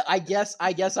 It's like, yeah, I guess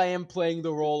I am playing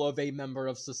the role of a member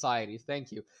of society.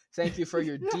 Thank you for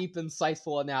your deep,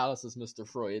 insightful analysis, Mr.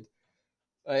 Freud.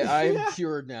 I am Yeah.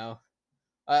 cured now.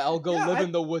 I'll go Yeah, live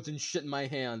in the woods and shit in my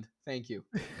hand. Thank you.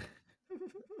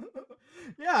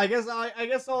 Yeah, I guess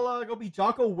I'll go be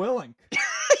Jocko Willink.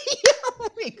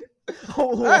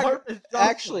 Oh, LARP is Jocko.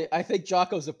 actually, I think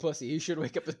Jocko's a pussy. He should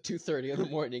wake up at 2:30 in the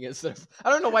morning instead of. I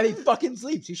don't know why he fucking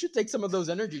sleeps. He should take some of those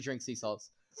energy drinks he sells.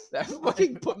 That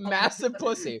fucking massive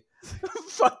pussy,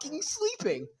 fucking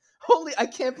sleeping. Holy, I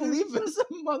can't believe this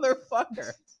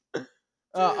motherfucker.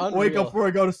 Wake up before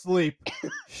I go to sleep.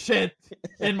 Shit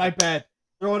in my bed.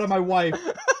 Throw it at my wife.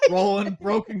 Rolling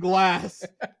broken glass.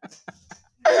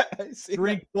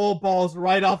 Drink bull balls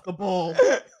right off the bowl.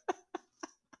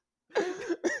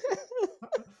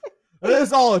 It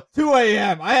is all at 2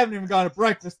 a.m. I haven't even gone to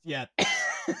breakfast yet.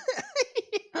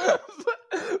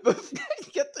 but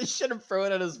get the shit and throw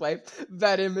it at his wife.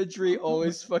 That imagery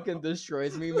always fucking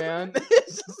destroys me, man.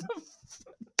 It's just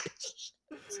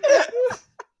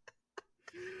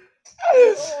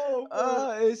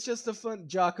it's just a fun.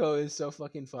 Jocko is so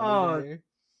fucking funny to me.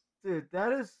 Dude,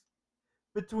 that is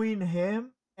between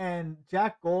him and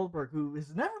Jack Goldberg, who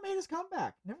has never made his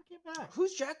comeback. Never came back.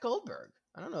 Who's Jack Goldberg?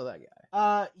 I don't know that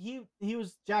guy. He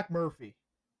was Jack Murphy.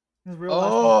 His real last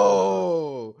name is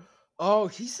Goldberg. Oh,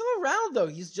 he's still around though.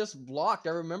 He's just blocked.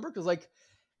 I remember because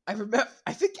I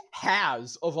think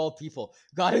Haz of all people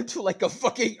got into like a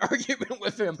fucking argument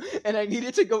with him, and I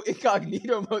needed to go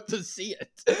incognito mode to see it,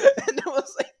 and I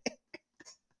was like.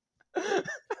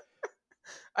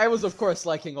 I was, of course,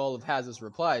 liking all of Haz's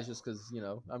replies just because,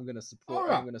 I'm gonna support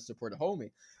a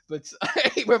homie, but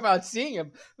without seeing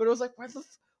him. But it was like,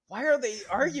 why are they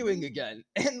arguing again?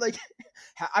 And like,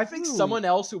 I think someone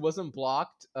else who wasn't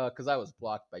blocked, because I was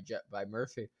blocked by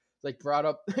Murphy, like brought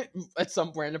up at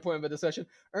some random point of the discussion.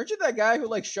 Aren't you that guy who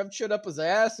like shoved shit up his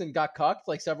ass and got cucked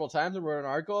like several times and wrote an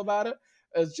article about it?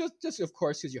 It's just of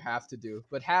course because you have to do,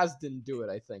 but Haz didn't do it.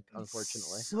 I think,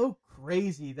 unfortunately. It's so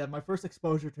crazy that my first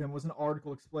exposure to him was an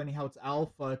article explaining how it's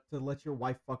alpha to let your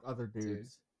wife fuck other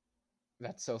dudes. Dude,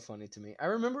 that's so funny to me. I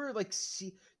remember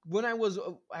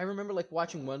I remember like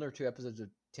watching 1 or 2 episodes of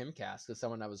Timcast because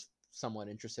someone I was somewhat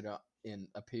interested in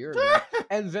appeared,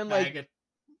 and then like,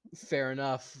 fair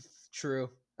enough, true.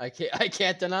 I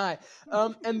can't deny.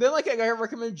 And then like I got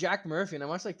recommended Jack Murphy, and I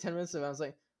watched like 10 minutes of it. I was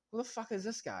like, who the fuck is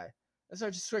this guy? And so I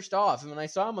just switched off. And when I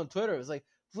saw him on Twitter, it was like,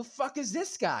 who the fuck is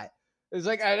this guy? It was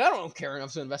like, I don't care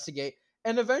enough to investigate.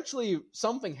 And eventually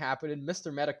something happened, and Mr.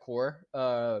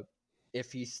 Metacore,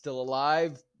 if he's still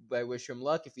alive, I wish him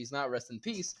luck. If he's not, rest in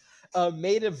peace.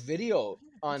 Made a video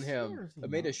on him.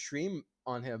 Made a stream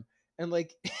on him. And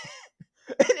like, and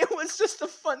it was just the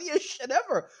funniest shit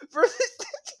ever.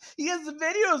 He has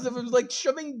videos of him like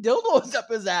shoving dildos up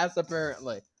his ass,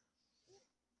 apparently.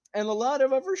 And a lot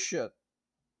of other shit.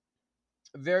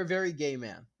 Very, very gay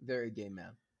man. Very gay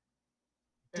man.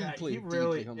 Deeply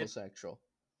homosexual.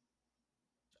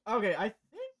 Okay, I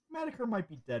think Medicare might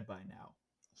be dead by now.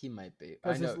 He might be. I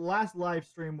Because know. his last live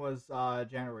stream was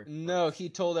January 1st. No, he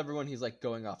told everyone he's like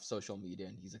going off social media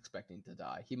and he's expecting to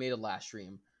die. He made a last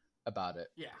stream about it.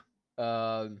 Yeah.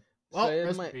 So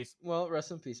Rest in peace. Well,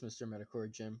 rest in peace, Mr.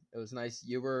 Metacore Jim. It was nice.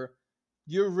 You're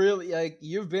really like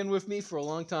you've been with me for a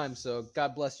long time. So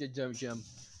God bless you, Jim.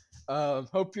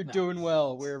 Hope you're doing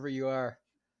well wherever you are.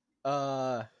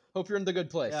 Hope you're in the good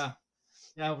place.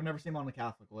 Yeah, we've never seen him on the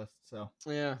Catholic list, so.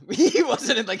 Yeah, he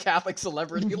wasn't in the Catholic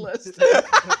celebrity list.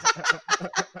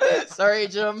 Sorry,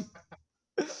 Jim.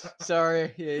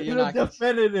 Sorry, yeah, you're not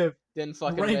definitive. Didn't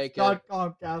fucking make it.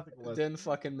 Catholic list. Didn't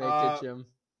fucking make it, Jim.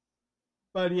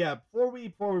 But yeah, before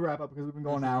we wrap up, because we've been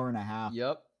going an hour and a half.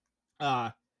 Yep.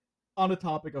 On the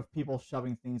topic of people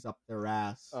shoving things up their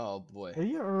ass. Oh boy. Have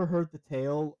you ever heard the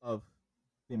tale of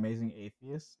the Amazing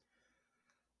Atheist?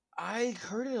 I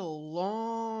heard it a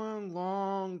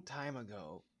long time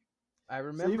ago. I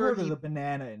remember. So you heard of the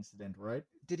banana incident, right?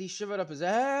 Did he shove it up his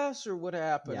ass, or what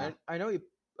happened? Yeah. I know he.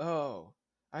 Oh,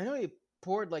 I know he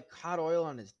poured like hot oil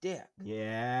on his dick.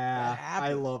 Yeah,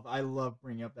 I love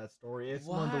bringing up that story. It's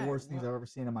one of the worst things I've ever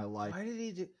seen in my life. Why did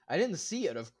he do? I didn't see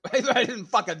it. I didn't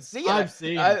fucking see it. I've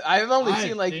seen it. I've only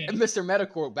seen like Mr.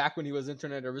 Metacore back when he was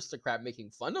Internet Aristocrat making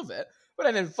fun of it, but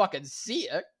I didn't fucking see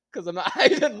it because I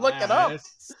didn't look it up.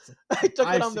 I took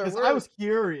it on their word. I was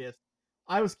curious.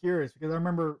 Because I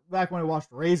remember back when I watched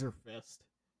Razor Fist.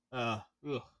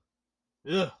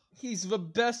 He's the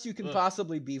best you can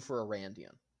possibly be for a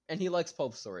Randian. And he likes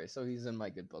Pope stories, so he's in my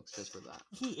good books just for that.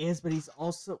 He is, but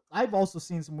I've also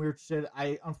seen some weird shit.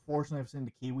 I unfortunately have seen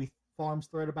the Kiwi Farms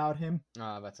thread about him.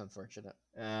 Ah, that's unfortunate.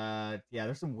 Yeah,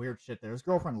 there's some weird shit there. His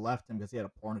girlfriend left him because he had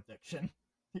a porn addiction.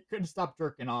 He couldn't stop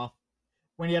jerking off.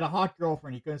 When he had a hot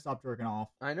girlfriend, he couldn't stop jerking off.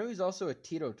 I know he's also a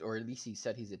or at least he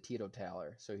said he's a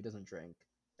teetotaler, so he doesn't drink.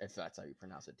 If that's how you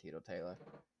pronounce it, teetotaler.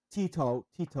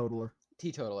 Teetotaler.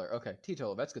 Teetotaler, okay.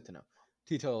 Teetotaler, that's good to know.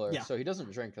 Teetotaler, yeah. So he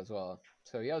doesn't drink as well.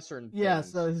 So he has certain Yeah,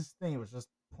 things. so his thing was just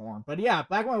porn. But yeah,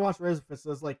 back when I watched Razor Fist, it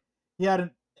was like, he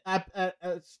had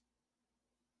a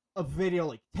video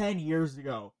like 10 years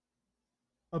ago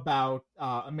about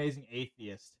Amazing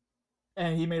Atheist.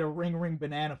 And he made a ring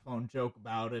banana phone joke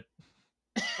about it.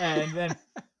 And then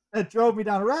that drove me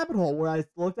down a rabbit hole where I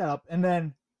looked that up. And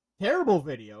then, terrible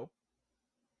video.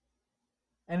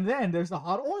 And then there's the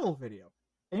hot oil video.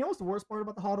 And you know what's the worst part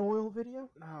about the hot oil video?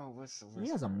 No, what's the worst? He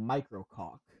has a micro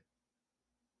cock.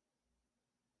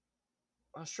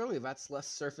 Well, surely that's less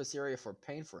surface area for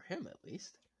pain for him, at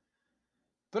least.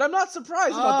 But I'm not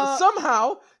surprised about this.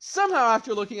 Somehow,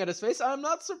 after looking at his face, I'm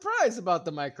not surprised about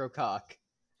the micro cock.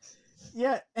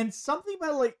 Yeah, and something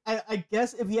about, like, I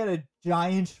guess if he had a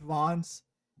giant schwanz,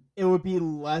 it would be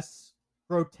less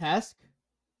grotesque.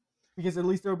 Because at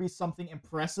least there would be something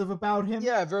impressive about him.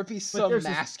 Yeah, there would be some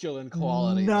masculine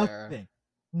quality there.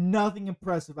 Nothing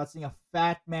impressive about seeing a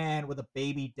fat man with a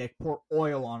baby dick pour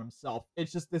oil on himself.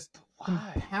 It's just this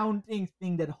compounding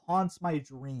thing that haunts my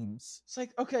dreams. It's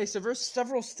like, okay, so there's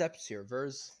several steps here.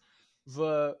 There's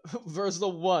the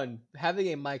one, having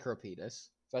a micro penis.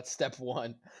 That's step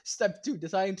 1. Step 2,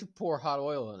 deciding to pour hot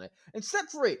oil on it. And step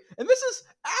 3, and this is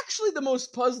actually the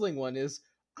most puzzling one, is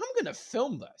I'm gonna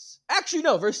film this. Actually,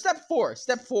 no, there's step 4.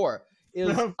 Step 4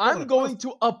 is I'm going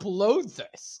to upload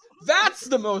this. That's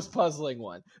the most puzzling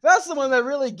one. That's the one that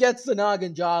really gets the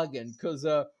noggin jogging, because,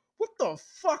 what the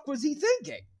fuck was he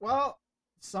thinking? Well,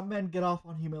 some men get off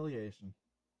on humiliation.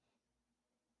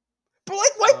 But,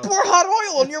 like, why pour hot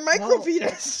oil on your micro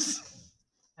penis?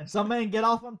 And some men get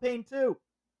off on pain, too.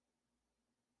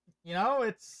 You know,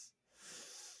 it's...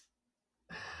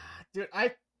 Dude,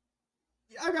 I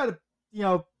got a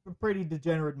pretty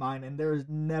degenerate mind, and there is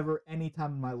never any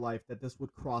time in my life that this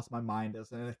would cross my mind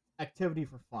as an activity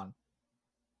for fun.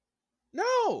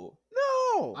 No!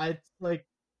 I'd like,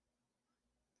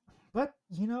 but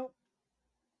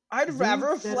I'd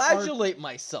rather flagellate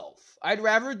myself. I'd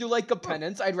rather do like a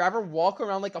penance. I'd rather walk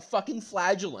around like a fucking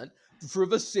flagellant through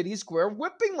the city square,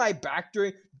 whipping my back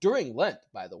during Lent,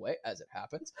 by the way, as it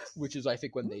happens, which is I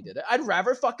think when they did it. I'd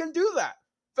rather fucking do that.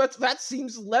 That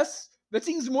seems less. That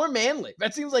seems more manly.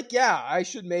 That seems like, yeah, I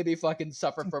should maybe fucking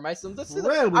suffer for my sins.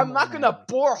 I'm not going to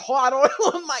pour hot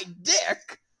oil on my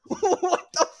dick. What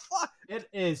the fuck? It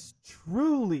is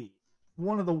truly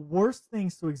one of the worst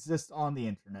things to exist on the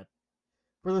internet.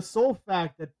 For the sole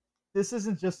fact that this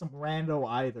isn't just some rando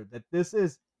either. That this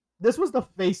was the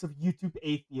face of YouTube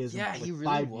atheism. Yeah, for like he really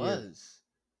 5 was. years.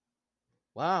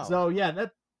 Wow. So yeah,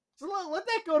 let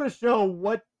that go to show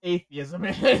what atheism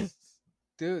is.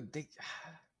 Dude,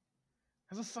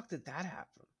 how the fuck did that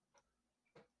happen?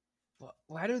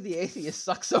 Why do the atheists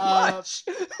suck so much?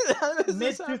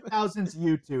 Mid-2000s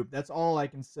YouTube. That's all I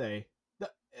can say.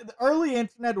 the early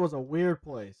internet was a weird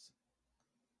place.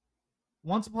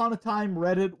 Once upon a time,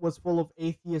 Reddit was full of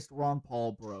atheist Ron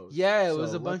Paul bros. Yeah, it So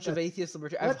was a bunch of atheist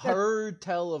libertarians. I've heard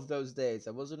tell of those days.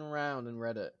 I wasn't around in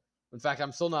Reddit. In fact,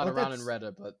 I'm still not around in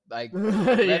Reddit, but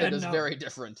Reddit is very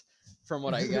different from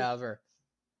what I gather.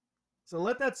 So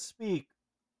let that speak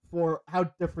for how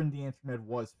different the internet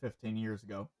was 15 years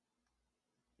ago.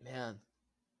 Man.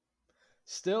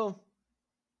 Still,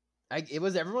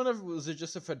 was it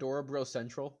just a Fedora Bro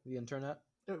Central, the internet?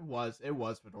 It was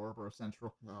Fedora Bro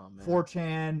Central. Oh man.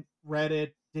 4chan,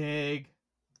 Reddit, Dig.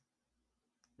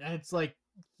 And it's like,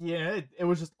 yeah, it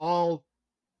was just all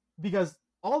because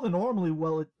all the normal,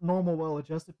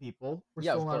 well-adjusted people were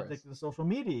still not addicted to social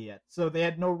media yet, so they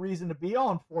had no reason to be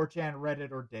on 4chan,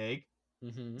 Reddit, or Dig.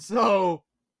 Mm-hmm. So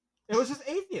it was just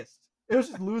atheists. It was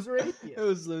just loser atheists. It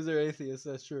was loser atheists.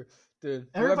 That's true, dude.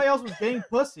 Everybody else was getting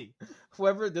pussy.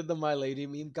 Whoever did the My Lady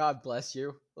meme, God bless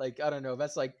you. Like, I don't know.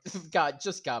 That's like, God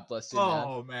bless you, man.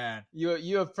 Oh man,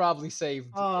 you have probably saved.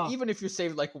 Even if you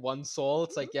saved like one soul,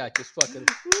 it's like, yeah, just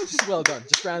well done.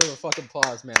 Just round of a fucking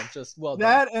applause, man. Just well done.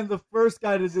 That and the first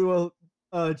guy to do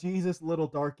a Jesus Little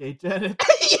Dark Age edit.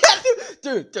 Yeah,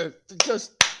 dude,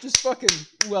 just fucking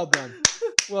well done.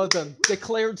 Well done.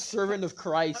 Declared servant of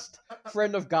Christ,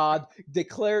 friend of God.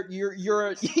 Declared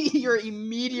you're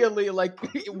immediately like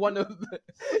one of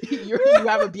you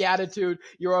have a beatitude.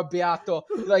 You're a beato.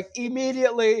 Like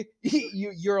immediately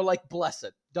you're like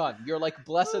blessed. Done. You're like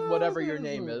blessed whatever your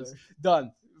name is.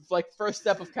 Done. Like first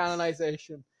step of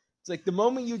canonization. It's like the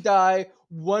moment you die,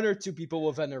 one or two people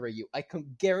will venerate you. I can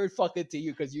guarantee fuck it to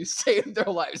you because you saved their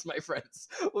lives, my friends.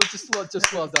 Well, just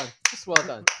well done. Just well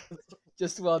done.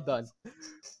 Just well done.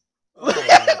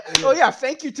 Oh yeah,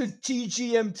 thank you to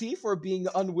TGMT for being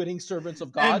unwitting servants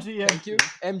of God. MGMT. Thank you.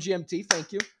 MGMT,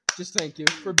 thank you. Just thank you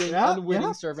for being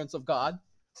unwitting servants of God.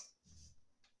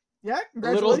 Yeah,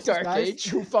 Little congratulations, Dark guys. Age.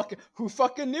 Who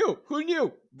fucking knew? Who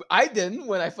knew? I didn't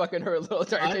when I fucking heard Little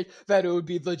Dark Age that it would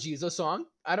be the Jesus song.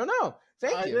 I don't know.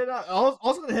 Thank you.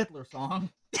 Also the Hitler song.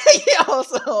 Yeah,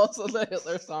 also the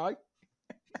Hitler song.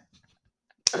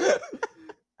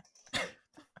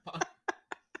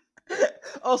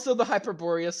 Also the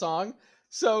Hyperborea song.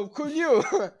 So who knew?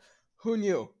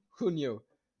 Who knew?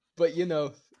 But you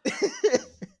know.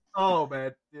 Oh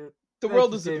man, dude. The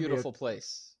world is a beautiful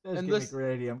place. And this give me a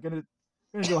great idea. I'm gonna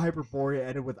do a Hyperborea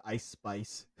edit with Ice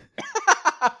Spice.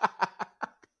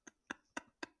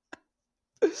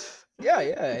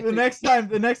 Yeah. The next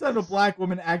time a black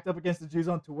woman act up against the Jews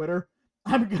on Twitter,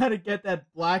 I'm gonna get that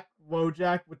black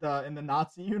Wojak with in the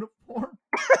Nazi uniform,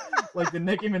 like the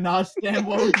Nicki Minaj stand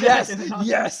Wojak.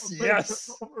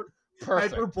 Yes.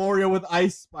 Perfect. Hyperborea with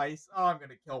Ice Spice. Oh, I'm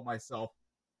gonna kill myself.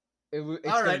 It's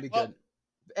gonna be good.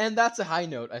 And that's a high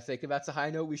note. I think that's a high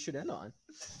note we should end on.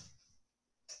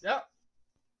 Yeah.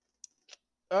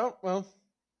 Oh well.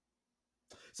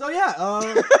 So yeah,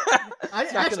 I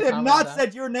actually have not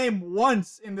said your name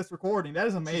once in this recording. That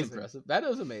is amazing. Impressive. That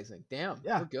is amazing. Damn.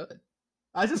 Yeah. We're good.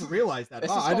 I just realized that.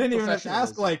 I didn't even have to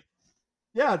ask. Like,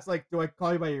 yeah, it's like, do I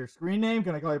call you by your screen name?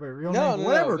 Can I call you by your real name?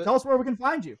 Whatever. Tell us where we can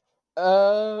find you.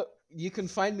 You can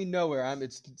find me nowhere.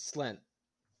 It's Lent.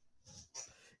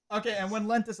 Okay, and when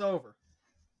Lent is over?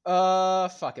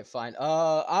 Fuck it, fine.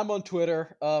 I'm on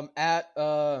Twitter. At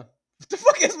what the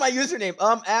fuck is my username?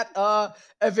 At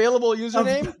available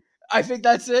username. I think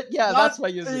that's it. Yeah, that's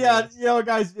my username. Yeah,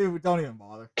 guys, dude, don't even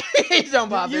bother. Don't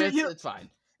bother. It's fine.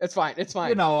 It's fine. It's fine.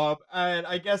 You know, and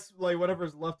I guess like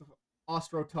whatever's left of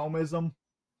Ostrotomism.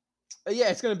 Yeah,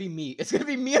 it's gonna be me. It's gonna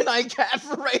be me and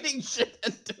iCat writing shit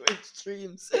and doing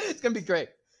streams. It's gonna be great.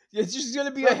 It's just gonna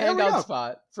be a hangout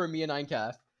spot for me and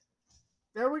iCat.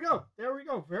 There we go.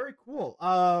 Very cool.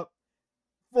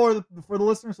 For the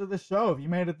listeners of this show, if you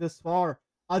made it this far,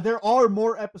 there are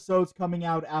more episodes coming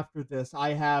out after this.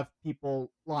 I have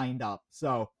people lined up,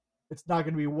 so it's not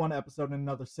going to be one episode in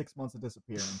another 6 months of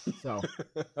disappearing. So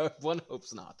one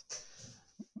hopes not.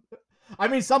 I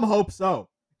mean, some hope so.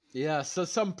 Yeah, so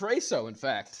some pray so. In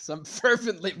fact, some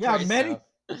fervently pray so.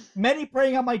 Many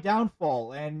praying on my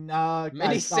downfall, and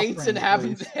many saints in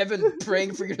heaven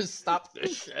praying for you to stop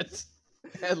this shit.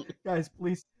 Guys,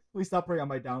 please stop praying on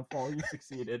my downfall. You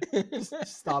succeeded.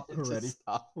 Just stop already. Just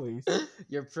stop. Please.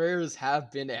 Your prayers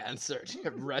have been answered.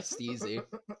 Rest easy.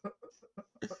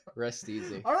 Rest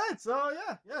easy. All right, so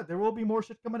yeah, there will be more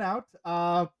shit coming out.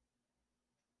 I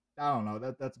don't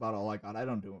know. That's about all I got. I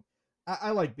don't do them.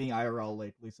 I like being IRL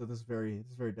lately, so this is very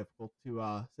difficult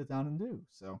to sit down and do.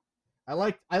 So I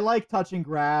like touching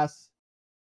grass.